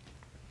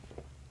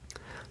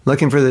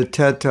 Looking for the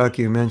TED Talk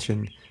you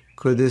mentioned.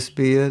 Could this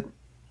be it?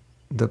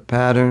 The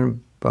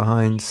pattern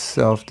behind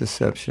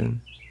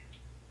self-deception.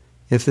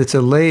 If it's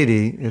a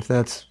lady, if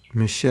that's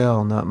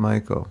Michelle, not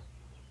Michael,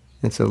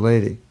 it's a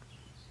lady.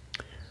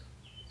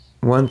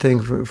 One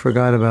thing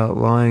forgot about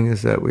lying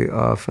is that we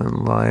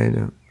often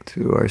lie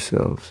to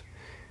ourselves.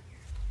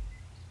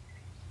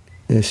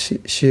 Is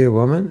she a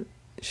woman?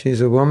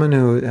 She's a woman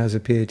who has a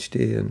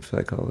PhD in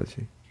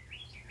psychology.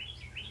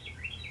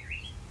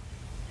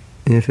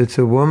 If it's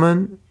a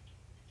woman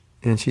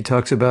and she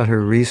talks about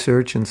her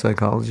research in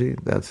psychology,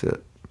 that's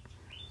it.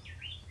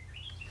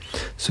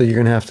 So you're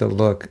going to have to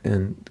look,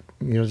 and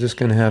you're just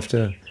going to have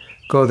to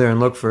go there and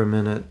look for a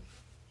minute.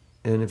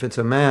 And if it's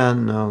a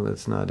man, no,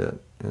 that's not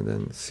it. And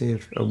then see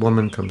if a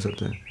woman comes up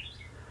there.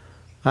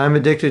 I'm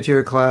addicted to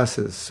your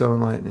classes, so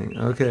enlightening.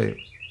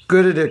 Okay,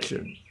 good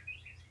addiction.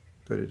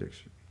 Good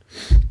addiction.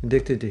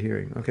 Addicted to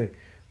hearing. Okay,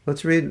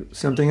 let's read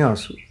something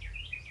else.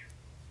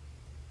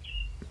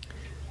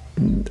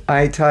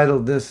 I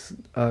titled this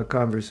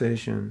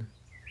conversation,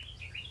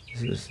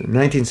 this is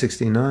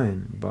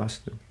 1969,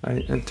 Boston.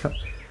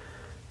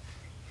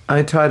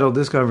 I titled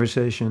this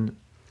conversation,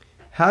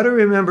 How to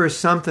Remember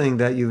Something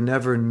That You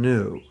Never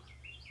Knew.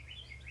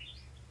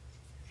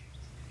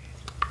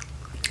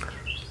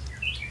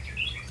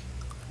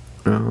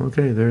 Oh,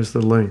 okay, there's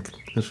the link.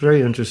 It's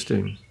very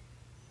interesting.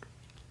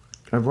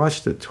 I've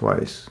watched it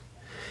twice.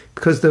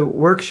 Because the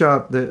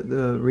workshop,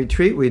 the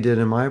retreat we did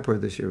in Mayapur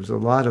this year was a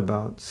lot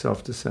about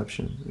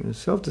self-deception.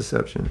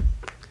 Self-deception.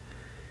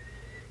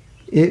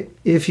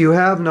 If you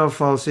have no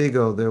false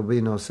ego, there will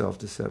be no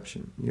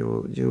self-deception.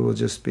 You will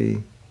just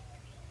be...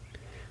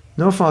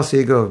 No false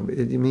ego,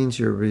 it means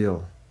you're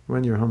real.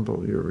 When you're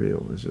humble, you're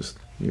real. It's just,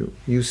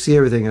 you see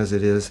everything as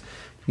it is.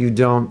 You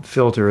don't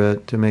filter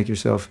it to make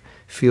yourself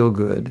feel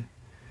good.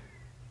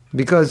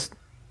 Because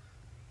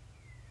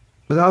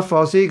without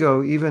false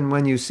ego, even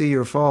when you see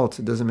your faults,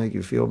 it doesn't make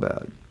you feel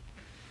bad.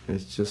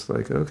 It's just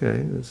like,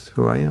 okay, that's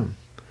who I am.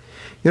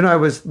 I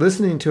was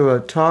listening to a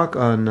talk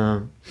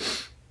on,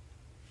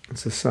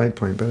 it's a side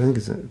point, but I think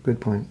it's a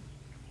good point.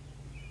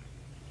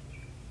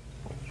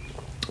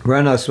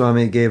 Rana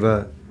Swami gave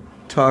a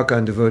talk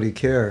on devotee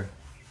care.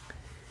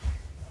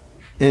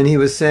 And he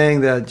was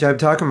saying that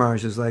Jayapataka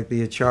Maharaj is like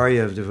the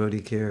Acharya of devotee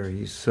care.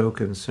 He's so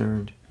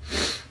concerned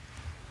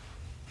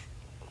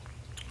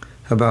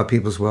about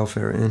people's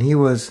welfare. And he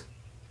was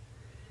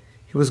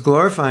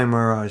glorifying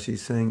Maharaj.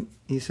 He's saying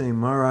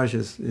Maharaj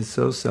is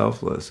so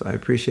selfless. I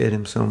appreciate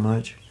him so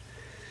much.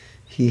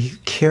 He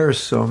cares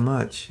so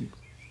much.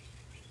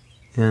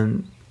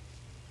 And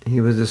he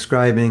was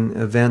describing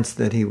events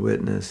that he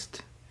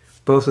witnessed,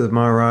 both with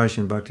Maharaj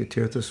and Bhakti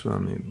Tirtha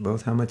Swami,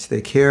 both how much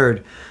they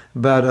cared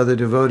about other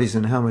devotees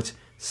and how much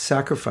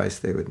sacrifice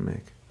they would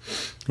make.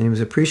 And he was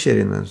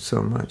appreciating them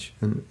so much.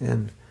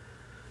 And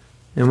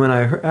And when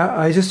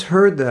I just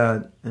heard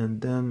that,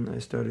 and then I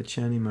started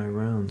chanting my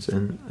rounds,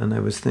 and I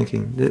was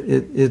thinking,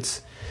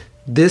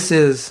 this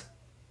is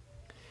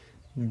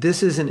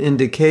an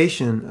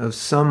indication of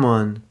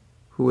someone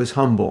who is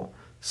humble,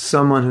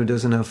 someone who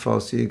doesn't have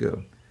false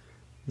ego.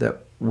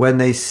 That when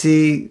they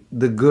see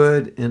the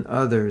good in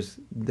others,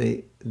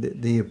 the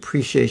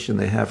appreciation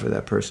they have for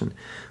that person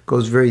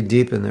goes very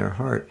deep in their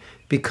heart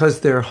because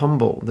they're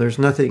humble. There's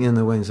nothing in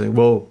the way and saying,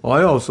 "Well,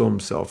 I also am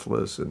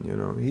selfless, and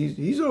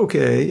he's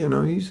okay.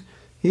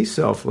 He's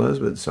selfless,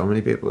 but so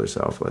many people are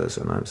selfless,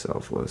 and I'm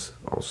selfless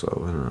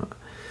also." And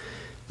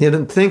you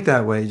didn't think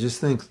that way. You just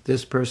think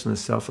this person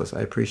is selfless.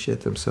 I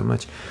appreciate them so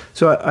much.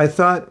 So I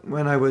thought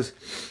when I was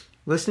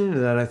listening to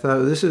that, I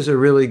thought this is a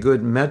really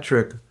good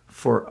metric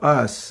for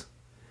us.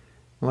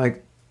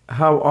 Like,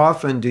 how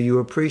often do you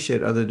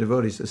appreciate other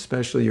devotees,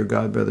 especially your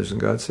god brothers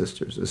and god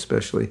sisters,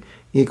 especially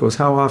equals?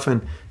 How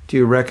often do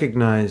you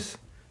recognize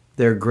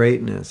their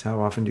greatness?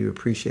 How often do you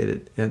appreciate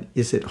it? And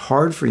is it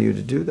hard for you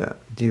to do that?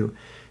 Do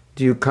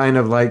you kind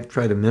of like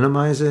try to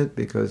minimize it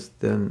because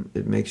then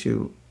it makes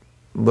you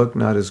look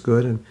not as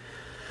good? And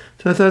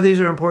so I thought these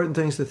are important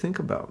things to think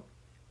about,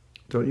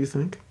 don't you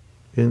think?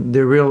 And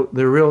they're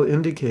real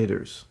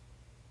indicators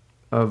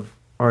of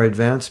our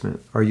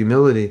advancement, our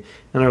humility,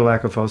 and our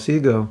lack of false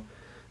ego,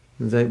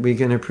 that we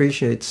can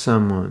appreciate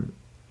someone.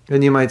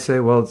 And you might say,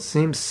 well, it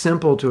seems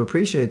simple to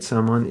appreciate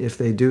someone if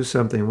they do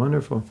something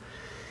wonderful.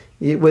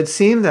 It would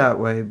seem that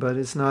way, but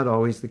it's not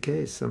always the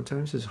case.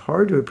 Sometimes it's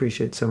hard to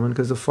appreciate someone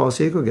because the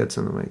false ego gets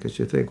in the way, because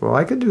you think, well,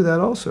 I could do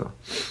that also.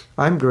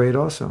 I'm great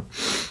also.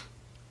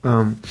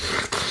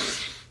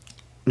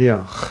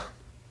 Yeah.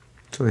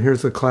 So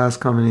here's the class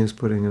Kamini is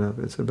putting it up.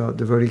 It's about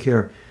devotee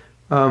care.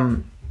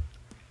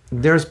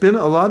 There's been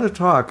a lot of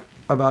talk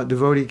about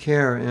devotee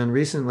care, and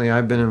recently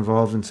I've been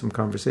involved in some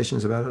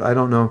conversations about it. I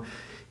don't know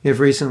if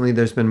recently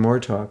there's been more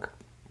talk,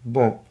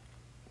 but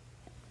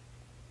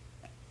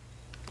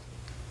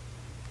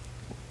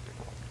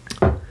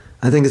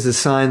I think it's a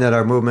sign that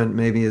our movement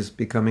maybe is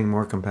becoming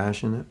more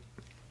compassionate,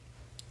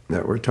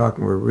 that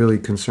we're really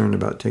concerned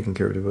about taking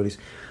care of devotees.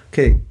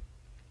 Okay,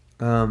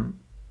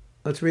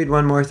 let's read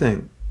one more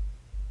thing.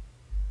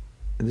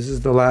 This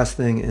is the last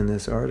thing in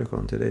this article,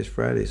 and today's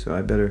Friday, so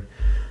I better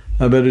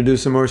do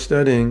some more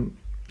studying,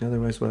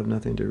 otherwise we'll have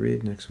nothing to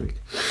read next week.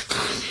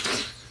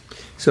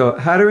 So,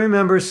 how to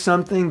remember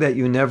something that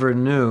you never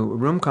knew.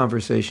 Room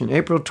conversation,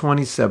 April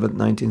 27th,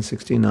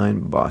 1969,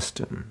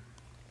 Boston.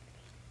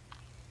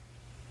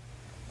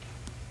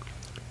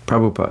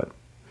 Prabhupada.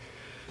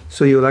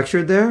 So you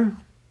lectured there?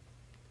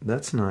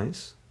 That's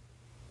nice.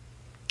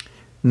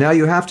 Now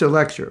you have to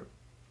lecture.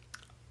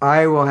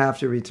 I will have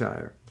to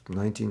retire.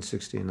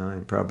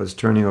 1969. Prabhupada's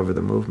turning over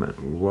the movement.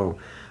 Whoa.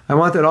 I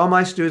want that all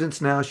my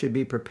students now should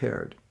be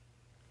prepared.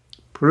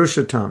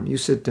 Purushottam, you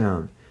sit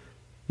down.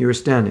 You are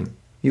standing.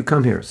 You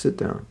come here, sit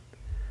down.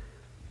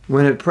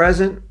 When at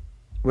present,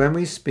 when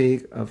we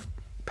speak of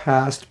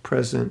past,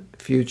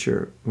 present,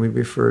 future, we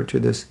refer to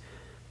this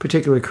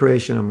particular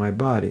creation of my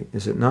body,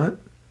 is it not?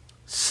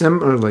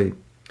 Similarly,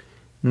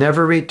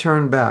 never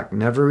return back.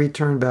 Never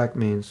return back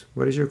means,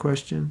 what is your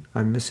question?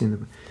 I'm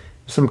missing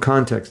some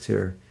context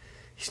here.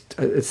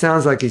 It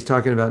sounds like he's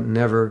talking about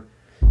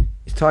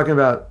he's talking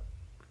about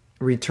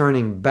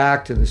returning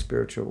back to the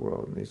spiritual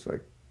world. And he's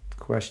like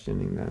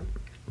questioning that.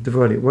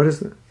 Devotee, what is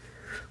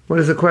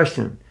the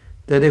question?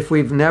 That if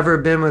we've never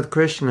been with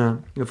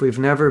Krishna, if we've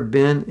never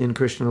been in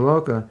Krishna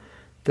Loka,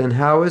 then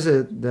how is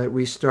it that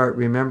we start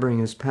remembering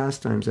his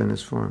pastimes and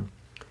his form?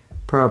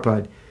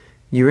 Prabhupada,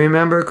 you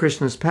remember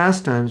Krishna's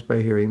pastimes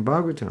by hearing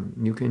Bhagavatam.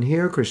 You can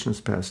hear Krishna's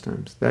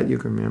pastimes. That you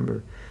can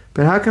remember.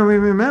 But how can we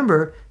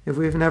remember if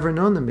we've never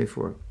known them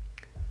before?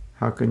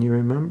 How can you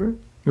remember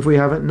if we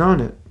haven't known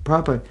it?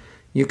 Prabhupada,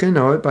 you can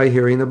know it by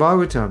hearing the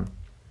Bhagavatam.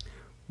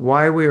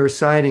 Why we are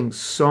citing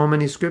so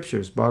many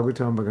scriptures,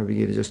 Bhagavatam, Bhagavad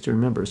Gita, just to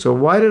remember. So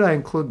why did I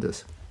include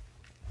this?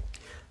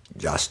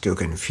 Just to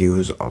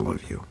confuse all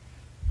of you.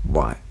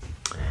 Why?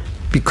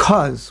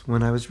 Because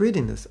when I was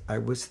reading this, I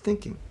was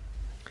thinking,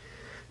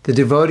 the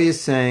devotee is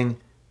saying,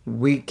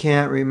 we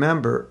can't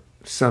remember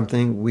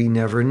something we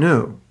never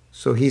knew.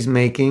 So he's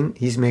making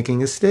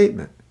a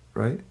statement,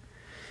 right?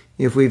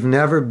 If we've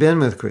never been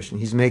with Krishna,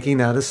 he's making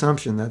that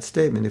assumption, that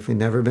statement. If we've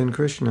never been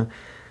Krishna,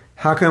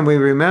 how can we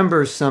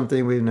remember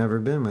something we've never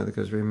been with?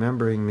 Because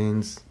remembering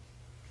means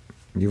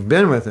you've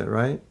been with it,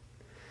 right?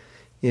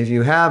 If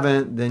you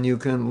haven't, then you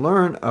can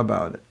learn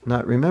about it,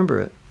 not remember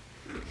it.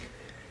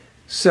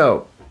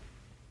 So,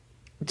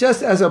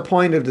 just as a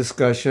point of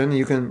discussion,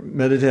 you can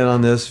meditate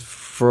on this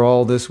for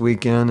all this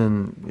weekend,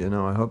 and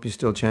I hope you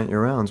still chant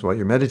your rounds while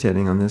you're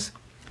meditating on this.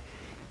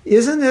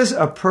 Isn't this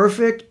a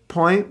perfect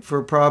point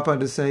for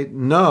Prabhupada to say,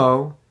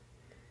 no,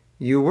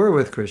 you were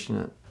with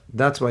Krishna.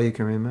 That's why you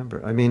can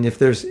remember. I mean, if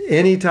there's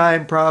any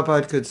time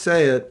Prabhupada could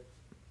say it,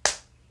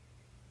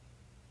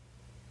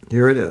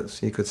 here it is.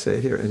 He could say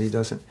it here, and he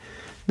doesn't.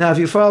 Now, if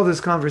you follow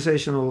this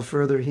conversation a little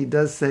further, he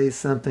does say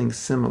something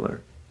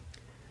similar.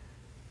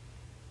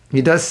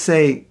 He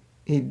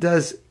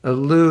does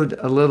allude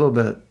a little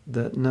bit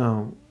that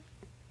no,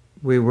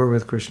 we were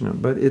with Krishna.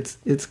 But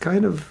it's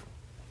kind of,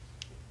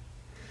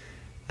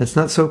 it's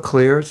not so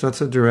clear, it's not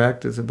so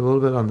direct, it's a little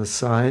bit on the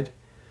side.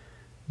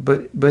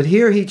 But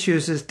here he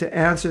chooses to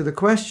answer the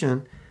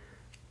question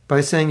by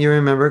saying you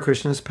remember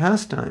Krishna's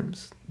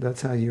pastimes.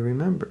 That's how you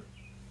remember.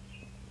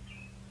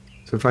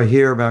 So if I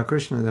hear about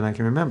Krishna, then I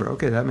can remember.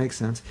 Okay, that makes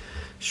sense.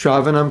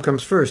 Shravanam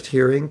comes first,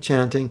 hearing,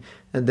 chanting,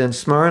 and then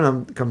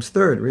Smaranam comes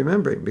third,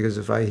 remembering. Because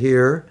if I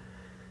hear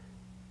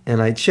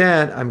and I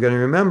chant, I'm going to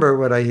remember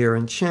what I hear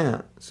and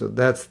chant. So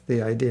that's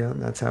the idea,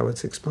 and that's how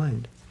it's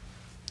explained.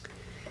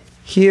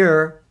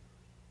 Here,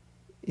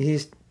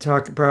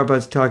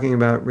 Prabhupada's talking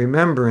about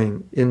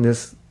remembering in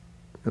this,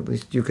 at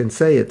least you can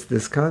say it's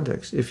this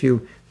context. If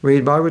you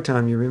read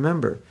Bhagavatam, you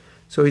remember.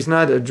 So he's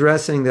not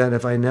addressing that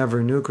if I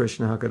never knew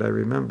Krishna, how could I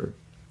remember?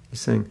 He's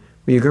saying,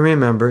 well, you can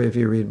remember if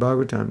you read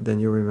Bhagavatam, then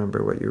you'll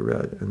remember what you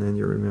read, and then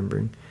you're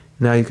remembering.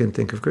 Now you can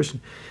think of Krishna.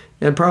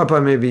 And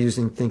Prabhupada may be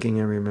using thinking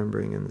and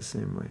remembering in the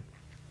same way.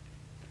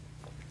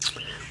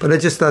 But I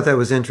just thought that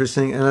was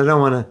interesting, and I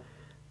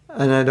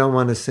don't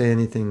want to say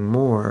anything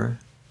more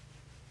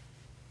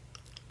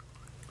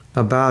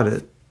about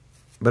it.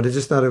 But I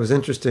just thought it was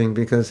interesting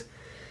because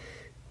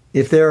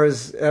if there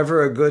is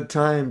ever a good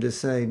time to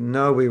say,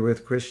 no, we were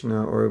with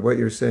Krishna, or what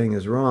you're saying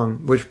is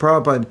wrong, which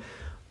Prabhupada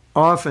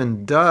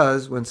often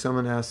does when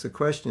someone asks a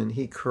question,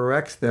 he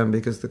corrects them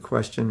because the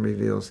question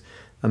reveals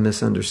a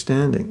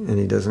misunderstanding, and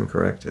he doesn't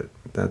correct it.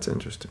 That's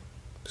interesting.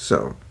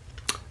 So,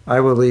 I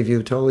will leave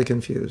you totally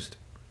confused.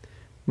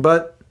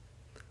 But,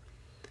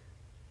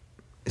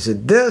 is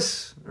it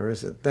this, or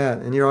is it that?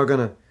 And you're all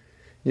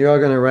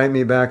gonna write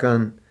me back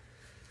on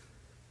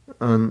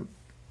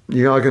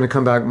you're all going to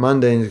come back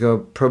Monday and go,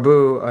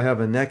 Prabhu, I have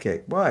a neck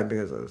ache. Why?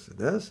 Because is it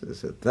this?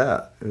 Is it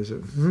that? Is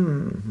it,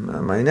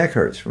 my neck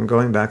hurts from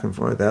going back and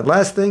forth. That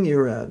last thing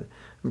you read,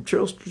 I'm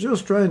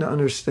just trying to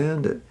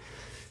understand it.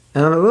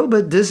 And I'm a little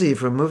bit dizzy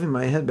from moving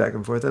my head back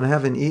and forth, and I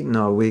haven't eaten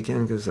all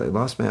weekend because I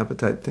lost my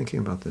appetite thinking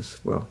about this.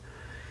 Well,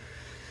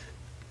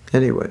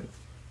 anyway,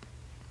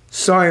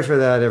 sorry for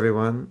that,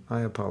 everyone.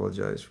 I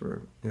apologize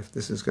for if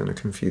this is going to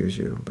confuse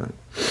you, but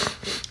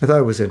I thought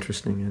it was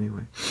interesting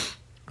anyway.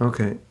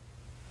 Okay.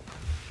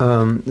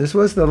 This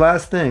was the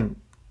last thing.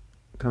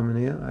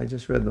 Kamaniya, I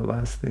just read the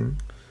last thing.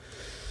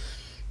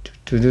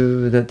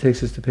 That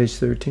takes us to page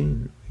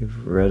 13.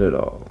 We've read it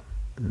all.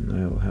 And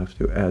I will have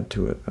to add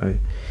to it.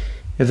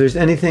 If there's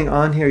anything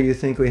on here you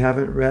think we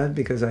haven't read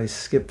because I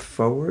skipped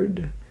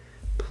forward,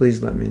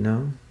 please let me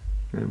know.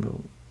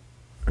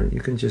 Or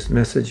you can just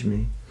message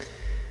me.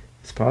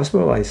 It's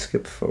possible I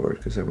skipped forward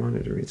because I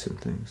wanted to read some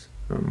things.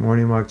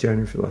 Morning walk,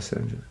 January for Los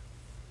Angeles.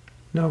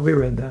 No, we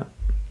read that.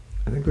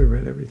 I think we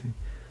read everything.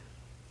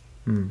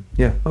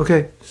 Yeah,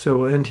 okay, so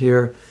we'll end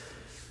here.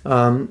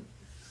 In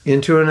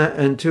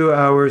 2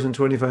 hours and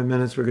 25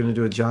 minutes, we're going to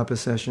do a japa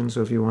session,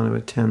 so if you want to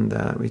attend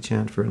that, we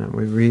chant for an hour.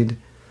 We read a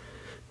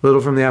little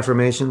from the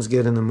affirmations,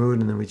 get in the mood,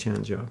 and then we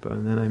chant japa.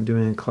 And then I'm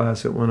doing a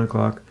class at 1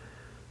 o'clock.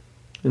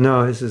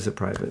 No, this is a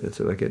private. It's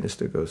like an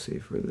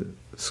Istagosi for the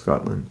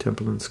Scotland,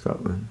 temple in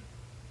Scotland.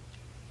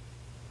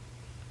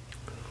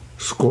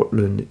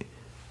 Scotland,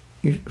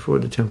 for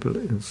the temple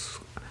in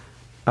Scotland.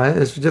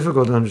 It's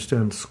difficult to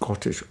understand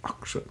Scottish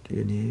accent,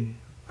 you know.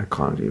 I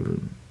can't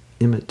even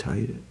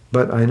imitate it.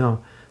 But I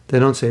know. They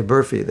don't say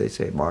Burfi, they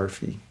say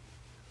Barfi.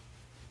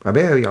 I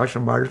like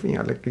some Barfi.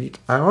 I like to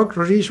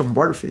eat some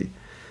Barfi.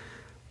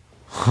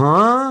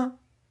 Huh?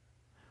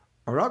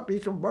 I like to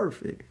eat some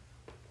Barfi.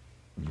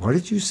 What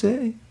did you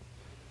say?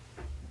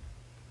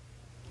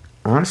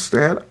 I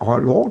said I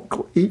like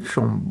to eat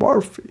some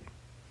Barfi.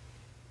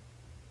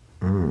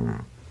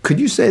 Could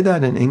you say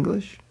that in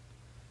English?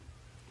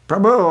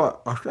 Prabhu,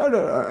 I said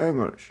it in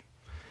English.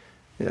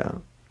 Yeah.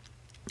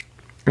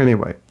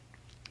 Anyway,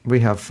 we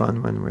have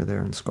fun when we're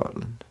there in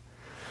Scotland.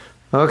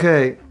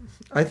 Okay,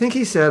 I think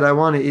he said, I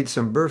want to eat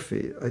some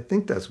burfi. I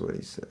think that's what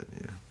he said,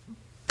 yeah.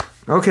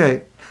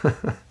 Okay.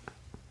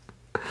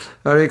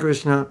 Hare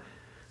Krishna.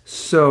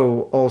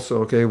 So,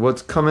 also, okay,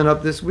 what's coming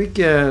up this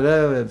weekend?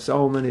 Oh, I have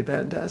so many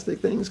fantastic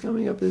things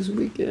coming up this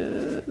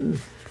weekend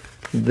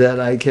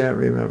that I can't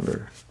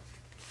remember.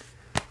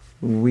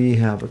 We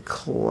have a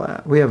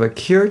class. We have a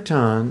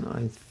kirtan,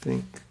 I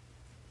think,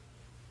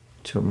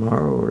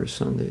 tomorrow or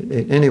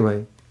Sunday.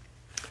 Anyway.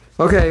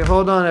 Okay,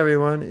 hold on,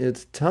 everyone.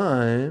 It's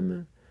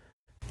time.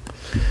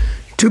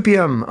 2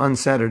 p.m. on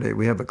Saturday,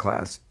 we have a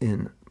class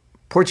in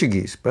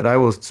Portuguese, but I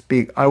won't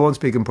speak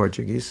in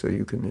Portuguese, so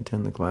you can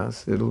attend the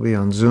class. It'll be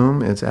on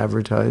Zoom. It's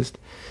advertised.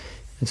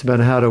 It's about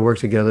how to work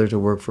together to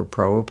work for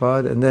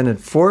Prabhupada. And then at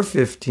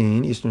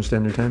 4:15 Eastern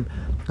Standard Time,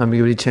 I'm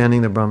going to be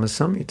chanting the Brahma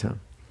Samhita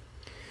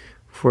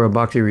for a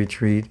bhakti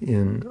retreat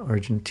in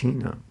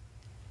Argentina.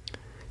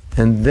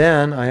 And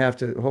then I have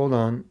to, hold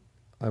on,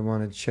 I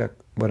want to check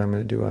what I'm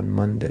going to do on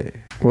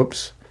Monday.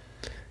 Whoops,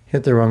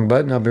 hit the wrong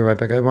button, I'll be right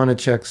back. I want to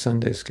check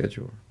Sunday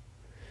schedule.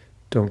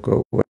 Don't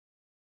go away.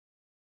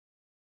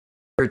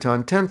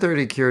 Kirtan,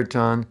 10:30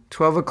 Kirtan,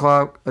 12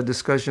 o'clock, a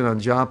discussion on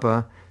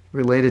japa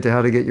related to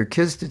how to get your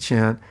kids to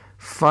chant,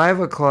 5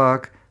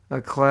 o'clock,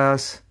 a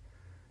class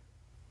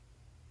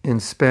in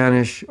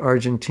Spanish,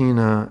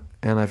 Argentina,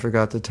 and I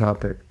forgot the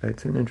topic.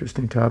 It's an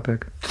interesting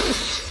topic.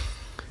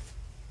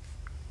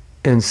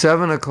 And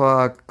 7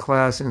 o'clock,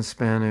 class in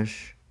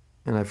Spanish,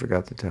 and I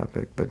forgot the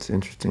topic, but it's an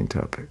interesting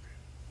topic.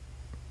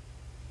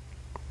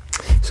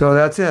 So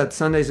that's it.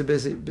 Sunday's a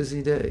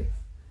busy day.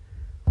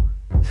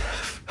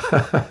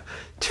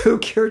 2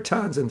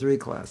 kirtans and 3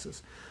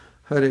 classes.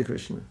 Hare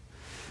Krishna.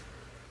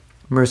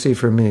 Mercy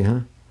for me,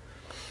 huh?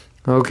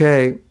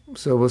 Okay,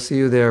 so we'll see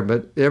you there.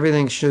 But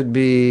everything should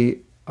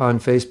be on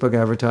Facebook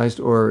advertised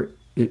or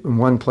in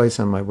one place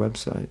on my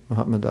website,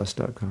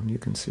 mahatmadas.com. You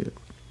can see it.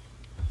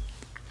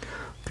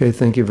 Okay,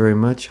 thank you very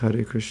much.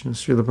 Hare Krishna.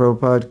 Srila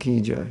Prabhupada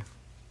ki jai.